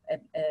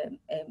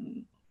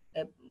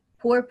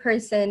poor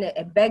person,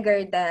 a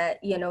beggar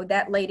that, you know,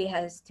 that lady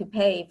has to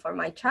pay for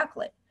my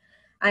chocolate.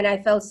 And I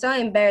felt so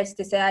embarrassed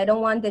to say, I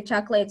don't want the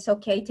chocolate. It's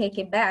okay, take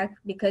it back,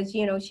 because,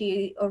 you know,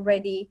 she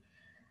already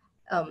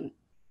put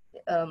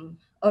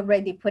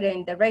it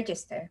in the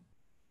register.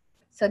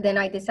 So then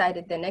I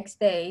decided the next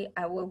day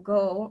I will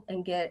go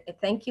and get a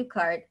thank you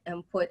card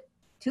and put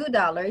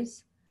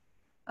 $2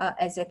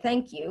 as a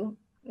thank you.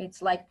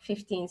 It's like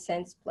 15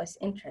 cents plus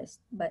interest,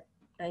 but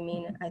I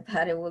mean, I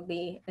thought it would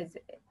be as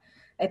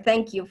a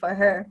thank you for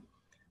her.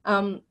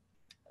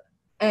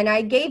 And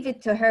I gave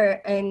it to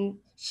her, and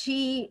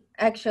she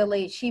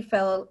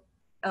felt,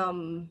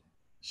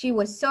 she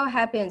was so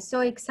happy and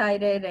so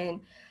excited,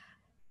 and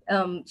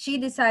she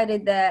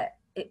decided that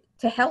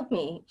to help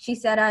me. She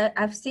said,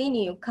 I've seen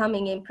you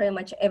coming in pretty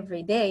much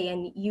every day,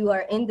 and you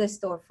are in the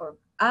store for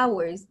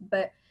hours,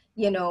 but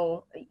you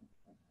know,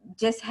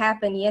 just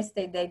happened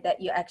yesterday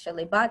that you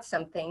actually bought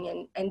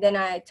something. And then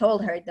I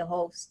told her the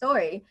whole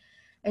story.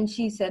 And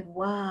she said,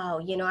 wow,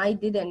 you know, I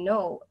didn't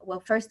know. Well,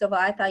 first of all,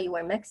 I thought you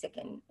were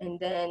Mexican. And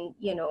then,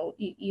 you know,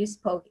 you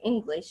spoke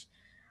English.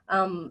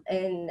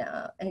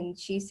 And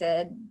she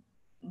said,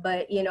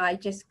 but, you know, I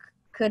just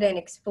couldn't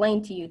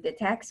explain to you the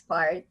tax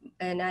part.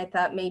 And I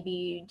thought maybe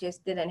you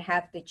just didn't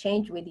have the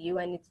change with you,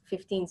 and it's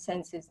 15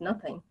 cents is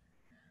nothing.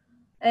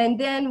 And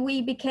then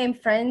we became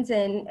friends,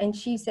 and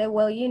she said,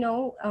 well, you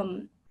know,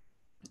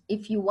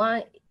 if you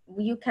want,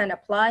 you can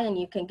apply and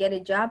you can get a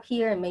job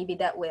here, and maybe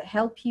that will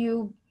help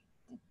you.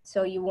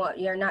 So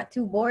you're not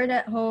too bored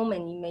at home,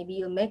 and maybe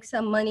you'll make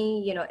some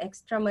money, you know,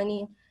 extra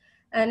money.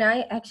 And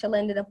I actually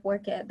ended up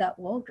working at that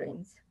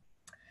Walgreens.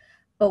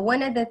 But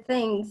one of the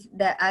things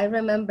that I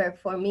remember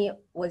for me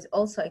was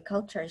also a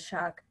culture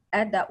shock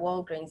at that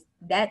Walgreens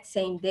that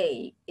same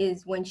day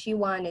is when she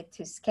wanted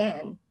to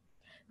scan,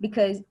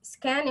 because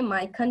scan in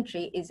my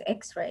country is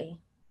X-ray.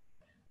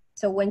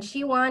 So when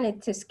she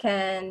wanted to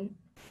scan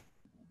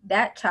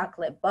that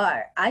chocolate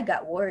bar, I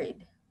got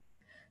worried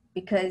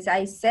because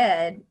I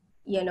said,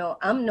 you know,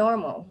 I'm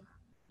normal.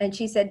 And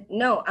she said,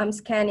 no, I'm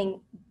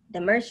scanning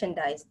the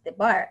merchandise, the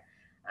bar.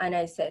 And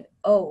I said,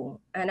 oh,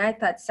 and I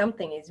thought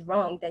something is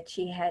wrong that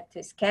she had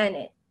to scan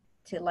it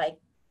to like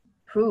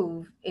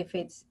prove if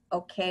it's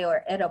okay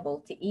or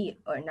edible to eat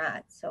or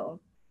not. So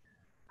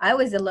I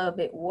was a little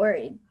bit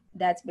worried.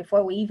 That's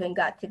before we even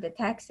got to the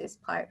taxes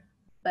part.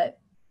 But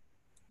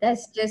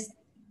that's just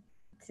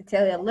to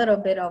tell you a little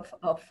bit of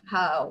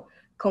how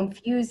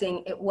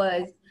confusing it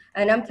was.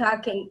 And I'm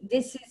talking,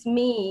 this is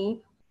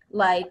me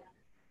like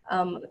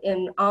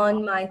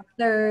on my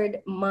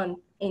third month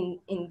in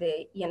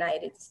the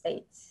United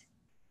States.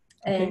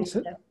 And okay,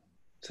 so,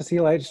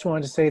 Cecile, I just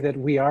wanted to say that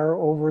we are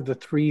over the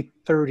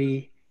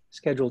 3:30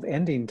 scheduled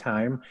ending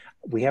time.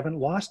 We haven't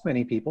lost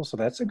many people, so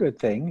that's a good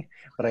thing.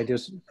 But I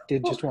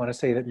did just want to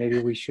say that maybe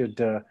we should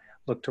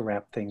look to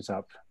wrap things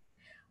up.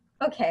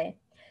 Okay,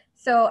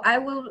 so I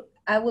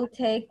will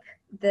take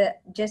the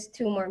just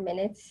 2 more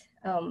minutes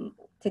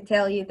to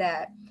tell you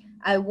that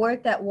I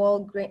worked at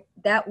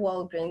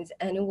Walgreens,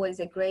 and it was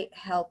a great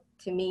help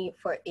to me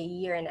for a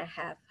year and a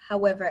half.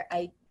 However,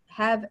 I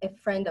have a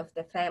friend of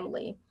the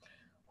family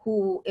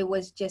who it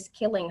was just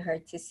killing her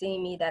to see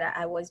me that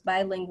I was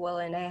bilingual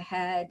and I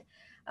had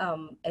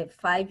a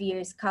 5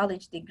 years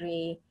college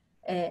degree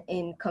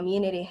in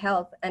community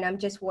health, and I'm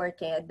just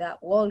working at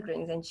that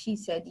Walgreens. And she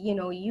said, you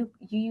know,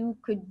 you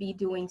could be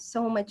doing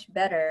so much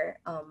better.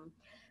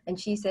 And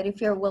she said,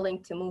 if you're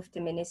willing to move to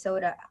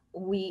Minnesota,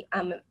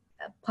 I'm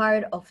a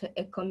part of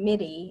a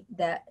committee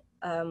that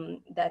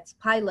that's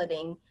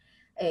piloting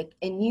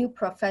a new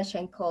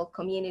profession called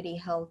community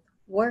health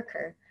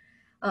worker.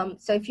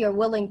 So if you're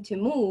willing to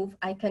move,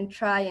 I can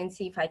try and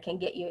see if I can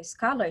get you a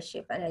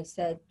scholarship. And I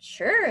said,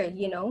 sure,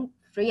 you know,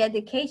 free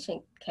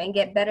education, can't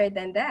get better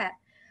than that.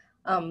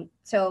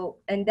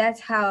 And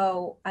that's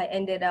how I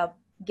ended up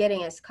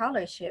getting a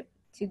scholarship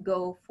to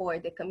go for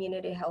the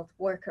community health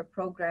worker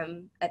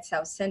program at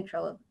South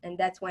Central. And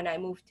that's when I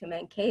moved to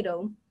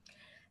Mankato.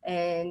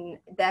 And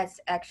that's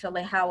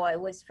actually how I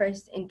was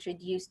first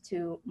introduced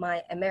to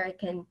my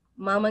American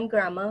mom and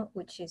grandma,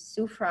 which is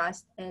Sue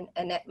Frost and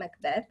Annette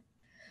Macbeth.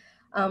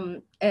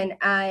 And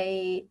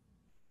I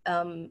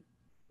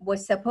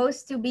was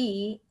supposed to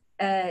be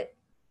at,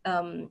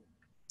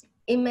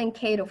 in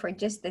Mankato for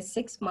just the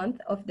 6 month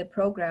of the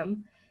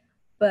program.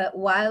 But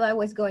while I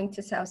was going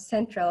to South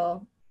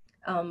Central,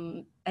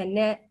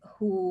 Annette,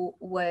 who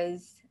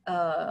was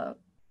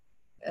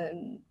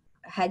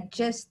had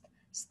just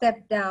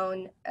stepped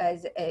down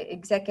as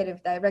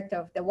executive director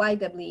of the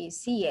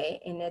YWCA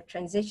in a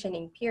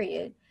transitioning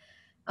period,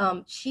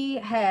 she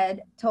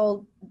had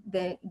told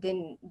the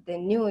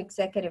new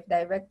executive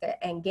director,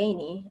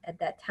 Angani, at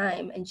that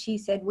time, and she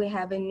said, we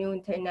have a new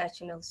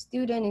international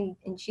student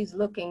and she's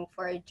looking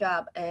for a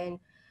job, and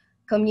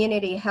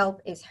community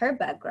health is her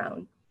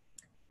background.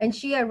 And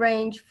she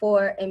arranged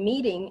for a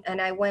meeting, and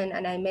I went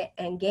and I met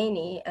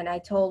Angani, and I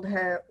told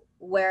her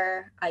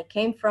where I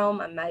came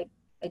from and my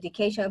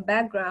educational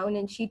background,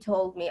 and she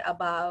told me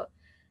about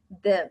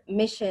the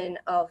mission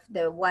of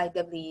the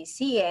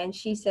YWCA, and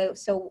she said,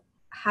 so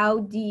how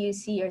do you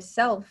see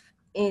yourself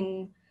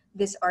in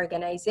this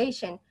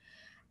organization?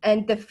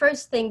 And the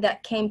first thing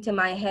that came to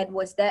my head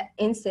was that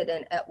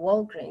incident at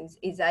Walgreens.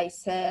 Is I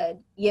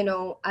said, you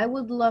know, I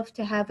would love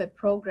to have a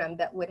program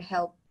that would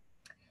help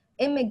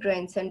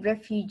immigrants and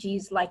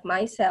refugees like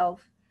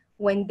myself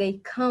when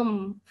they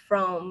come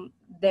from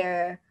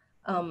their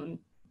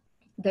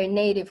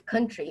native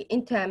country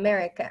into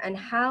America, and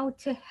how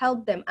to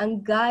help them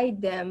and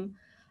guide them,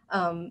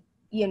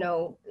 you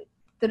know,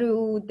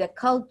 through the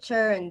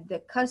culture and the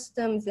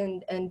customs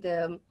and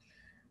the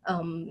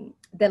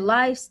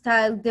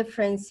lifestyle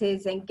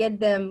differences, and get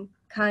them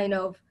kind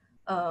of,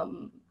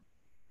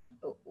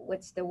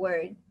 what's the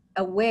word,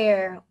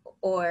 aware,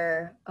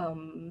 or,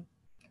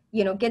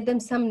 you know, get them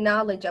some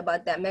knowledge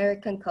about the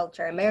American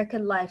culture,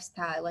 American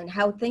lifestyle, and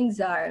how things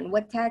are, and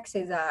what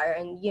taxes are,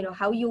 and, you know,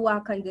 how you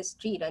walk on the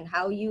street, and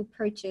how you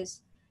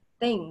purchase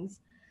things.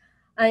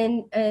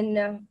 And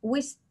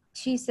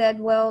she said,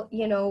 well,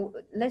 you know,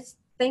 let's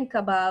think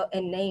about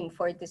a name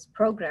for this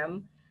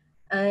program.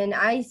 And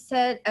I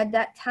said at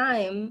that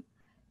time,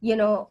 you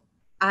know,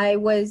 I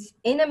was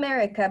in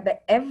America,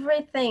 but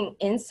everything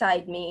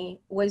inside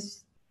me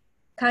was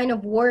kind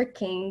of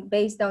working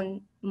based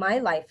on my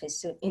life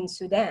in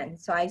Sudan.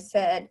 So I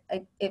said,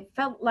 it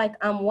felt like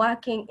I'm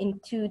walking in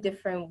two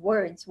different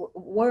worlds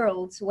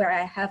where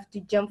I have to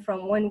jump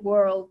from one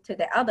world to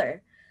the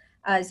other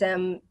as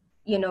I'm,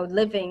 you know,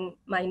 living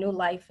my new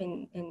life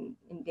in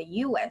the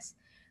US.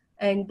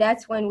 And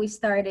that's when we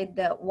started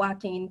the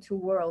Walking in Two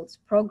Worlds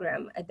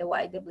program at the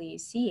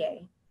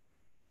YWCA.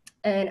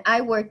 And I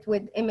worked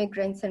with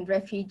immigrants and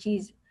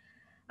refugees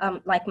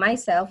like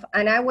myself,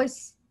 and I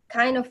was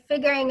kind of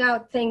figuring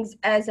out things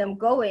as I'm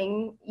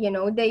going. You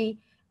know,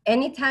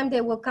 anytime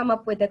they will come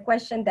up with a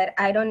question that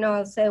I don't know,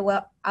 I'll say,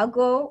 well, I'll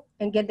go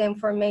and get the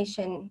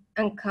information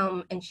and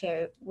come and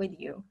share it with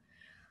you.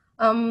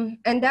 And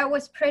that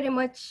was pretty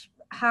much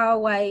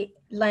how I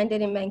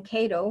landed in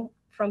Mankato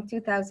from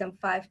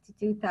 2005 to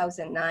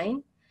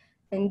 2009,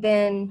 and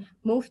then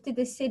moved to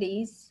the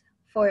cities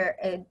for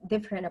a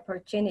different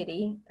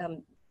opportunity,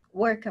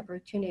 work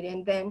opportunity.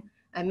 And then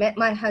I met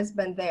my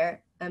husband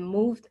there and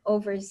moved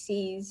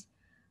overseas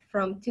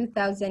from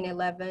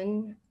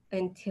 2011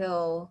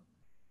 until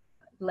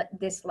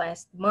this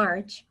last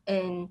March.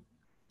 And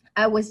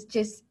I was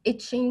just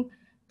itching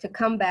to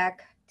come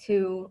back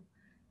to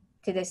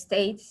the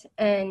States,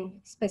 and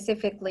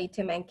specifically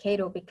to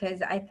Mankato,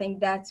 because I think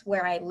that's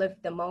where I live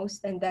the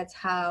most, and that's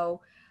how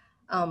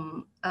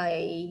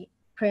I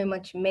pretty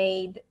much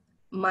made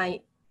my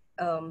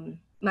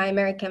my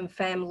American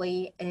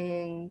family,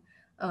 and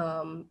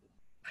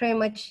pretty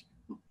much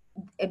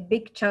a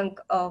big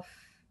chunk of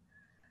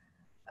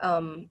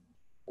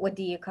what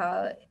do you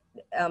call it?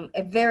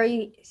 a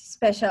very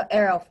special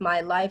era of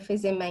my life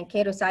is in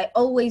Mankato. So I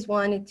always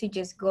wanted to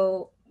just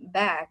go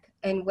back.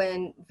 And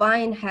when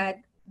Vine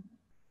had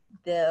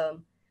the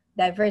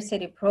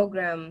diversity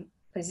program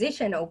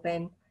position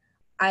open,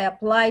 I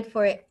applied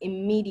for it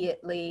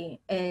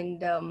immediately.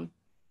 And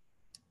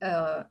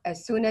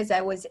as soon as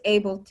I was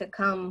able to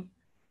come,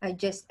 I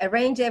just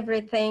arranged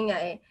everything.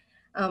 I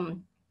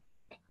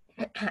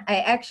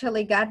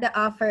actually got the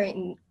offer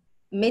in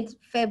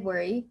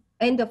mid-February,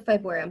 end of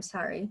February, I'm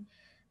sorry.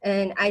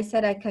 And I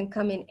said I can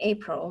come in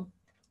April.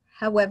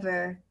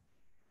 However,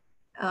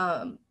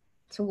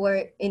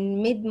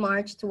 in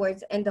mid-March,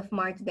 towards end of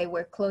March, they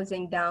were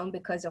closing down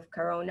because of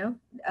Corona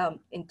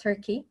in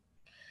Turkey.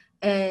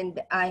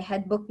 And I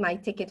had booked my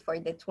ticket for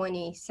the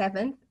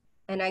 27th,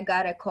 and I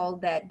got a call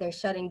that they're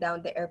shutting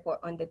down the airport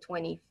on the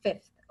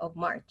 25th of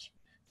March.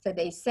 So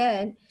they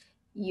said,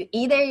 you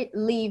either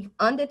leave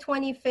on the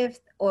 25th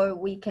or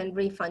we can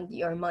refund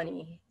your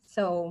money.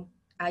 So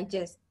I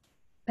just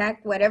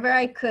packed whatever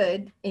I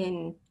could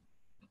in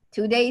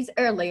 2 days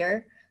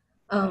earlier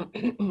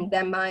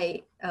than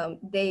my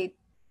date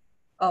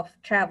of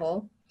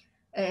travel.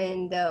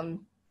 And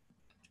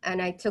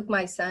I took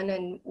my son,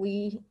 and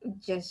we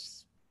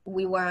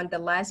were on the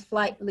last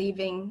flight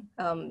leaving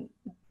the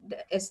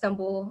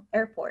Istanbul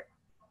airport.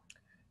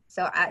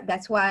 So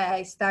that's why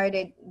I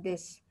started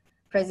this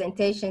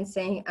presentation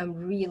saying I'm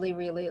really,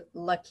 really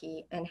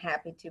lucky and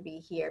happy to be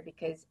here,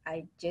 because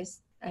I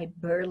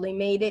barely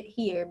made it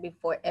here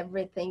before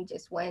everything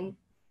just went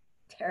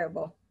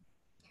terrible.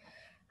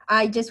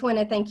 I just want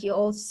to thank you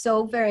all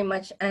so very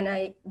much, and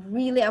I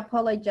really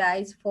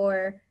apologize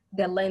for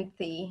the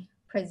lengthy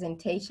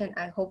presentation.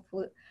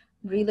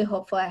 Really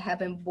hopeful I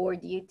haven't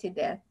bored you to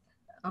death.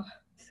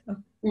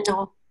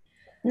 No,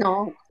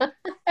 no.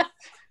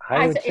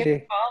 I would say,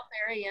 it's all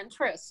very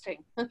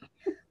interesting.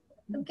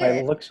 by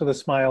the looks of the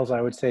smiles,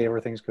 I would say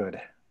everything's good.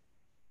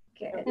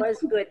 It was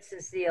good,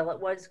 Cecile. It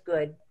was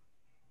good.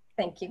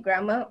 Thank you,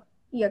 Grandma.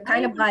 You're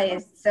kind of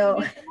biased, so.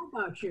 How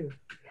about you?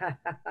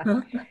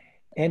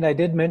 And I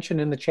did mention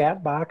in the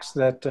chat box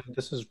that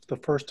this is the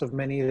first of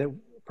many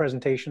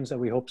presentations that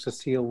we hope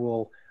Cecile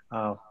will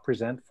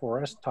present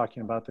for us,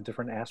 talking about the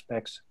different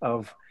aspects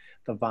of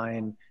the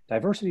Vine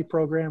diversity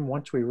program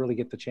once we really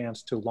get the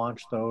chance to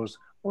launch those,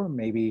 or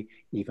maybe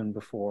even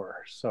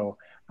before. So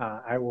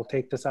I will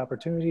take this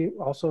opportunity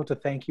also to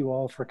thank you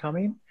all for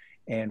coming,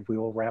 and we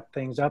will wrap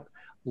things up.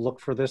 Look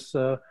for this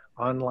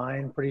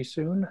online pretty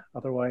soon.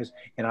 Otherwise,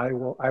 and I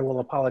will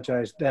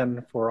apologize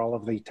then for all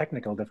of the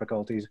technical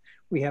difficulties.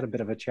 We had a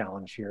bit of a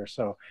challenge here,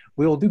 so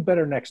we will do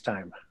better next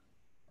time.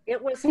 It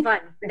was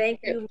fun. Thank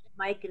you,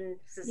 Mike and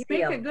Cecile.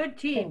 You make a good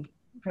team.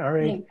 All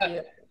right. Thank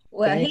you.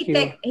 Well,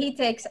 Thank he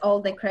takes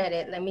all the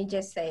credit. Let me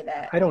just say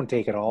that. I don't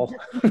take it all.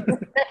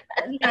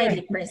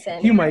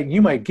 90%. You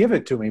might give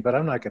it to me, but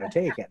I'm not going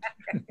to take it.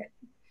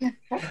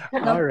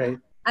 All right.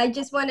 I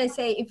just want to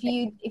say, if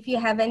you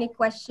have any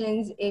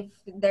questions, if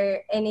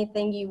there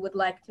anything you would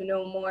like to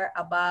know more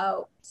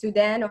about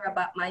Sudan or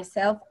about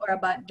myself or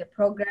about the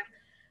program,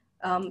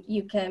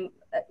 you can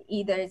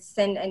either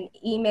send an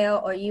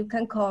email or you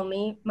can call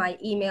me. My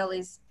email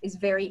is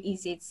very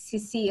easy. It's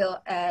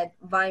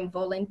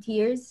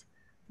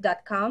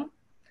cecile@vinevolunteers.com.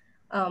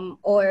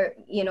 Or,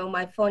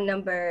 my phone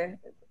number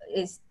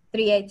is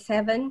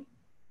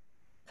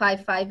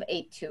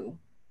 387-5582.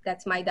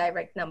 That's my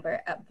direct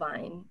number at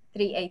Vine,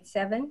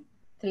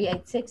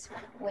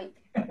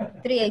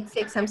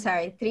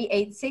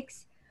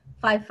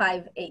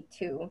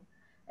 386-5582.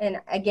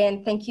 And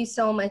again, thank you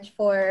so much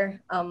for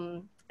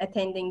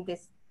attending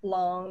this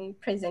long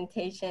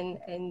presentation.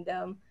 And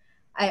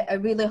I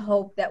really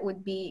hope that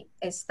would be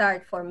a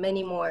start for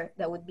many more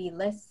that would be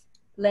less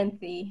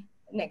lengthy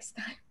next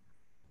time.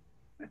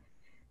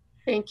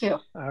 Thank you.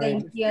 All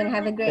Thank right. you, and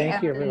have a great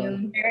Thank you, afternoon.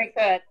 everyone. Very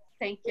good.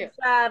 Thank you. Good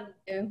job.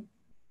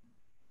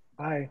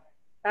 Bye.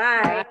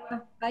 Bye.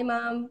 Bye,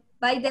 Mom.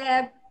 Bye,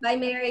 Deb. Bye,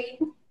 Mary.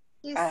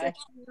 Bye.